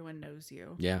where everyone knows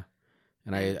you. Yeah.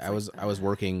 And I was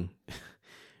working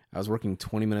I was working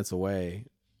 20 minutes away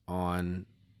on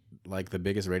like the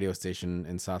biggest radio station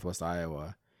in Southwest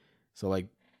Iowa. So like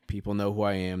people know who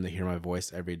I am, they hear my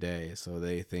voice every day, so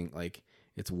they think like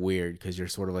it's weird because you're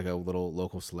sort of like a little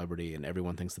local celebrity and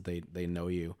everyone thinks that they know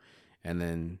you. And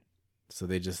then so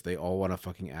they all want to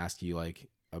fucking ask you like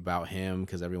about him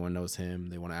because everyone knows him.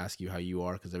 They want to ask you how you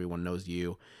are because everyone knows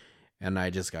you. And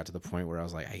I just got to the point where I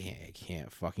was like, I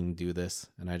can't fucking do this.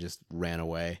 And I just ran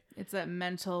away. It's that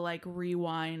mental like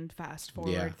rewind, fast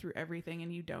forward through everything,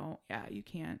 and you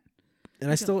can't.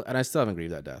 And I still haven't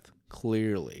grieved that death.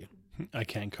 Clearly. I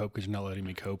can't cope because you're not letting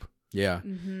me cope. Yeah.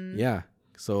 Mm-hmm. Yeah.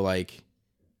 So like,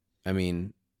 I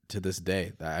mean, to this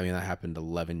day, that happened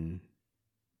 11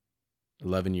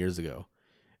 years ago.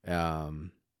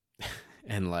 And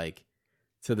like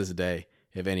to this day,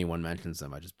 if anyone mentions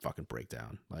them, I just fucking break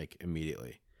down like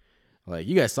immediately. Like,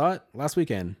 you guys saw it last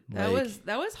weekend. That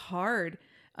was hard.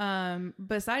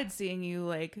 Besides seeing you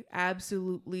like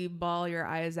absolutely bawl your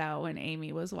eyes out when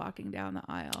Amy was walking down the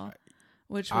aisle,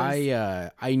 which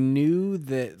was I knew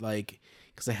that like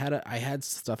because I had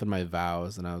stuff in my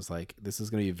vows and I was like, this is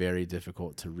gonna be very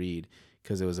difficult to read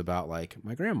because it was about like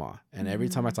my grandma, and every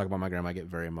time I talk about my grandma, I get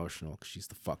very emotional because she's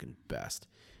the fucking best.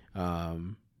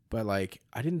 But like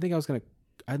I knew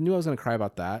I was gonna cry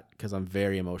about that because I'm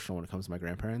very emotional when it comes to my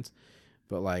grandparents.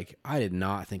 but like I did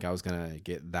not think I was gonna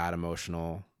get that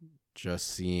emotional just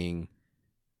seeing.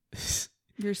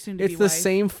 Your soon-to-be It's the wife.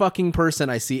 same fucking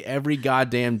person I see every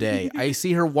goddamn day. I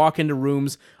see her walk into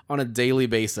rooms on a daily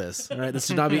basis. All right, this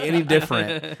should not be any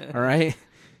different. All right,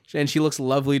 and she looks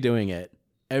lovely doing it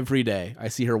every day. I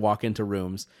see her walk into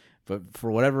rooms, but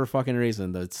for whatever fucking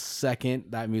reason, the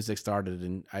second that music started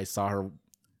and I saw her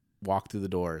walk through the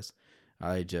doors,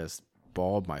 I just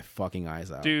bawled my fucking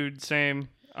eyes out. Dude, same.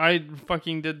 I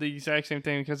fucking did the exact same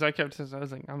thing because I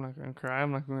was like, I'm not gonna cry.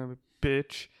 I'm not gonna be a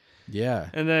bitch. Yeah.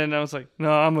 And then I was like,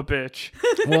 no, I'm a bitch.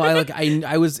 Well,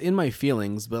 I was in my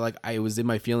feelings, but like I was in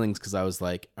my feelings because I was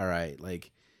like, all right,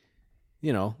 like,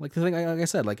 you know, like the thing, like I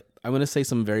said, like I'm gonna say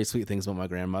some very sweet things about my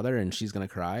grandmother, and she's gonna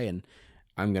cry, and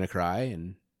I'm gonna cry,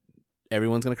 and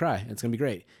everyone's gonna cry. It's gonna be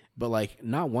great. But like,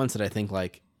 not once did I think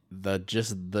like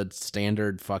the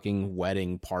standard fucking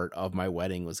wedding part of my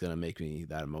wedding was gonna make me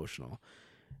that emotional.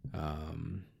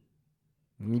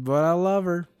 But I love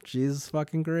her. She's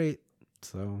fucking great.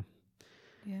 So.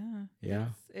 Yeah.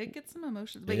 It gets some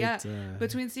emotions. But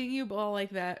between seeing you bawl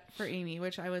like that for Amy,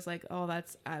 which I was like, oh,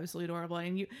 that's absolutely adorable.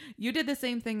 And you did the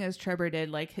same thing as Trebor did.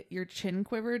 Like your chin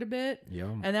quivered a bit. Yeah.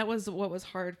 And that was what was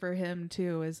hard for him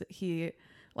too, is he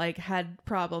like had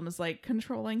problems like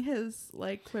controlling his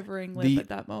like quivering lip at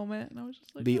that moment. And I was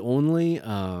just like, the only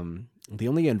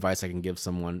advice I can give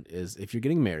someone is if you're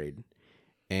getting married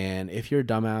and if your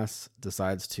dumbass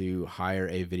decides to hire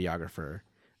a videographer,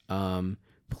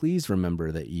 please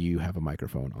remember that you have a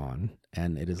microphone on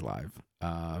and it is live,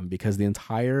 because the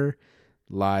entire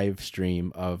live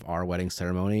stream of our wedding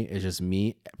ceremony is just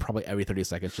me probably every 30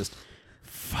 seconds just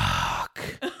fuck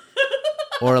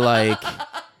or like,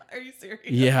 are you serious?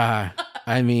 Yeah.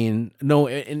 I mean, no,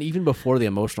 and even before the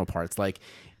emotional parts, like,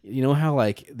 you know how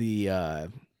like the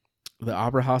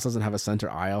opera house doesn't have a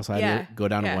center aisle, so I had to go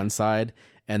down to one side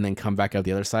and then come back out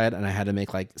the other side, and I had to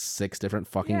make like 6 different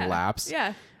fucking laps.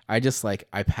 Yeah. I just like,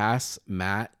 I pass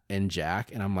Matt and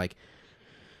Jack and I'm like,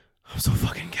 I'm so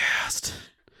fucking gassed.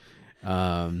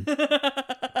 Yeah.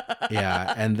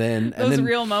 And then those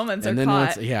real moments and are then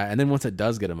caught. And then once it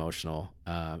does get emotional,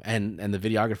 and the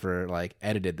videographer like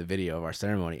edited the video of our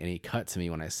ceremony and he cut to me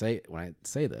when I say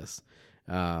this.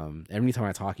 Every time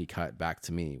I talk, he cut back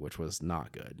to me, which was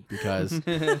not good because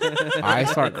I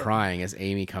start crying as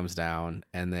Amy comes down,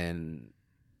 and then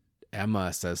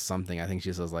Emma says something. I think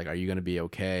she says like, "Are you gonna be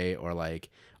okay?" Or like,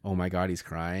 "Oh my God, he's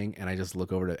crying." And I just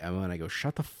look over to Emma and I go,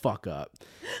 "Shut the fuck up."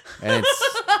 And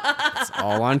it's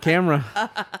all on camera.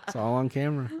 It's all on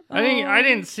camera. I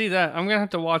didn't see that. I'm gonna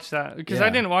have to watch that because I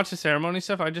didn't watch the ceremony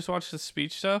stuff. I just watched the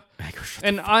speech stuff. I go, "Shut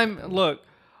and the fuck I'm up." Look,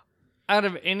 out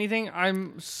of anything,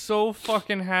 I'm so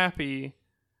fucking happy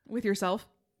With yourself?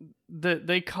 that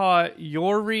they caught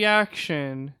your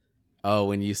reaction. Oh,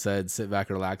 when you said sit back,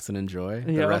 relax, and enjoy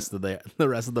the rest of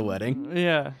the wedding.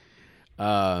 Yeah.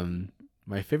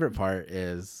 My favorite part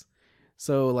is,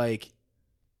 so like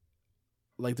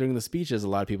during the speeches, a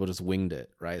lot of people just winged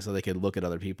it, right? So they could look at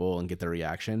other people and get their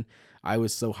reaction. I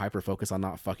was so hyper focused on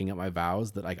not fucking up my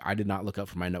vows that like I did not look up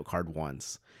for my note card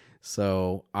once.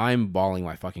 So I'm bawling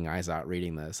my fucking eyes out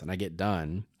reading this, and I get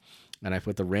done. And I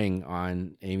put the ring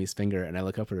on Amy's finger, and I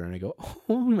look up at her, and I go,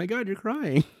 "Oh my God, you're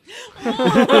crying!"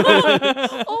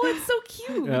 Oh, it's so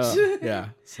cute. Yeah.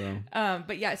 So.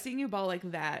 But yeah, seeing you bawl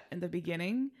like that in the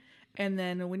beginning, and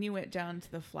then when you went down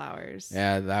to the flowers,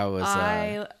 Yeah, that was.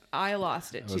 I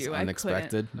lost it It was too.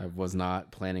 unexpected. I was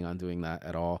not planning on doing that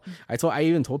at all. I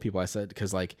even told people, I said,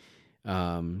 because like,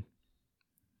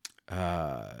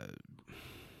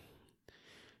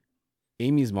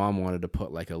 Amy's mom wanted to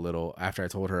put like a little, after I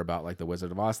told her about like the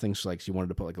Wizard of Oz thing, she wanted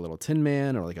to put like a little Tin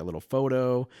Man or like a little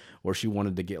photo, or she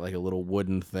wanted to get like a little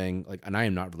wooden thing. Like, and I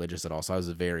am not religious at all, so I was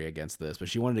very against this, but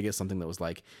she wanted to get something that was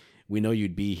like, "We know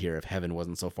you'd be here if heaven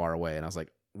wasn't so far away." And I was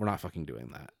like, we're not fucking doing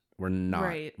that. We're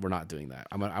not doing that.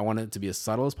 I want it to be as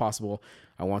subtle as possible.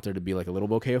 I want there to be like a little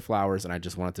bouquet of flowers, and I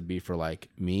just want it to be for like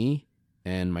me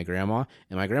and my grandma.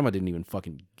 And my grandma didn't even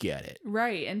fucking get it.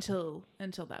 Right, until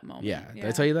that moment. Yeah. Did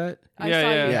I tell you that?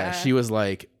 Yeah. She was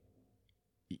like,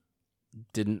 I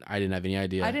didn't have any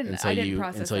idea I didn't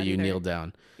process until that you either. kneeled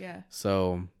down. Yeah.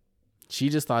 So she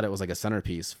just thought it was like a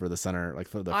centerpiece for the center, like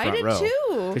for the front I did row.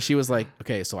 too. Because she was like,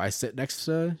 okay, so I sit next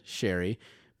to Sherry,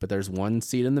 but there's one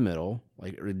seat in the middle,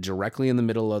 like directly in the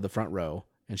middle of the front row.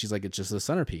 And she's like, it's just a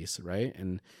centerpiece, right?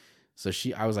 And so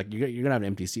I was like, you're gonna have an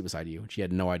empty seat beside you. She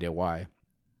had no idea why.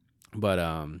 But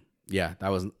yeah, that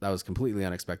was completely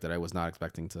unexpected. I was not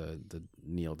expecting to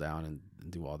kneel down and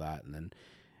do all that, and then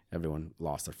everyone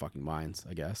lost their fucking minds,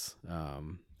 I guess.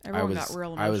 Everyone got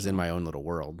real emotional. I was in my own little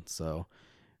world, so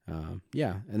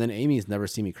Yeah. And then Amy's never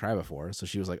seen me cry before. So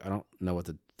she was like, I don't know what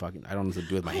to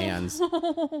do with my hands.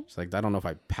 She's like, I don't know if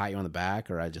I pat you on the back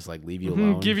or I just like leave you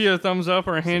alone. Give you a thumbs up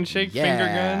or a handshake, yeah.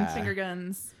 finger guns. Finger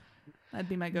guns. That'd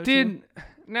be my go-to.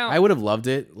 I would have loved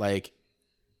it. Like,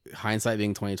 hindsight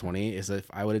being 2020 is if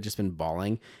I would have just been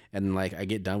bawling and like I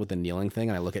get done with the kneeling thing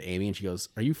and I look at Amy and she goes,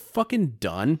 "Are you fucking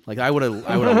done?" Like I would have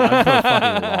fucking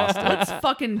lost it. Let's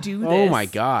fucking do this. Oh my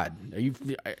god,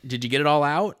 did you get it all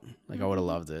out? Like I would have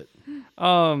loved it.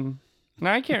 Now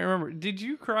I can't remember. Did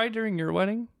you cry during your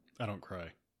wedding? I don't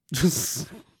cry. That's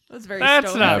That's not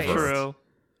stone-faced. true.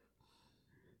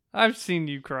 I've seen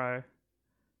you cry.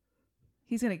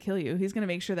 He's gonna kill you. He's gonna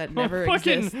make sure that never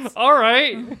Fucking, exists. all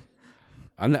right.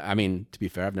 I mean, to be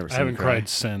fair, I've never seen I haven't you cry. cried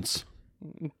since.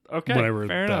 Okay. Whatever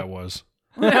fair that enough. was.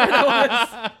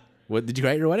 What did you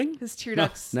cry at your wedding? His tear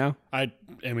ducts. No. I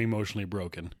am emotionally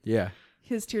broken. Yeah.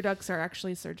 His tear ducts are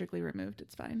actually surgically removed.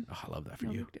 It's fine. Oh, I love that for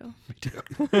No you. big deal.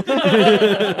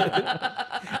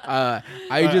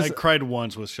 I cried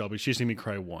once with Shelby. She's seen me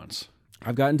cry once.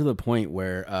 I've gotten to the point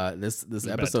where this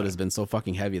episode time. has been so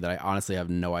fucking heavy that I honestly have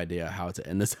no idea how to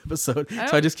end this episode.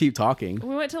 So I just keep talking.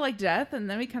 We went to like death, and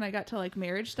then we kind of got to like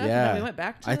marriage stuff, Yeah. and then we went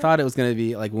back to I thought it was going to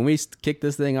be like when we kicked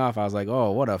this thing off, I was like,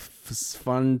 oh, what a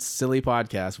fun, silly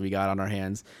podcast we got on our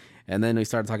hands. And then we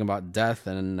started talking about death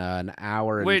and an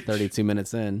hour and 32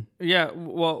 minutes in. Yeah,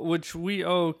 well, which we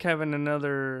owe Kevin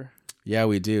another. Yeah,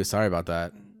 we do. Sorry about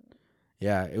that.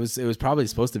 Yeah, it was probably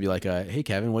supposed to be like a, hey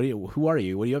Kevin, who are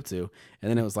you? What are you up to? And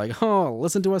then it was like, oh,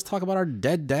 listen to us talk about our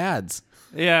dead dads.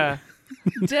 Yeah.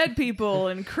 dead people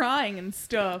and crying and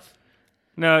stuff.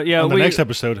 No, yeah. On the next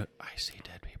episode, I see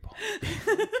dead people.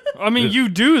 I mean, you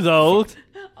do though.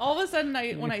 All of a sudden,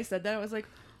 when I said that, I was like,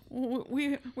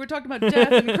 we're talking about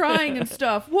death and crying and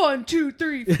stuff. 1, 2,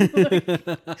 3.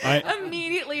 I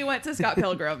immediately went to Scott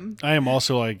Pilgrim. I am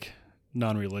also like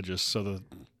non-religious, so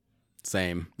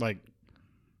Same. Like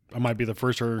I might be the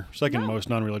first or second most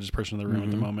non-religious person in the room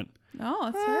at the moment.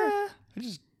 Oh, that's fair. I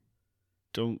just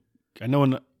don't. I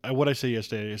know what I said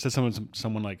yesterday. I said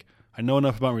someone like, I know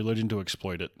enough about religion to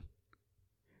exploit it.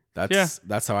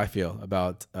 That's how I feel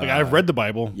about. Like I've read the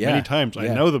Bible many times. I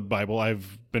know the Bible.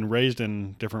 I've been raised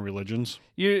in different religions.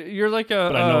 You're like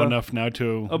but I know enough now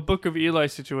to a Book of Eli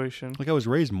situation. Like I was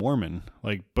raised Mormon.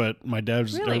 Like, but my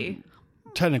dad's really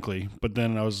technically. But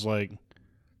then I was like,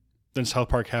 then South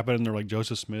Park happened, and they're like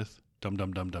Joseph Smith. Dumb. I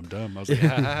was like,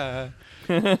 I've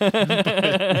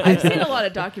seen a lot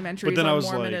of documentaries on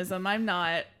Mormonism. Like,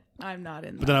 I'm not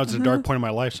in that. But then I was at a dark point in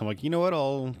my life, so I'm like, you know what?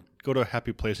 I'll go to a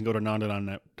happy place and go to a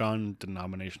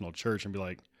non-denominational church and be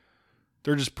like,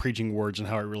 they're just preaching words and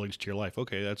how it relates to your life.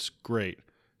 Okay, that's great.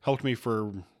 Helped me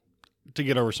to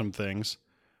get over some things.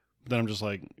 But then I'm just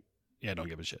like, yeah, don't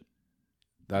give a shit.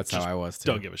 That's just how I was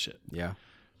too. Don't give a shit. Yeah.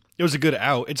 It was a good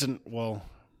out.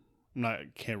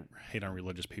 Can't hate on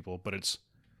religious people, but it's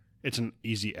an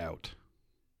easy out.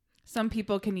 Some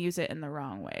people can use it in the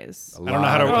wrong ways. I don't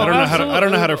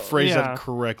know how to phrase that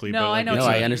correctly. No, but like, I know. No,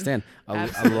 I understand.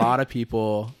 A lot of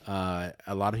people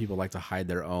like to hide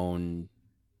their own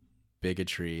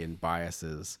bigotry and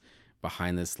biases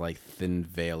behind this like thin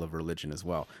veil of religion as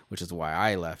well, which is why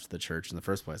I left the church in the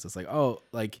first place. It's like, oh,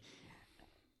 like,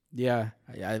 yeah,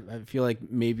 I feel like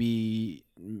maybe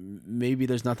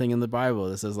there's nothing in the Bible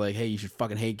that says like, hey, you should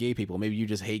fucking hate gay people. Maybe you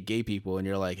just hate gay people and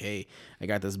you're like, hey, I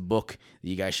got this book that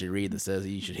you guys should read that says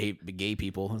you should hate gay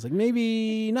people. It's like,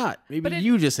 maybe not. Maybe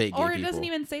you just hate gay people. Or it doesn't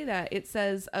even say that. It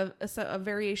says a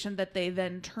variation that they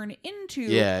then turn into.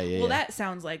 Yeah. That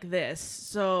sounds like this.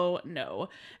 So no.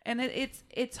 And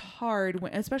it's hard,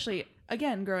 especially,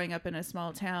 again, growing up in a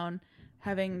small town,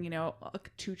 having,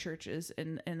 2 churches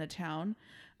in the town.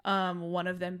 One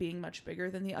of them being much bigger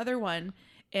than the other one,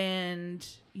 and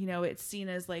it's seen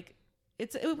as like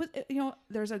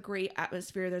there's a great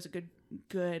atmosphere, there's a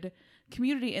good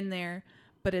community in there,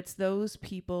 but it's those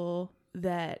people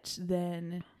that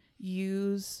then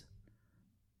use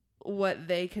what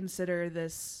they consider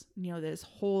this this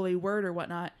holy word or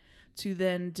whatnot to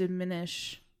then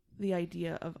diminish the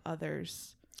idea of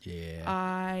others. Yeah,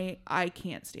 I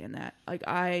can't stand that. Like,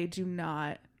 I do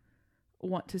not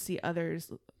want to see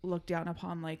others looked down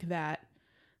upon like that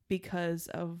because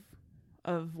of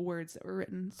words that were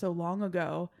written so long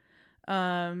ago.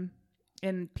 And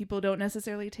people don't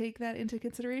necessarily take that into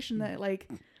consideration, that like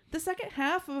the second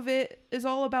half of it is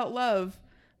all about love,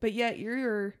 but yet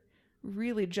you're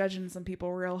really judging some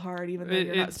people real hard, even though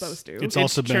you're not supposed to. It's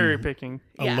also been cherry picking,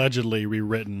 allegedly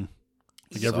rewritten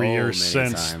like every year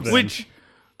since then. Which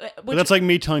but that's like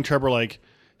me telling Trebor, like,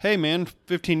 hey man,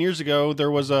 15 years ago there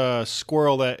was a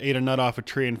squirrel that ate a nut off a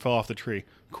tree and fell off the tree.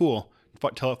 Cool.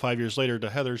 Tell it 5 years later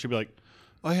to Heather, she'd be like,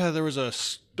 Oh yeah, there was a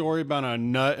story about a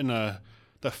nut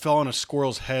that fell on a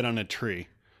squirrel's head on a tree.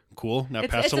 Cool. Now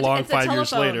pass along 5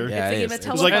 years later. Yeah, it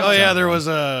was like, oh yeah, there was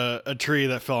a tree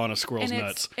that fell on a squirrel's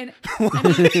nuts. And I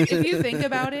mean, if you think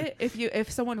about it, if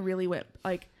someone really went,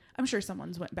 like, I'm sure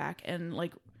someone's went back and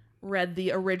like read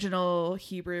the original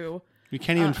Hebrew. You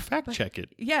can't even fact check it.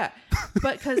 Yeah,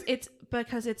 but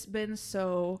because it's been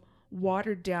so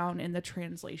watered down in the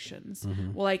translations.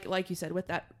 Mm-hmm. Well, like you said with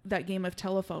that game of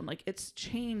telephone, like it's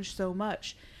changed so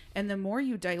much. And the more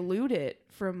you dilute it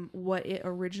from what it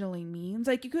originally means,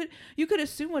 like you could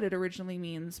assume what it originally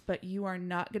means, but you are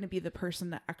not going to be the person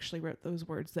that actually wrote those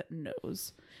words that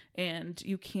knows. And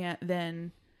you can't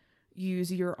then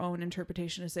use your own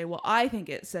interpretation to say, well, I think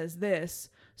it says this,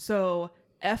 so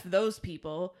F those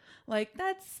people. Like,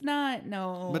 that's not,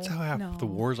 no. That's how half the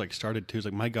wars like started too. It's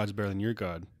like, my God's better than your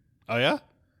God. Oh yeah?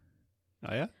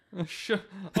 Oh yeah? I'll show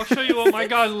you what my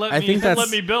God let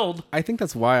me build. I think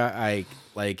that's why I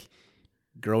like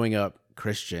growing up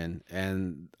Christian,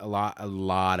 and a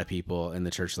lot of people in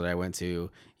the church that I went to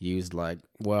used like,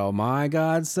 well, my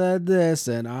God said this,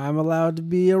 and I'm allowed to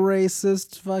be a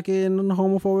racist, fucking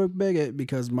homophobic bigot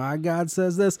because my God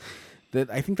says this.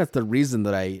 That I think that's the reason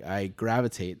that I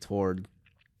gravitate toward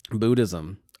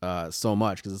Buddhism so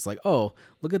much, because it's like, oh,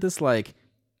 look at this like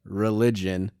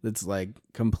religion that's like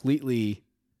completely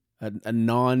a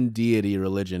non-deity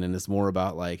religion, and it's more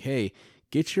about like, hey,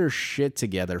 get your shit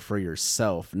together for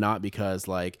yourself, not because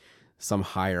like some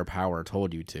higher power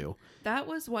told you to. That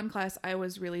was one class I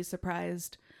was really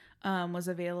surprised was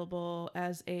available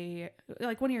as a,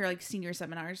 like, one of your like senior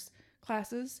seminars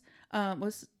classes.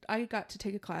 Was I got to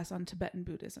take a class on Tibetan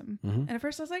Buddhism. Mm-hmm. And at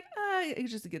first I was like, it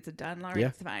just gets it done. All right,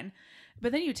 it's fine.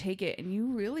 But then you take it and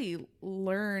you really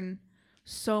learn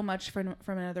so much from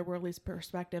another worldly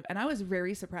perspective. And I was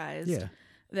very surprised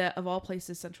that of all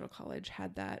places, Central College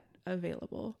had that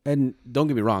available. And don't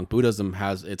get me wrong, Buddhism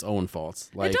has its own faults.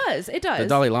 Like, it does. The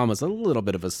Dalai Lama is a little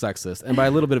bit of a sexist. And by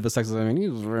a little bit of a sexist, I mean,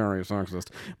 he's very sexist.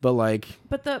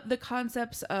 But the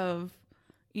concepts of,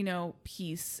 you know,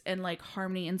 peace and like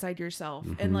harmony inside yourself,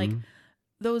 mm-hmm. and like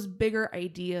those bigger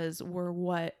ideas were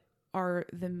what are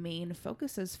the main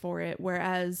focuses for it.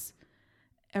 Whereas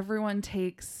everyone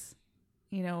takes,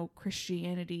 you know,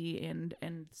 Christianity and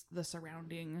the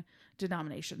surrounding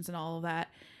denominations and all of that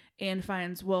and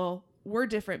finds, well, we're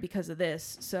different because of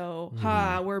this, so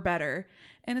we're better.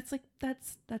 And it's like,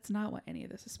 that's not what any of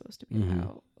this is supposed to be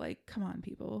about. Like, come on,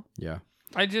 people. Yeah.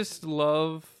 I just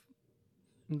love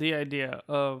the idea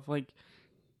of like,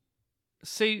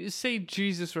 say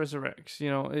Jesus resurrects, you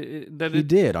know, he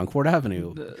did on Court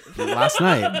Avenue last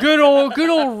night. Good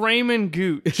old Raymond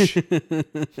Gooch.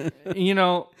 You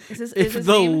know, if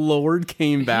the Lord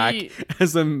came back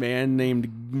as a man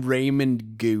named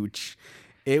Raymond Gooch,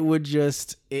 it would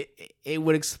just it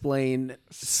would explain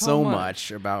so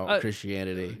much about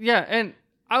Christianity. Yeah, and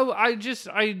I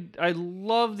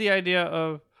love the idea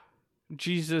of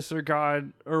Jesus or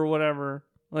God or whatever,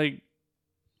 like,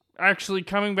 actually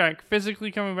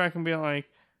physically coming back and being like,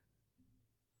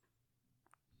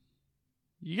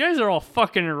 you guys are all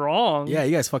fucking wrong. Yeah,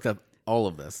 you guys fucked up all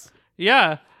of this.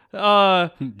 Yeah.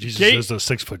 Jesus is a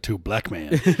 6'2" black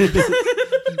man.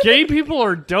 Gay people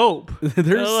are dope.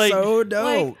 They're like, so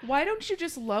dope. Like, why don't you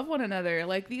just love one another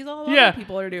like these all other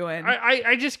people are doing?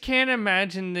 I just can't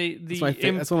imagine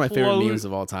that's one of my favorite memes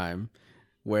of all time,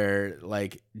 where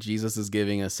like Jesus is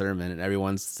giving a sermon and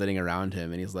everyone's sitting around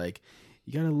him and he's like,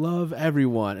 you gotta love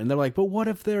everyone, and they're like, but what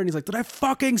if they're, and he's like, did I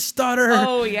fucking stutter?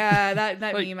 Oh yeah, that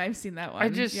like, meme, I've seen that one. I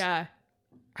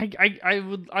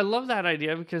love that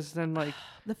idea, because then like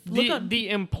the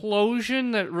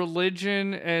implosion that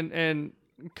religion and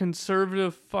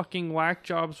conservative fucking whack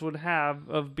jobs would have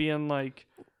of being like,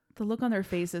 the look on their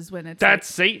faces when it's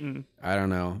that's like, Satan. I don't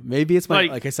know. Maybe it's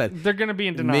like I said, they're gonna be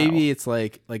in denial. Maybe it's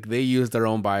like they use their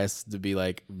own bias to be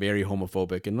like very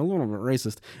homophobic and a little bit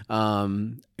racist.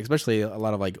 Especially a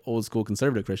lot of like old school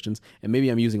conservative Christians. And maybe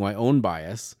I'm using my own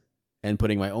bias and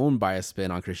putting my own bias spin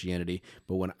on Christianity.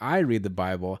 But when I read the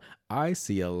Bible, I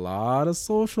see a lot of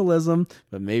socialism.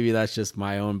 But maybe that's just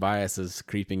my own biases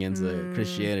creeping into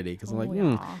Christianity. Because I'm like,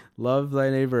 love thy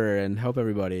neighbor and help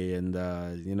everybody, and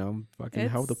fucking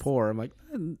help the poor. I'm like,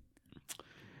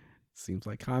 seems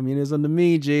like communism to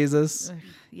me, Jesus.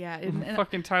 Yeah. And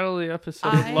fucking title of the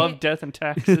episode: Love, Death, and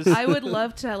Taxes. I would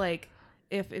love to, like,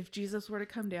 if Jesus were to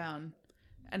come down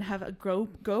and have a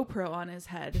GoPro on his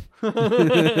head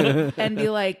and be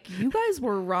like, you guys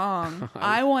were wrong.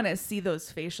 I want to see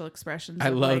those facial expressions. I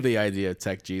love the idea of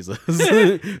tech Jesus.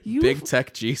 Big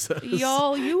tech Jesus.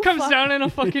 Y'all, comes down in a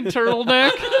fucking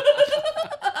turtleneck.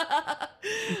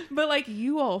 But like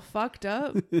you all fucked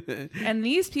up, and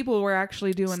these people were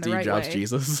actually doing Steve the right Jobs way.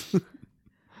 Jesus.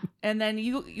 And then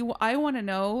I want to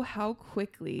know how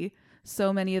quickly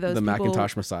so many of those the people,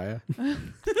 Macintosh Messiah.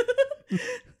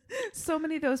 so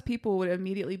many of those people would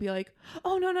immediately be like,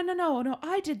 "Oh no,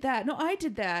 I did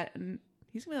that," and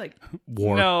he's gonna be like,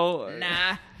 War. No.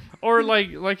 "Nah." Or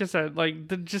like I said, like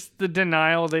the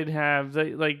denial they'd have,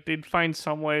 they'd find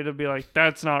some way to be like,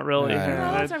 that's not really Yeah. him.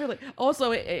 No, that's not really.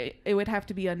 Also, it would have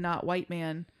to be a not white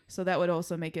man, so that would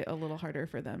also make it a little harder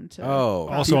for them to. Oh,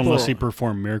 Also, unless he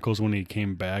performed miracles when he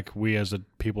came back, we as the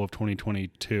people of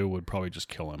 2022 would probably just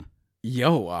kill him.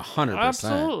 Yo, 100%.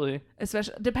 Absolutely.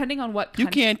 Especially depending on what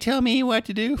country, can't tell me what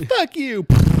to do. Fuck you.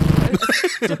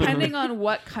 depending on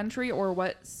what country or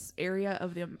what area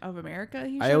of America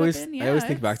he showed up in. Yeah, I always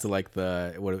think back to like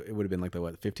it would have been like the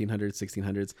 1500s,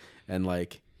 1600s, and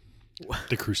like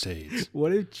The Crusades.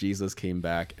 what if Jesus came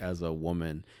back as a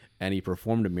woman and he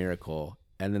performed a miracle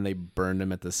and then they burned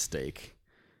him at the stake?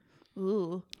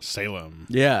 Ooh. Salem.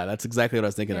 Yeah, that's exactly what I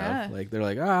was thinking Yeah. of. Like they're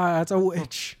like, that's a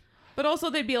witch. But also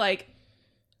they'd be like,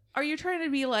 are you trying to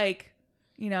be like,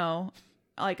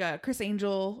 like a Chris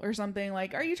Angel or something?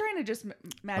 Like, are you trying to just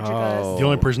magic us? The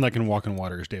only person that can walk on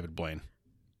water is David Blaine.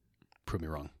 Prove me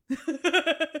wrong.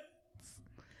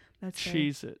 That's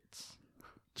Cheez-Its.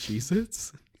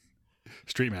 Cheez-Its?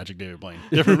 Street magic, David Blaine.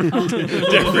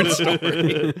 Different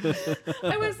story.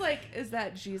 I was like, is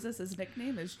that Jesus'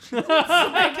 nickname? Is Jesus? Like,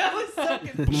 I was so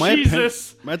confused. My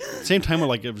Jesus. At the same time,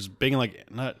 like it was being like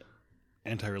not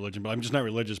anti-religion, but I'm just not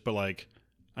religious. But like,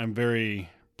 I'm very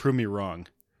prove me wrong.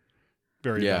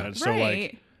 Very bad. So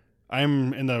like,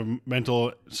 I'm in the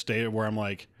mental state where I'm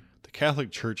like, the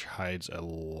Catholic Church hides a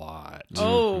lot.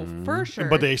 Oh, for sure.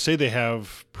 But they say they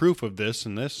have proof of this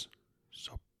and this,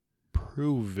 so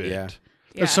prove it. Yeah.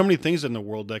 There's so many things in the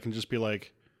world that can just be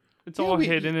like, It's all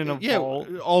hidden in a vault.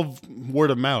 all word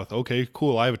of mouth. Okay,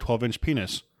 cool. I have a 12-inch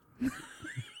penis.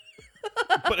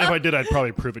 But if I did, I'd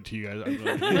probably prove it to you guys.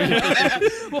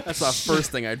 That's the first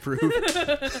thing I'd prove.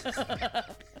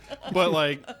 But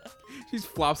like, She just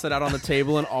flops it out on the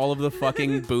table and all of the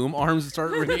fucking boom arms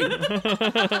start ringing.